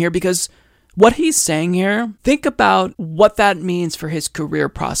Rubin here, because what he's saying here, think about what that means for his career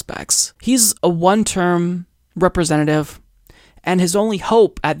prospects. He's a one-term representative, and his only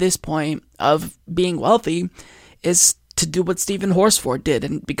hope at this point of being wealthy is to do what Stephen Horsford did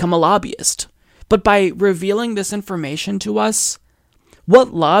and become a lobbyist. But by revealing this information to us,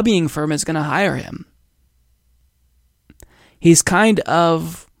 what lobbying firm is going to hire him? He's kind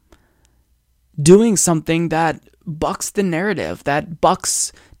of doing something that bucks the narrative, that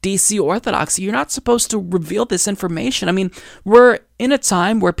bucks DC orthodoxy. You're not supposed to reveal this information. I mean, we're in a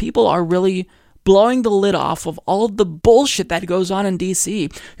time where people are really blowing the lid off of all of the bullshit that goes on in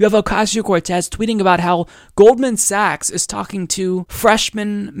DC. You have Ocasio-Cortez tweeting about how Goldman Sachs is talking to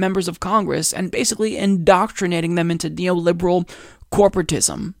freshman members of Congress and basically indoctrinating them into neoliberal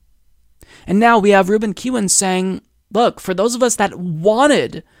corporatism. And now we have Reuben Kihuen saying, look, for those of us that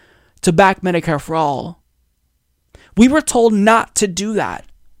wanted to back Medicare for All, we were told not to do that.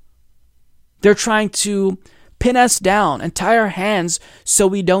 They're trying to pin us down and tie our hands so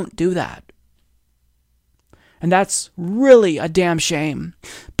we don't do that. And that's really a damn shame.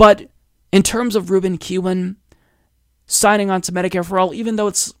 But in terms of Reuben Kihuen signing on to Medicare for All, even though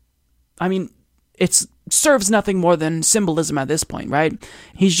it serves nothing more than symbolism at this point, right?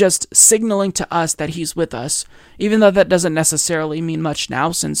 He's just signaling to us that he's with us. Even though that doesn't necessarily mean much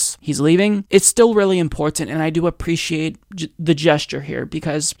now since he's leaving, it's still really important, and I do appreciate the gesture here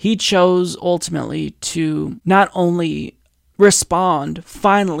because he chose ultimately to not only respond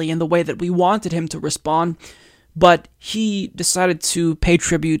finally in the way that we wanted him to respond, but he decided to pay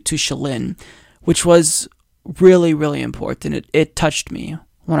tribute to Shilin, which was really, really important. It touched me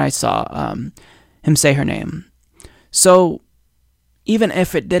when I saw him say her name. So even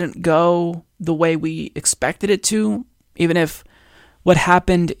if it didn't go the way we expected it to, even if what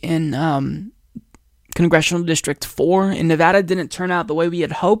happened in Congressional District 4 in Nevada didn't turn out the way we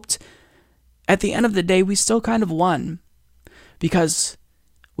had hoped, at the end of the day, we still kind of won. Because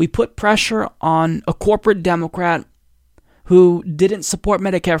we put pressure on a corporate Democrat who didn't support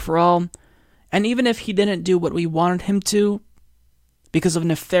Medicare for All, and even if he didn't do what we wanted him to, because of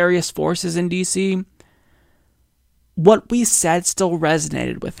nefarious forces in D.C., what we said still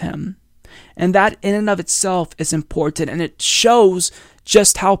resonated with him. And that in and of itself is important, and it shows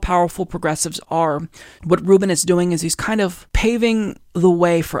just how powerful progressives are. What Rubin is doing is he's kind of paving the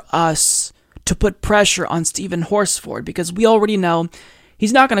way for us to put pressure on Stephen Horsford, because we already know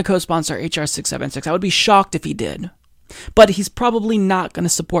he's not going to co-sponsor H.R. 676. I would be shocked if he did. But he's probably not going to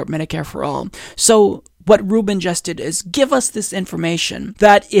support Medicare for All. So what Rubin just did is give us this information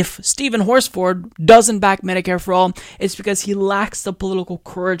that if Stephen Horsford doesn't back Medicare for All, it's because he lacks the political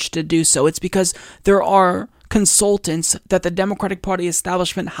courage to do so. It's because there are consultants that the Democratic Party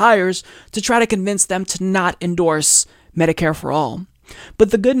establishment hires to try to convince them to not endorse Medicare for All.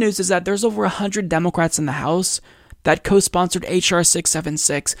 But the good news is that there's over 100 Democrats in the House that co-sponsored H.R.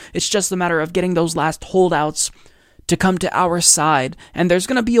 676. It's just a matter of getting those last holdouts to come to our side. And there's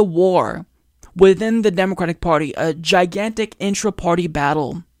going to be a war within the Democratic Party, a gigantic intra-party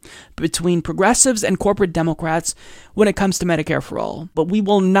battle between progressives and corporate Democrats when it comes to Medicare for all. But we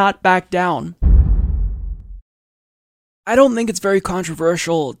will not back down. I don't think it's very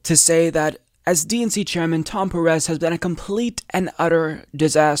controversial to say that as DNC chairman, Tom Perez has been a complete and utter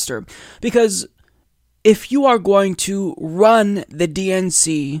disaster. Because if you are going to run the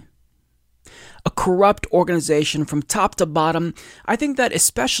DNC, a corrupt organization from top to bottom, I think that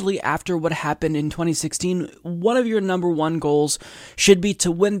especially after what happened in 2016, one of your number one goals should be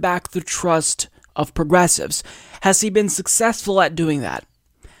to win back the trust of progressives. Has he been successful at doing that?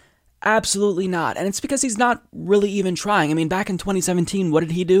 Absolutely not. And it's because he's not really even trying. I mean, back in 2017, what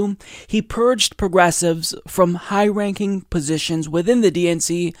did he do? He purged progressives from high-ranking positions within the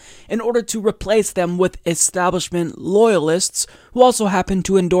DNC in order to replace them with establishment loyalists who also happened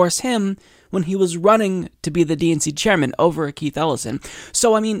to endorse him when he was running to be the DNC chairman over Keith Ellison.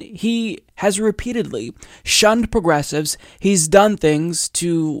 So, I mean, he has repeatedly shunned progressives. He's done things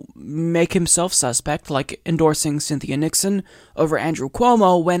to make himself suspect, like endorsing Cynthia Nixon over Andrew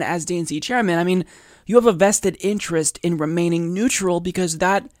Cuomo when, as DNC chairman, I mean, you have a vested interest in remaining neutral because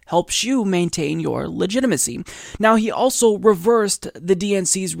that helps you maintain your legitimacy. Now, he also reversed the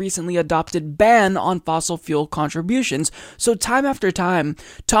DNC's recently adopted ban on fossil fuel contributions. So time after time,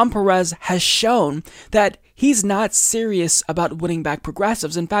 Tom Perez has shown that he's not serious about winning back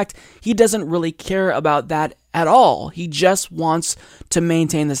progressives. In fact, he doesn't really care about that at all. He just wants to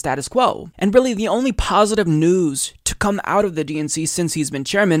maintain the status quo. And really, the only positive news to come out of the DNC since he's been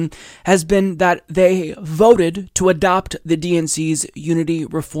chairman has been that they voted to adopt the DNC's unity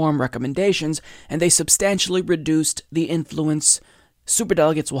reform recommendations, and they substantially reduced the influence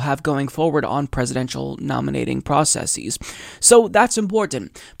superdelegates will have going forward on presidential nominating processes. So that's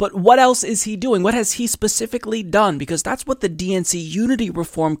important. But what else is he doing? What has he specifically done? Because that's what the DNC Unity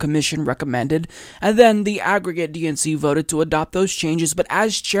Reform Commission recommended, and then the aggregate DNC voted to adopt those changes. But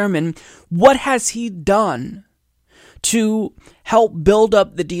as chairman, what has he done to help build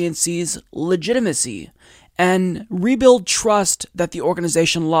up the DNC's legitimacy and rebuild trust that the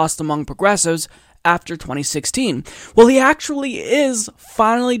organization lost among progressives after 2016? Well, he actually is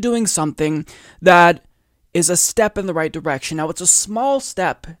finally doing something that is a step in the right direction. Now, it's a small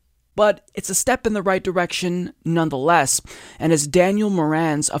step, but it's a step in the right direction nonetheless. And as Daniel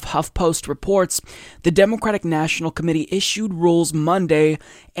Morans of HuffPost reports, the Democratic National Committee issued rules Monday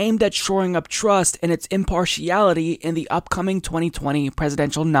aimed at shoring up trust in its impartiality in the upcoming 2020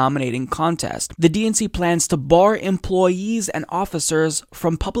 presidential nominating contest. The DNC plans to bar employees and officers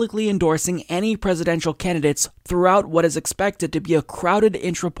from publicly endorsing any presidential candidates throughout what is expected to be a crowded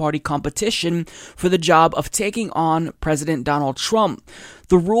intra-party competition for the job of taking on President Donald Trump.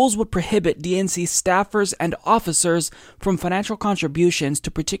 The rules would prohibit DNC staffers and officers from financial contributions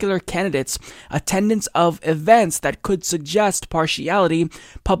to particular candidates, attendance of events that could suggest partiality,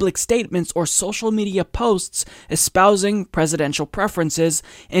 public statements or social media posts espousing presidential preferences,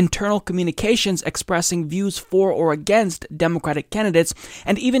 internal communications expressing views for or against Democratic candidates,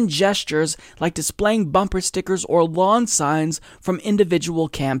 and even gestures like displaying bumper stickers or lawn signs from individual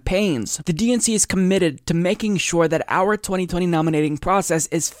campaigns. The DNC is committed to making sure that our 2020 nominating process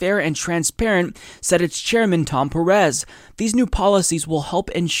is fair and transparent, said its chairman Tom Perez. These new policies will help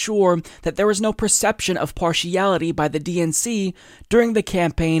ensure that there is no perception of partiality by the DNC during the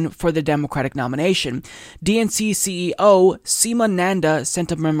campaign for the Democratic nomination. DNC CEO Seema Nanda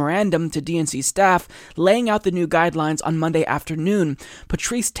sent a memorandum to DNC staff laying out the new guidelines on Monday afternoon.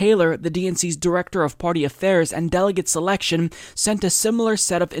 Patrice Taylor, the DNC's director of party affairs and delegate selection, sent a similar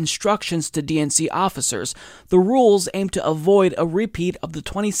set of instructions to DNC officers. The rules aim to avoid a repeat of the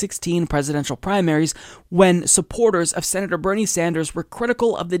 2016 presidential primaries when supporters of Senator Bernie Sanders were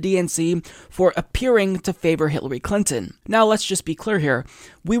critical of the DNC for appearing to favor Hillary Clinton. Now, let's just be clear here.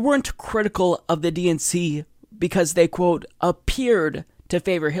 We weren't critical of the DNC because they, quote, appeared to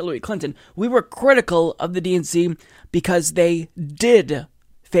favor Hillary Clinton. We were critical of the DNC because they did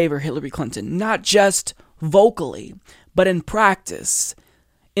favor Hillary Clinton, not just vocally, but in practice,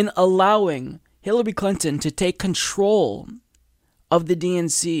 in allowing Hillary Clinton to take control of the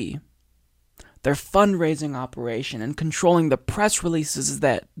DNC, their fundraising operation, and controlling the press releases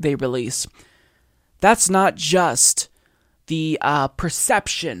that they release. That's not just the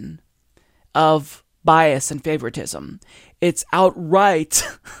perception of bias and favoritism. It's outright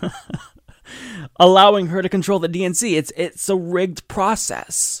allowing her to control the DNC. It's a rigged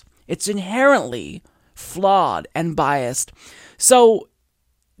process. It's inherently flawed and biased. So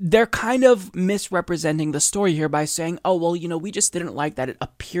they're kind of misrepresenting the story here by saying, oh, well, we just didn't like that it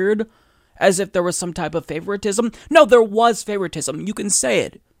appeared as if there was some type of favoritism. No, there was favoritism. You can say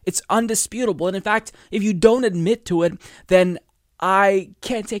it. It's undisputable. And in fact, if you don't admit to it, then I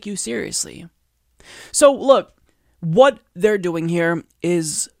can't take you seriously. So look, what they're doing here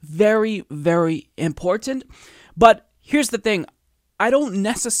is very, very important. But here's the thing. I don't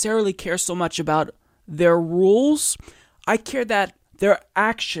necessarily care so much about their rules. I care that their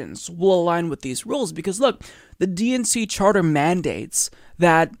actions will align with these rules. Because look, the DNC charter mandates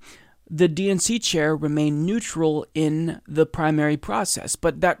that the DNC chair remain neutral in the primary process.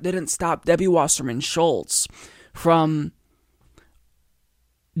 But that didn't stop Debbie Wasserman Schultz from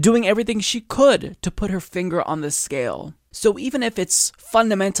doing everything she could to put her finger on the scale. So even if it's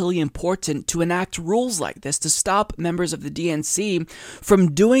fundamentally important to enact rules like this to stop members of the DNC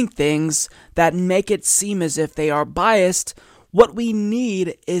from doing things that make it seem as if they are biased, what we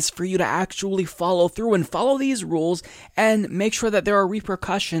need is for you to actually follow through and follow these rules and make sure that there are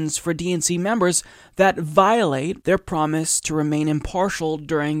repercussions for DNC members that violate their promise to remain impartial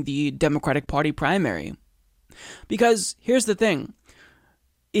during the Democratic Party primary. Because here's the thing.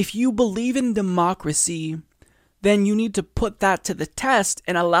 If you believe in democracy, then you need to put that to the test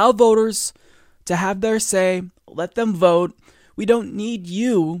and allow voters to have their say, let them vote. We don't need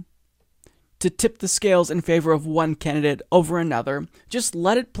you to tip the scales in favor of one candidate over another. Just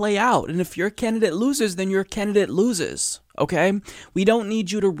let it play out. And if your candidate loses, then your candidate loses, okay? We don't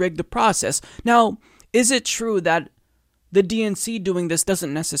need you to rig the process. Now, is it true that the DNC doing this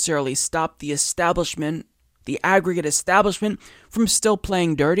doesn't necessarily stop the establishment, the aggregate establishment, from still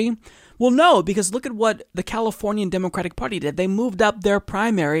playing dirty? Well, no, because look at what the Californian Democratic Party did. They moved up their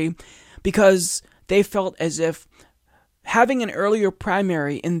primary because they felt as if having an earlier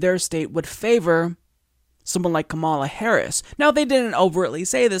primary in their state would favor someone like Kamala Harris. Now, they didn't overtly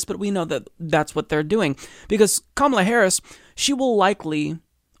say this, but we know that that's what they're doing. Because Kamala Harris, she will likely,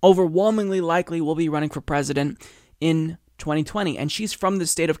 overwhelmingly likely, will be running for president in 2020. And she's from the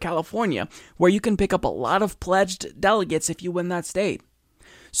state of California, where you can pick up a lot of pledged delegates if you win that state.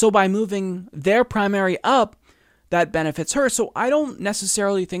 So by moving their primary up, that benefits her. So I don't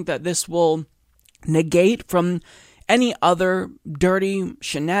necessarily think that this will negate from any other dirty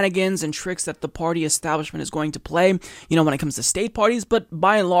shenanigans and tricks that the party establishment is going to play, when it comes to state parties. But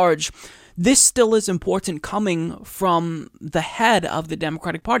by and large, this still is important coming from the head of the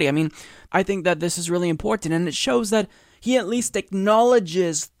Democratic Party. I mean, I think that this is really important, and it shows that he at least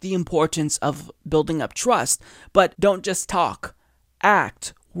acknowledges the importance of building up trust. But don't just talk,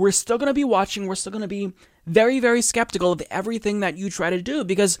 act. We're still going to be watching. We're still going to be very, very skeptical of everything that you try to do,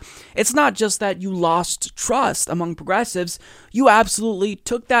 because it's not just that you lost trust among progressives. You absolutely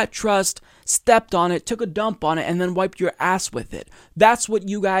took that trust, stepped on it, took a dump on it, and then wiped your ass with it. That's what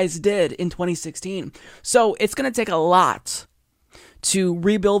you guys did in 2016. So it's going to take a lot to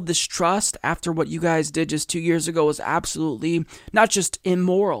rebuild this trust after what you guys did just 2 years ago was absolutely not just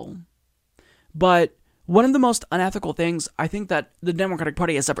immoral, but one of the most unethical things I think that the Democratic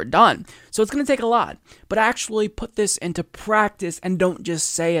Party has ever done. So it's going to take a lot, but actually put this into practice and don't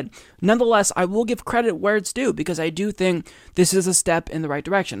just say it. Nonetheless, I will give credit where it's due, because I do think this is a step in the right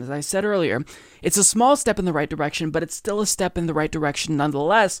direction. As I said earlier, it's a small step in the right direction, but it's still a step in the right direction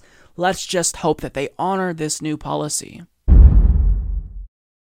nonetheless. Let's just hope that they honor this new policy.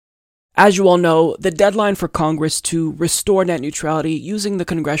 As you all know, the deadline for Congress to restore net neutrality using the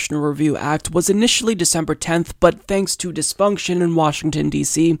Congressional Review Act was initially December 10th, but thanks to dysfunction in Washington,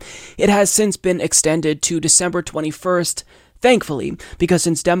 D.C., it has since been extended to December 21st, thankfully, because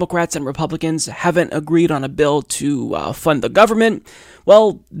since Democrats and Republicans haven't agreed on a bill to fund the government,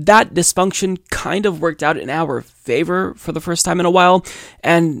 well, that dysfunction kind of worked out in our favor for the first time in a while,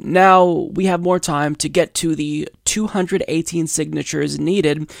 and now we have more time to get to the 218 signatures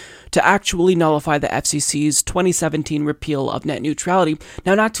needed to actually nullify the FCC's 2017 repeal of net neutrality.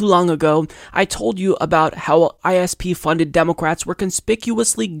 Now, not too long ago, I told you about how ISP-funded Democrats were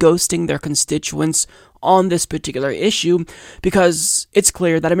conspicuously ghosting their constituents on this particular issue, because it's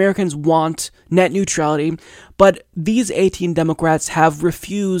clear that Americans want net neutrality, but these 18 Democrats have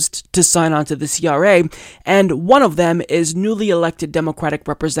refused to sign on to the CRA, and one of them is newly elected Democratic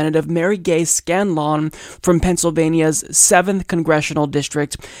Representative Mary Gay Scanlon from Pennsylvania's 7th Congressional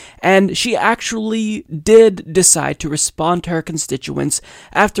District, and she actually did decide to respond to her constituents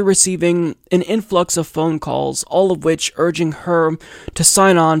after receiving an influx of phone calls, all of which urging her to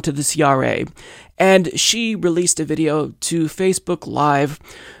sign on to the CRA. And she released a video to Facebook Live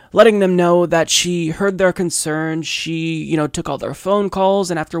letting them know that she heard their concerns. She, took all their phone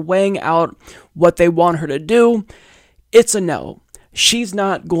calls, and after weighing out what they want her to do, it's a no. She's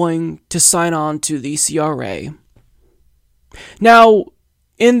not going to sign on to the CRA. Now,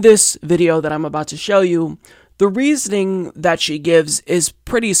 in this video that I'm about to show you, the reasoning that she gives is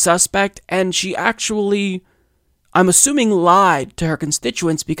pretty suspect, and she actually, I'm assuming, lied to her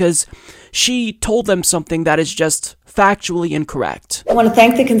constituents because she told them something that is just factually incorrect. I want to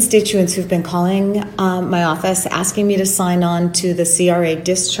thank the constituents who've been calling my office asking me to sign on to the CRA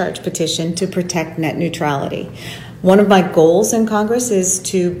discharge petition to protect net neutrality. One of my goals in Congress is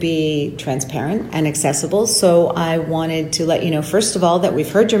to be transparent and accessible, so I wanted to let you know, first of all, that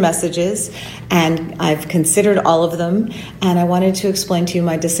we've heard your messages, and I've considered all of them, and I wanted to explain to you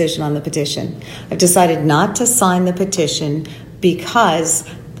my decision on the petition. I've decided not to sign the petition because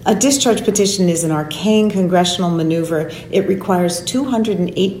a discharge petition is an arcane congressional maneuver. It requires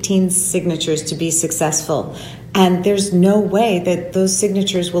 218 signatures to be successful, and there's no way that those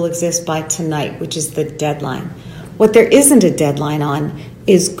signatures will exist by tonight, which is the deadline. What there isn't a deadline on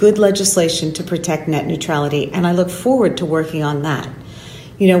is good legislation to protect net neutrality, and I look forward to working on that.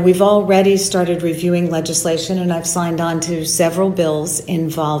 You know, we've already started reviewing legislation, and I've signed on to several bills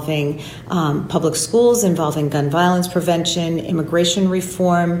involving public schools, involving gun violence prevention, immigration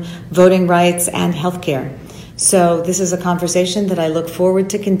reform, voting rights, and healthcare. So this is a conversation that I look forward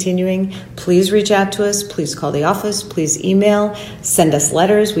to continuing. Please reach out to us. Please call the office. Please email. Send us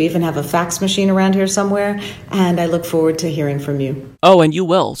letters. We even have a fax machine around here somewhere. And I look forward to hearing from you. Oh, and you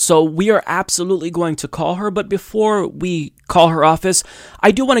will. So we are absolutely going to call her. But before we call her office, I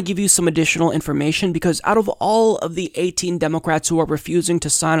do want to give you some additional information because out of all of the 18 Democrats who are refusing to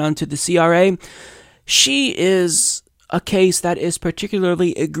sign on to the CRA, she is a case that is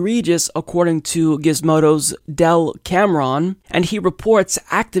particularly egregious according to Gizmodo's Del Cameron, and he reports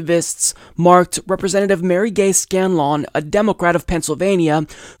activists marked Representative Mary Gay Scanlon, a Democrat of Pennsylvania,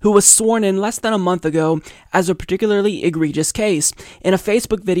 who was sworn in less than a month ago, as a particularly egregious case. In a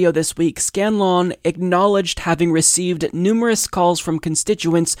Facebook video this week, Scanlon acknowledged having received numerous calls from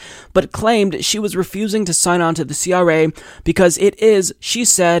constituents, but claimed she was refusing to sign on to the CRA because it is, she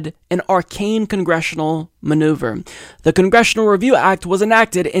said, an arcane congressional maneuver. The Congressional Review Act was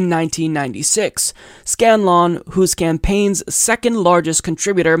enacted in 1996. Scanlon, whose campaign's second largest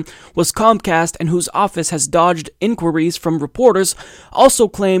contributor was Comcast and whose office has dodged inquiries from reporters, also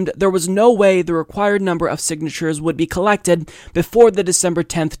claimed there was no way the required number of signatures would be collected before the December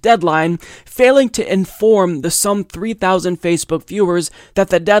 10th deadline, failing to inform the some 3,000 Facebook viewers that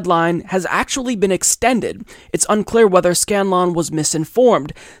the deadline has actually been extended. It's unclear whether Scanlon was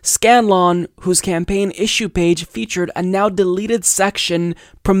misinformed. Scanlon, whose campaign issue page featured a now deleted section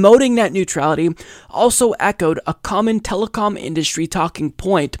promoting net neutrality, also echoed a common telecom industry talking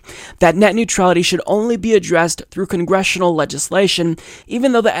point that net neutrality should only be addressed through congressional legislation,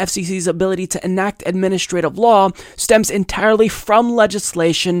 even though the FCC's ability to enact administrative law stems entirely from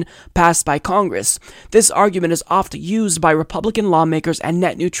legislation passed by Congress. This argument is often used by Republican lawmakers and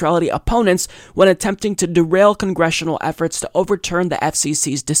net neutrality opponents when attempting to derail congressional efforts to overturn the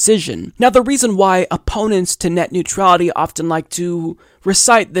FCC's decision. Now, the reason why opponents to net neutrality often like to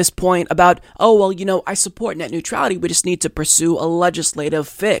recite this point about, oh, well, you know, I support net neutrality, we just need to pursue a legislative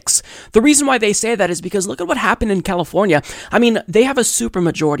fix. The reason why they say that is because look at what happened in California. I mean, they have a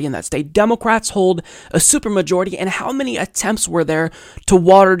supermajority in that state. Democrats hold a supermajority, and how many attempts were there to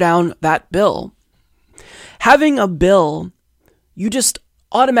water down that bill? Having a bill, you just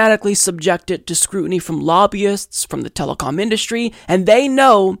automatically subject it to scrutiny from lobbyists, from the telecom industry, and they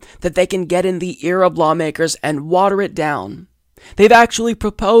know that they can get in the ear of lawmakers and water it down. They've actually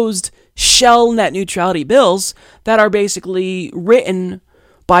proposed shell net neutrality bills that are basically written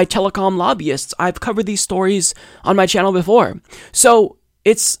by telecom lobbyists. I've covered these stories on my channel before. So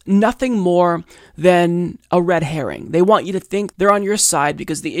it's nothing more than a red herring. They want you to think they're on your side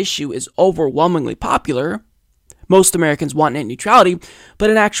because the issue is overwhelmingly popular. Most Americans want net neutrality, but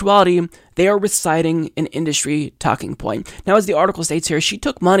in actuality, they are reciting an industry talking point. Now, as the article states here, she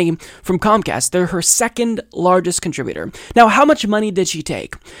took money from Comcast. They're her second largest contributor. Now, how much money did she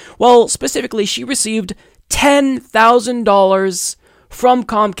take? Well, specifically, she received $10,000 from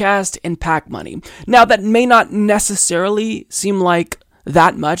Comcast in PAC money. Now, that may not necessarily seem like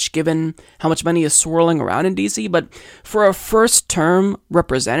that much given how much money is swirling around in DC, but for a first-term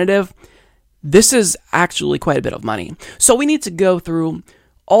representative, this is actually quite a bit of money. So we need to go through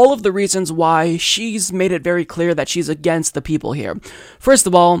all of the reasons why she's made it very clear that she's against the people here. First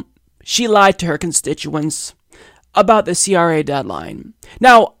of all, she lied to her constituents about the CRA deadline.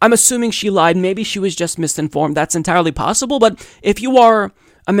 Now, I'm assuming she lied. Maybe she was just misinformed. That's entirely possible. But if you are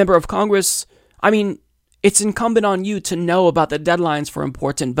a member of Congress, I mean, it's incumbent on you to know about the deadlines for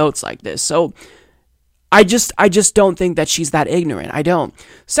important votes like this. So I just don't think that she's that ignorant. I don't.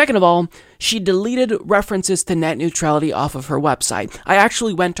 Second of all, she deleted references to net neutrality off of her website. I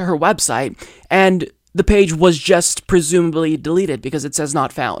actually went to her website, and the page was just presumably deleted because it says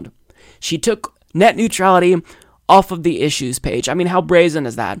not found. She took net neutrality off of the issues page. I mean, how brazen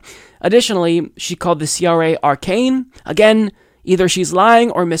is that? Additionally, she called the CRA arcane. Again, either she's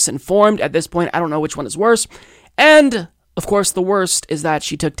lying or misinformed. At this point, I don't know which one is worse. And of course, the worst is that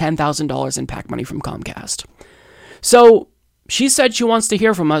she took $10,000 in PAC money from Comcast. So she said she wants to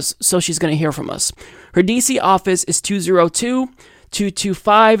hear from us, so she's going to hear from us. Her DC office is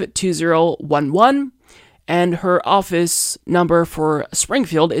 202-225-2011, and her office number for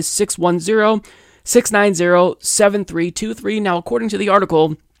Springfield is 610-690-7323. Now, according to the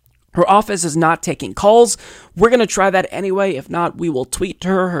article, her office is not taking calls. We're going to try that anyway. If not, we will tweet to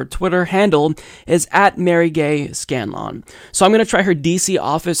her. Her Twitter handle is @MaryGayScanlon. So I'm going to try her DC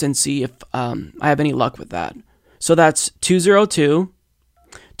office and see if I have any luck with that. So that's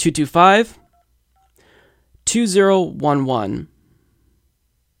 202-225-2011.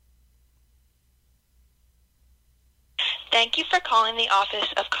 Thank you for calling the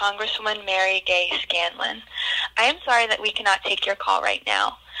office of Congresswoman Mary Gay Scanlon. I am sorry that we cannot take your call right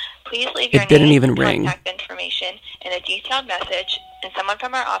now. Please leave your name and contact information in a detailed message, and someone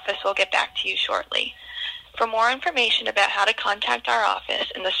from our office will get back to you shortly. For more information about how to contact our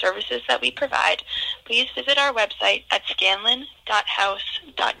office and the services that we provide, please visit our website at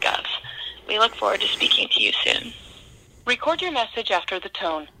scanlon.house.gov. We look forward to speaking to you soon. Record your message after the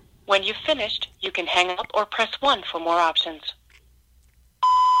tone. When you've finished, you can hang up or press 1 for more options.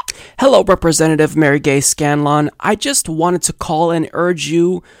 Hello, Representative Mary Gay Scanlon. I just wanted to call and urge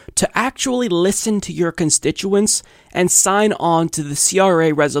you to actually listen to your constituents and sign on to the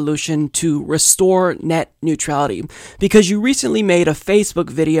CRA resolution to restore net neutrality, because you recently made a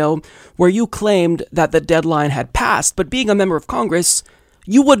Facebook video where you claimed that the deadline had passed, but being a member of Congress,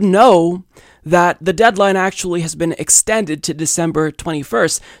 you would know that the deadline actually has been extended to December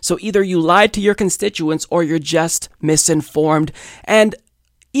 21st. So either you lied to your constituents or you're just misinformed. And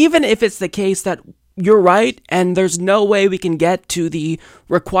even if it's the case that you're right and there's no way we can get to the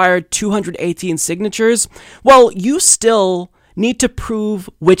required 218 signatures, well, you still need to prove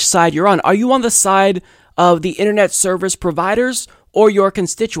which side you're on. Are you on the side of the internet service providers or your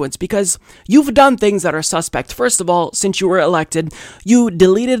constituents? Because you've done things that are suspect. First of all, since you were elected, you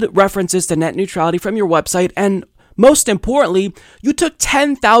deleted references to net neutrality from your website, and most importantly, you took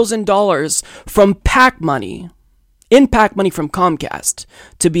 $10,000 from PAC money. In PAC money from Comcast,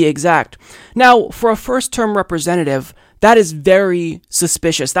 to be exact. Now, for a first-term representative, that is very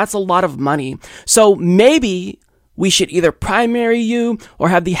suspicious. That's a lot of money. So maybe we should either primary you or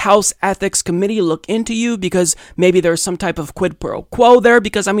have the House Ethics Committee look into you, because maybe there's some type of quid pro quo there.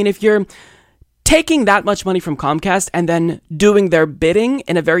 Because, I mean, if you're taking that much money from Comcast and then doing their bidding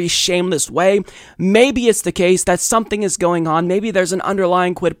in a very shameless way, maybe it's the case that something is going on. Maybe there's an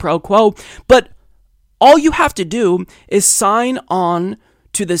underlying quid pro quo. But all you have to do is sign on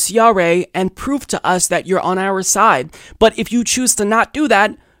to the CRA and prove to us that you're on our side. But if you choose to not do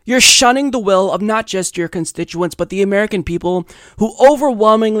that, you're shunning the will of not just your constituents, but the American people who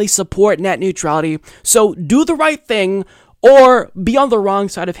overwhelmingly support net neutrality. So do the right thing, or be on the wrong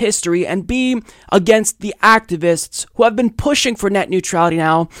side of history and be against the activists who have been pushing for net neutrality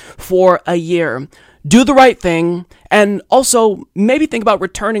now for a year. Do the right thing, and also maybe think about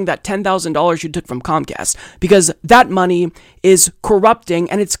returning that $10,000 you took from Comcast, because that money is corrupting,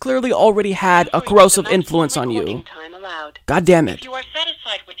 and it's clearly already had a corrosive influence on you. God damn it. If you are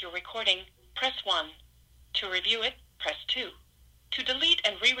satisfied with your recording, press 1. To review it, press 2. To delete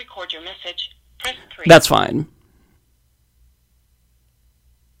and re-record your message, press 3. That's fine.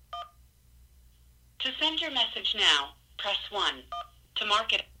 To send your message now, press 1. To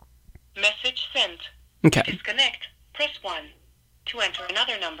mark it, message sent. Okay. To disconnect, press 1. To enter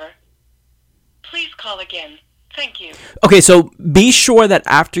another number, please call again. Thank you. Okay, so be sure that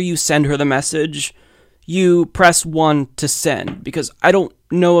after you send her the message, you press 1 to send, because I don't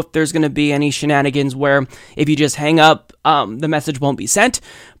know if there's going to be any shenanigans where if you just hang up, the message won't be sent.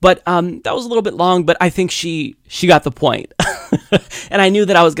 But that was a little bit long, but I think she got the point. And I knew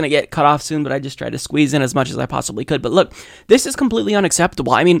that I was going to get cut off soon, but I just tried to squeeze in as much as I possibly could. But look, this is completely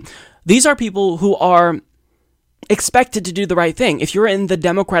unacceptable. I mean, these are people who are expected to do the right thing. If you're in the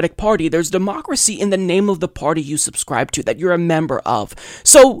Democratic Party, there's democracy in the name of the party you subscribe to, that you're a member of.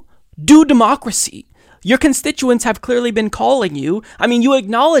 So do democracy. Your constituents have clearly been calling you. I mean, you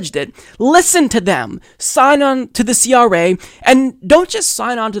acknowledged it. Listen to them. Sign on to the CRA, and don't just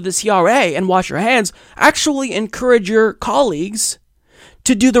sign on to the CRA and wash your hands. Actually encourage your colleagues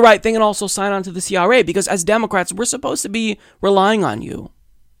to do the right thing and also sign on to the CRA, because as Democrats, we're supposed to be relying on you.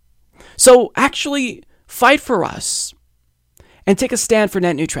 So actually fight for us and take a stand for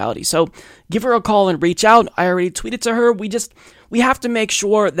net neutrality. So give her a call and reach out. I already tweeted to her. We have to make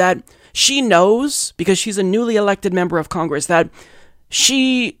sure that she knows, because she's a newly elected member of Congress, that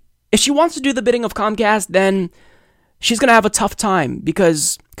if she wants to do the bidding of Comcast, then she's going to have a tough time,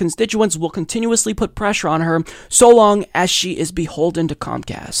 because constituents will continuously put pressure on her so long as she is beholden to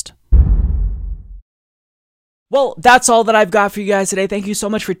Comcast. Well, that's all that I've got for you guys today. Thank you so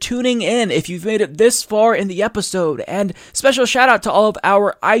much for tuning in if you've made it this far in the episode. And special shout out to all of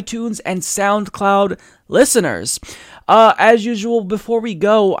our iTunes and SoundCloud listeners. As usual, before we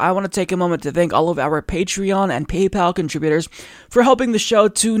go, I want to take a moment to thank all of our Patreon and PayPal contributors for helping the show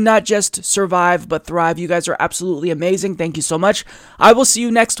to not just survive, but thrive. You guys are absolutely amazing. Thank you so much. I will see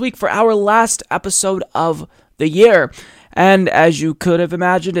you next week for our last episode of the year. And as you could have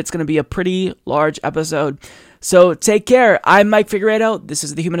imagined, it's going to be a pretty large episode. So take care. I'm Mike Figueredo. This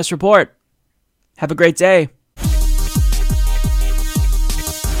is the Humanist Report. Have a great day.